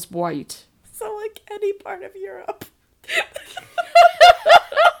 it's almost white. So, like, any part of Europe.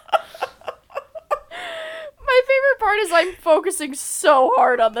 My favorite part is I'm focusing so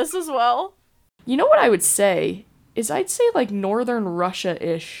hard on this as well. You know what I would say? I'd say, like, northern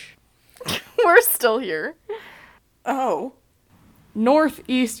Russia-ish. We're still here. Oh.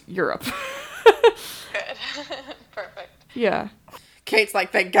 Northeast Europe. Good. Perfect. Yeah. Kate's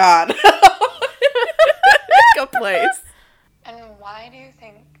like, thank God. Good place. And why do you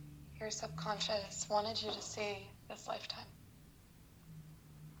think your subconscious wanted you to see this lifetime?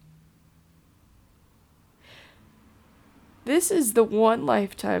 This is the one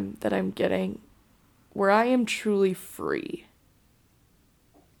lifetime that I'm getting where I am truly free.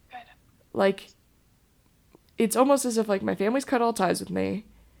 Good. Like, it's almost as if, like, my family's cut all ties with me.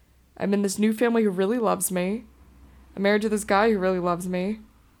 I'm in this new family who really loves me. I'm married to this guy who really loves me.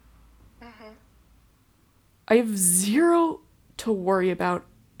 Mm-hmm. I have zero to worry about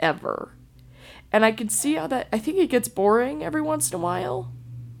ever. And I can see how that, I think it gets boring every once in a while.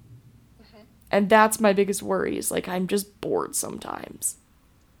 Mm-hmm. And that's my biggest worry, is, like, I'm just bored sometimes.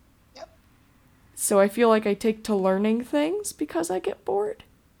 Yep. So I feel like I take to learning things because I get bored.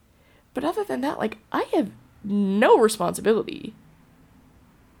 But other than that, like, I have no responsibility.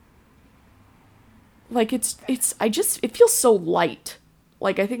 Like, it feels so light.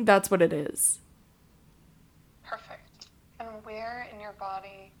 Like, I think that's what it is. Perfect. And where in your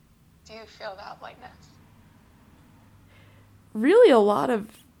body do you feel that lightness? Really a lot of,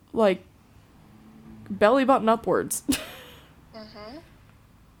 like, belly button upwards. Mm-hmm.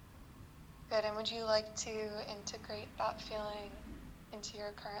 Good. And would you like to integrate that feeling into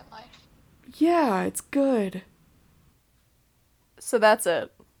your current life? Yeah, it's good. So that's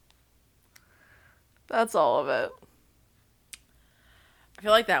it. That's all of it. I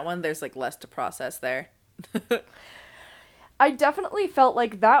feel like that one, there's, like, less to process there. I definitely felt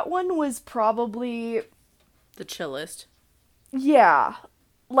like that one was probably... The chillest. Yeah.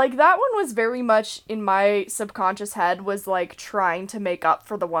 Like, that one was very much, in my subconscious head, was, like, trying to make up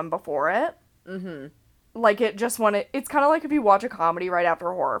for the one before it. Mm-hmm. Like, it just wanted... It's kind of like if you watch a comedy right after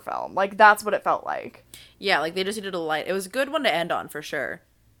a horror film. Like, that's what it felt like. Yeah, like, they just needed a light. It was a good one to end on, for sure.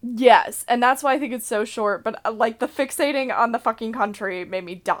 Yes, and that's why I think it's so short, but, like, the fixating on the fucking country made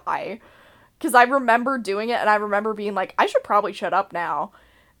me die. Because I remember doing it, and I remember being like, I should probably shut up now.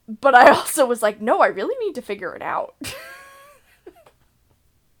 But I also was like, no, I really need to figure it out.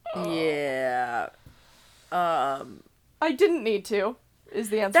 Yeah. I didn't need to, is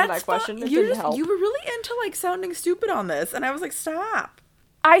the answer to that question. It didn't help. You were really into, like, sounding stupid on this, and I was like, stop.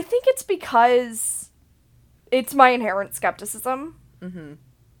 I think it's because it's my inherent skepticism. Mm-hmm.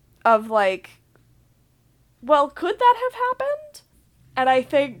 Of, like, well, could that have happened? And I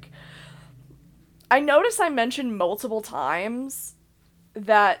think I noticed I mentioned multiple times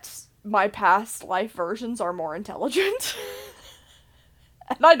that my past life versions are more intelligent.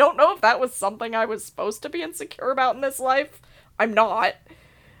 And I don't know if that was something I was supposed to be insecure about in this life. I'm not.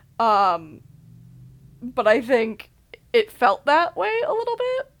 But I think it felt that way a little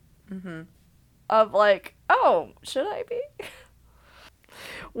bit. Mm-hmm. Of like, oh, should I be?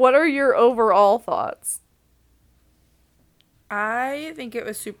 What are your overall thoughts? I think it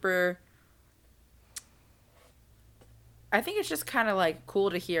was super... I think it's just kind of like cool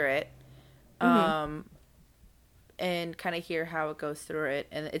to hear it. And kind of hear how it goes through it.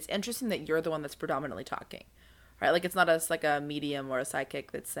 And it's interesting that you're the one that's predominantly talking. Right? Like, it's not us like a medium or a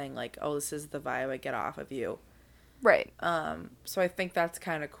psychic that's saying like, oh, this is the vibe I get off of you. Right. So I think that's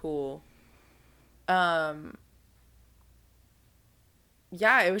kind of cool. Yeah,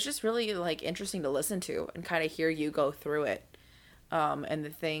 it was just really like interesting to listen to and kind of hear you go through it. And the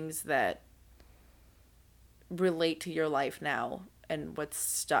things that relate to your life now and what's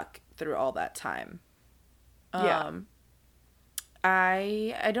stuck through all that time. Yeah.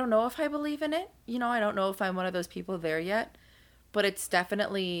 I don't know if I believe in it. You know, I don't know if I'm one of those people there yet, but it's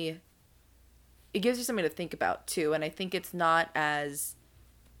definitely, it gives you something to think about too. And I think it's not as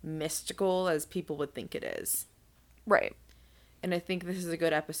mystical as people would think it is. Right. And I think this is a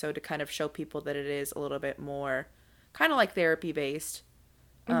good episode to kind of show people that it is a little bit more kind of like therapy based,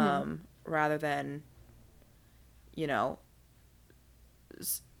 rather than, you know,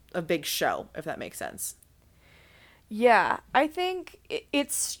 a big show, if that makes sense. Yeah, I think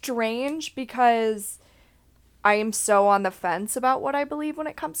it's strange because I am so on the fence about what I believe when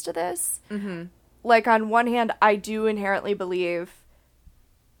it comes to this. Mm-hmm. Like, on one hand, I do inherently believe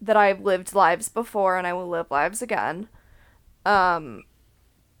that I've lived lives before and I will live lives again.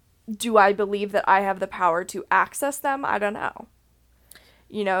 Do I believe that I have the power to access them? I don't know.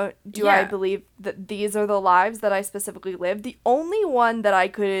 You know, do I believe that these are the lives that I specifically lived? The only one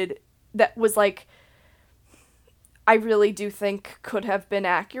that that was like, I really do think could have been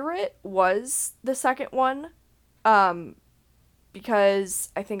accurate was the second one. Because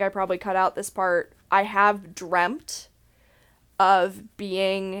I think I probably cut out this part. I have dreamt of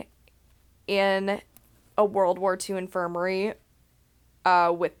being in a World War II infirmary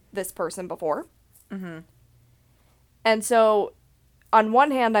with this person before. Mm-hmm. And so, on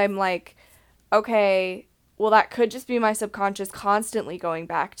one hand, I'm like, okay, well, that could just be my subconscious constantly going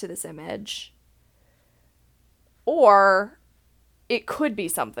back to this image. Or it could be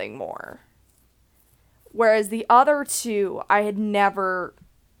something more. Whereas the other two, I had never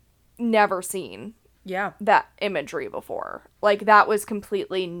seen that imagery before. Like, that was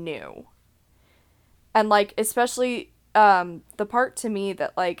completely new. And, like, especially the part to me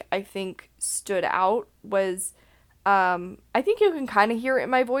that, like, I think stood out was, I think you can kind of hear it in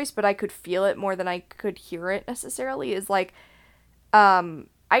my voice, but I could feel it more than I could hear it necessarily, is, like, I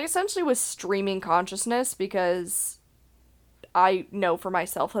essentially was streaming consciousness because I know for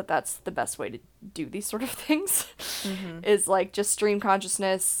myself that that's the best way to do these sort of things, is, like, just stream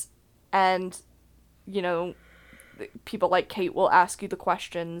consciousness, and, you know, people like Kate will ask you the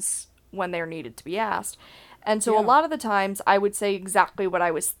questions when they're needed to be asked. And so a lot of the times I would say exactly what I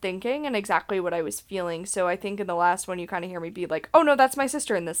was thinking and exactly what I was feeling. So I think in the last one you kind of hear me be like, oh no, that's my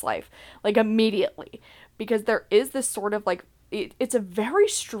sister in this life. Like, immediately. Because there is this sort of, like, it's a very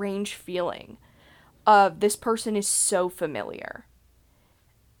strange feeling of this person is so familiar.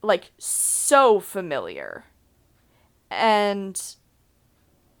 Like, so familiar. And,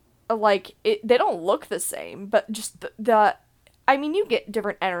 like, they don't look the same, but just I mean, you get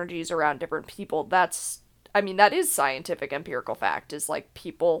different energies around different people. That is scientific empirical fact, is, like,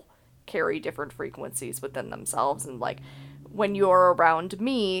 people carry different frequencies within themselves, and, like, when you're around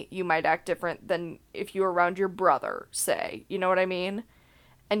me, you might act different than if you're around your brother, say, you know what I mean?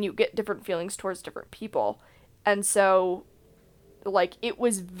 And you get different feelings towards different people. And so, like, it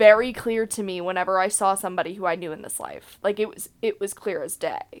was very clear to me whenever I saw somebody who I knew in this life. Like, it was clear as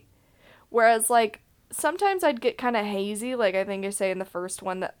day. Whereas, like, sometimes I'd get kind of hazy, like I think I say in the first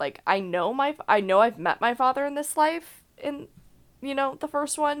one that, like, I know I've met my father in this life in, you know, the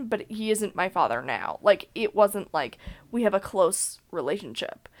first one, but he isn't my father now. Like, it wasn't like we have a close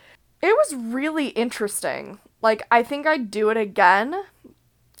relationship. It was really interesting. Like, I think I'd do it again.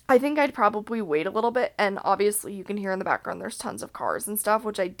 I think I'd probably wait a little bit, and obviously you can hear in the background there's tons of cars and stuff,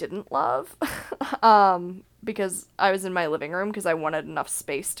 which I didn't love. Because I was in my living room because I wanted enough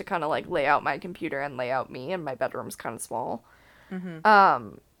space to kind of, like, lay out my computer and lay out me, and my bedroom's kind of small.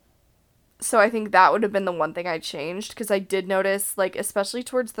 So I think that would have been the one thing I changed, because I did notice, like, especially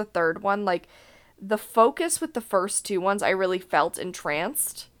towards the third one, like, the focus with the first two ones, I really felt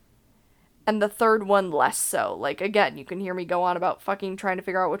entranced. And the third one less so. Like, again, you can hear me go on about fucking trying to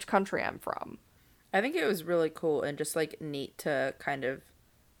figure out which country I'm from. I think it was really cool and just, like, neat to kind of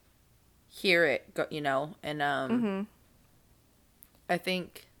hear it, you know? And, I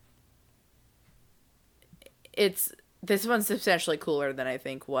think this one's substantially cooler than I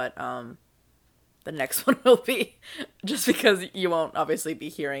think what, the next one will be. Just because you won't obviously be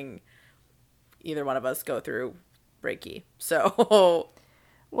hearing either one of us go through Reiki. So...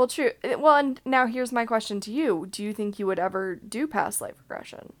 Well, true. Well, and now here's my question to you. Do you think you would ever do past life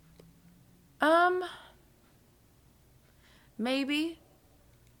regression? Maybe.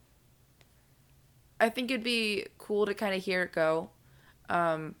 I think it'd be cool to kind of hear it go.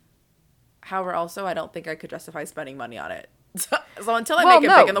 However, also, I don't think I could justify spending money on it. So until I make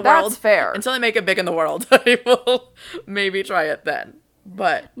it big in the world, that's fair. Until I make it big in the world, I will maybe try it then.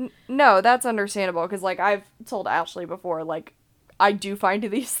 But no, that's understandable because, like, I've told Ashley before, like, I do find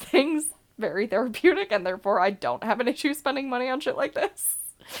these things very therapeutic, and therefore I don't have an issue spending money on shit like this.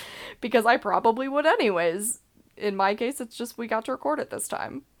 Because I probably would anyways. In my case, it's just we got to record it this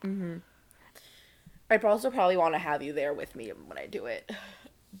time. Mm-hmm. I'd also probably want to have you there with me when I do it.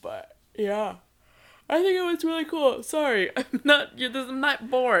 But, yeah. I think it was really cool. Sorry, I'm not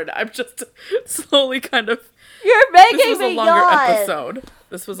bored. I'm just slowly kind of... You're making me yawn!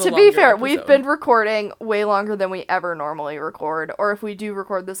 This was a longer episode. To be fair, we've been recording way longer than we ever normally record. Or if we do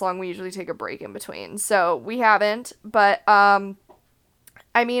record this long, we usually take a break in between. So, we haven't. But, I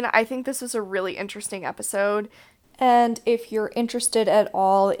mean, I think this was a really interesting episode. And if you're interested at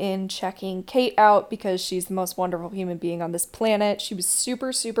all in checking Kate out, because she's the most wonderful human being on this planet, she was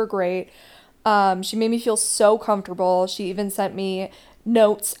super, super great. She made me feel so comfortable. She even sent me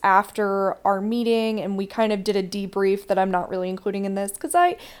notes after our meeting, and we kind of did a debrief that I'm not really including in this because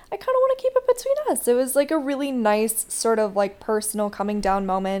I kind of want to keep it between us. It was like a really nice sort of like personal coming down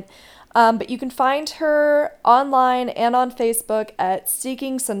moment. But you can find her online and on Facebook at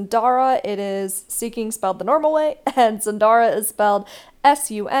Seeking Sundara. It is Seeking spelled the normal way, and Sundara is spelled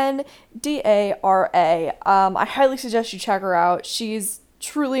Sundara. I highly suggest you check her out. She's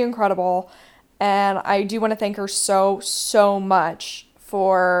truly incredible. And I do want to thank her so, so much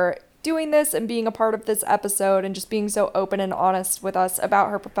for doing this and being a part of this episode and just being so open and honest with us about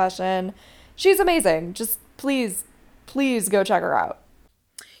her profession. She's amazing. Just please, please go check her out.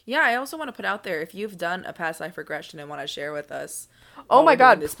 Yeah, I also want to put out there, if you've done a past life regression and want to share with us, oh my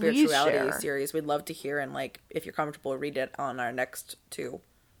God, the please spirituality share. series, we'd love to hear, and like if you're comfortable, read it on our next two.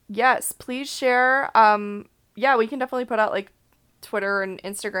 Yes, please share. Yeah, we can definitely put out like Twitter and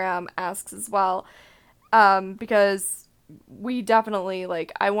Instagram asks as well, because we definitely,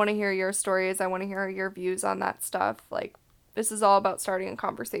 like, I want to hear your stories. I want to hear your views on that stuff. Like, this is all about starting a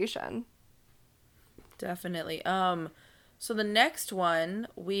conversation. Definitely. So the next one,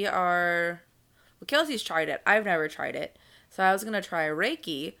 well, Kelsey's tried it. I've never tried it. So I was going to try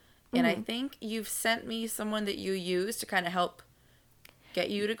Reiki, and I think you've sent me someone that you use to kind of help get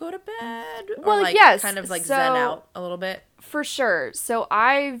you to go to bed? Well, or like, yes. kind of like So, zen out a little bit? For sure. So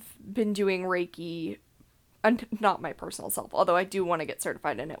I've been doing Reiki, and not my personal self, although I do want to get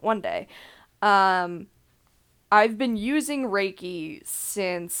certified in it one day. I've been using Reiki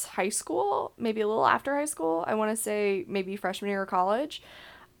since high school, maybe a little after high school. I want to say maybe freshman year of college,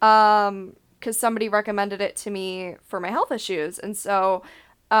 because somebody recommended it to me for my health issues. And so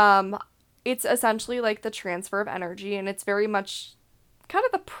it's essentially like the transfer of energy, and it's very much kind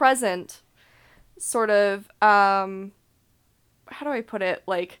of the present sort of, how do I put it,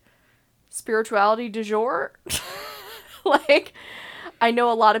 like, spirituality du jour. Like, I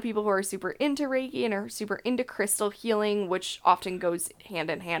know a lot of people who are super into Reiki and are super into crystal healing, which often goes hand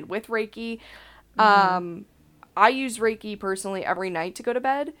in hand with Reiki. I use Reiki personally every night to go to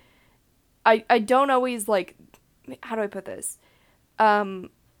bed. I don't always, like, how do I put this?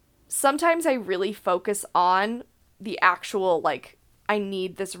 Sometimes I really focus on the actual, like, I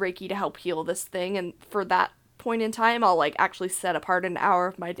need this Reiki to help heal this thing, and for that point in time, I'll, like, actually set apart an hour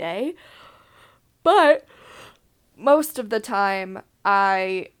of my day. But most of the time,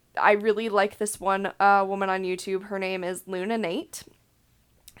 I really like this one woman on YouTube. Her name is Luna Nate,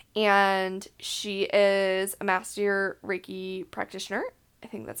 and she is a master Reiki practitioner. I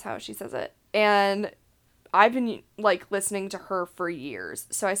think that's how she says it. And I've been, like, listening to her for years.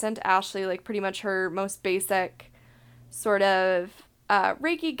 So I sent Ashley, like, pretty much her most basic sort of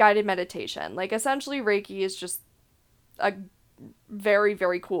Reiki guided meditation. Like, essentially, Reiki is just a very,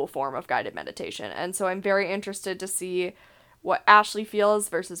 very cool form of guided meditation. And so I'm very interested to see what Ashley feels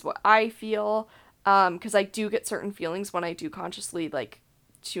versus what I feel. Because I do get certain feelings when I do consciously, like,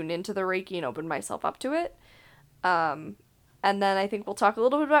 tune into the Reiki and open myself up to it. And then I think we'll talk a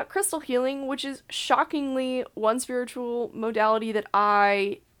little bit about crystal healing, which is shockingly one spiritual modality that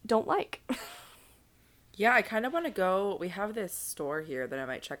I don't like. Yeah, I kind of want to go. We have this store here that I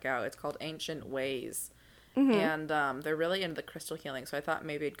might check out. It's called Ancient Ways. And they're really into the crystal healing. So I thought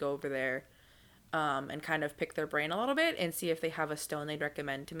maybe I'd go over there and kind of pick their brain a little bit and see if they have a stone they'd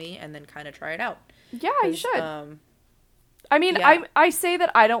recommend to me and then kind of try it out. Yeah, you should. I mean, yeah. I say that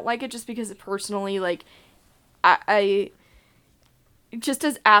I don't like it just because personally, like, I just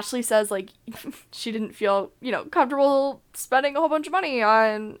as Ashley says, like, she didn't feel, comfortable spending a whole bunch of money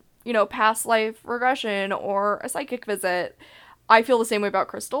on, past life regression or a psychic visit. I feel the same way about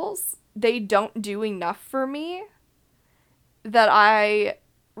crystals. They don't do enough for me that I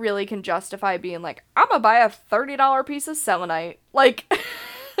really can justify being like, I'm gonna buy a $30 piece of selenite. Like,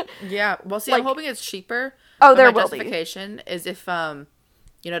 yeah. Well, see, like, I'm hoping it's cheaper. Oh, but there my will be. justification is if, it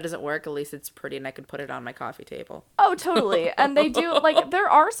doesn't work, at least it's pretty and I can put it on my coffee table. Oh, totally. And they do, like, there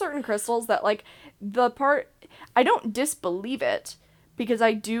are certain crystals that, like, I don't disbelieve it, because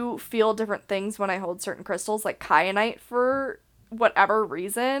I do feel different things when I hold certain crystals, like kyanite, for whatever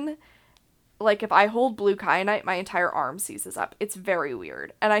reason. Like, if I hold blue kyanite, my entire arm seizes up. It's very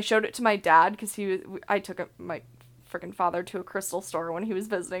weird. And I showed it to my dad, because I took my freaking father to a crystal store when he was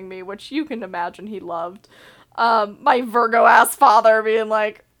visiting me, which you can imagine he loved. My Virgo-ass father being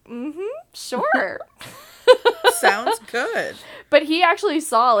like, sure. Sounds good. But he actually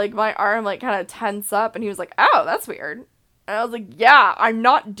saw, like, my arm, like, kind of tense up, and he was like, oh, that's weird. And I was like, yeah, I'm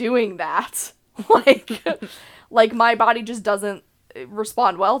not doing that. Like, my body just doesn't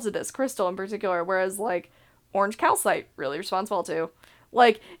respond well to this crystal in particular, whereas, like, orange calcite really responds well to.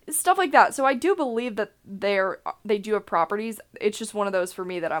 Like, stuff like that. So I do believe that they do have properties. It's just one of those for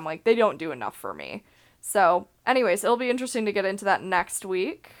me that I'm like, they don't do enough for me. So, anyways, it'll be interesting to get into that next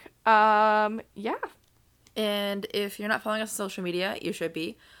week. Yeah. And if you're not following us on social media, you should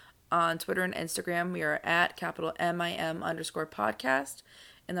be. On Twitter and Instagram, we are at @MIM_podcast.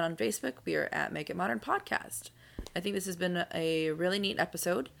 And then on Facebook, we are at Make It Modern Podcast. I think this has been a really neat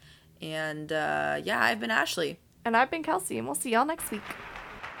episode. And yeah, I've been Ashley. And I've been Kelsey, and we'll see y'all next week.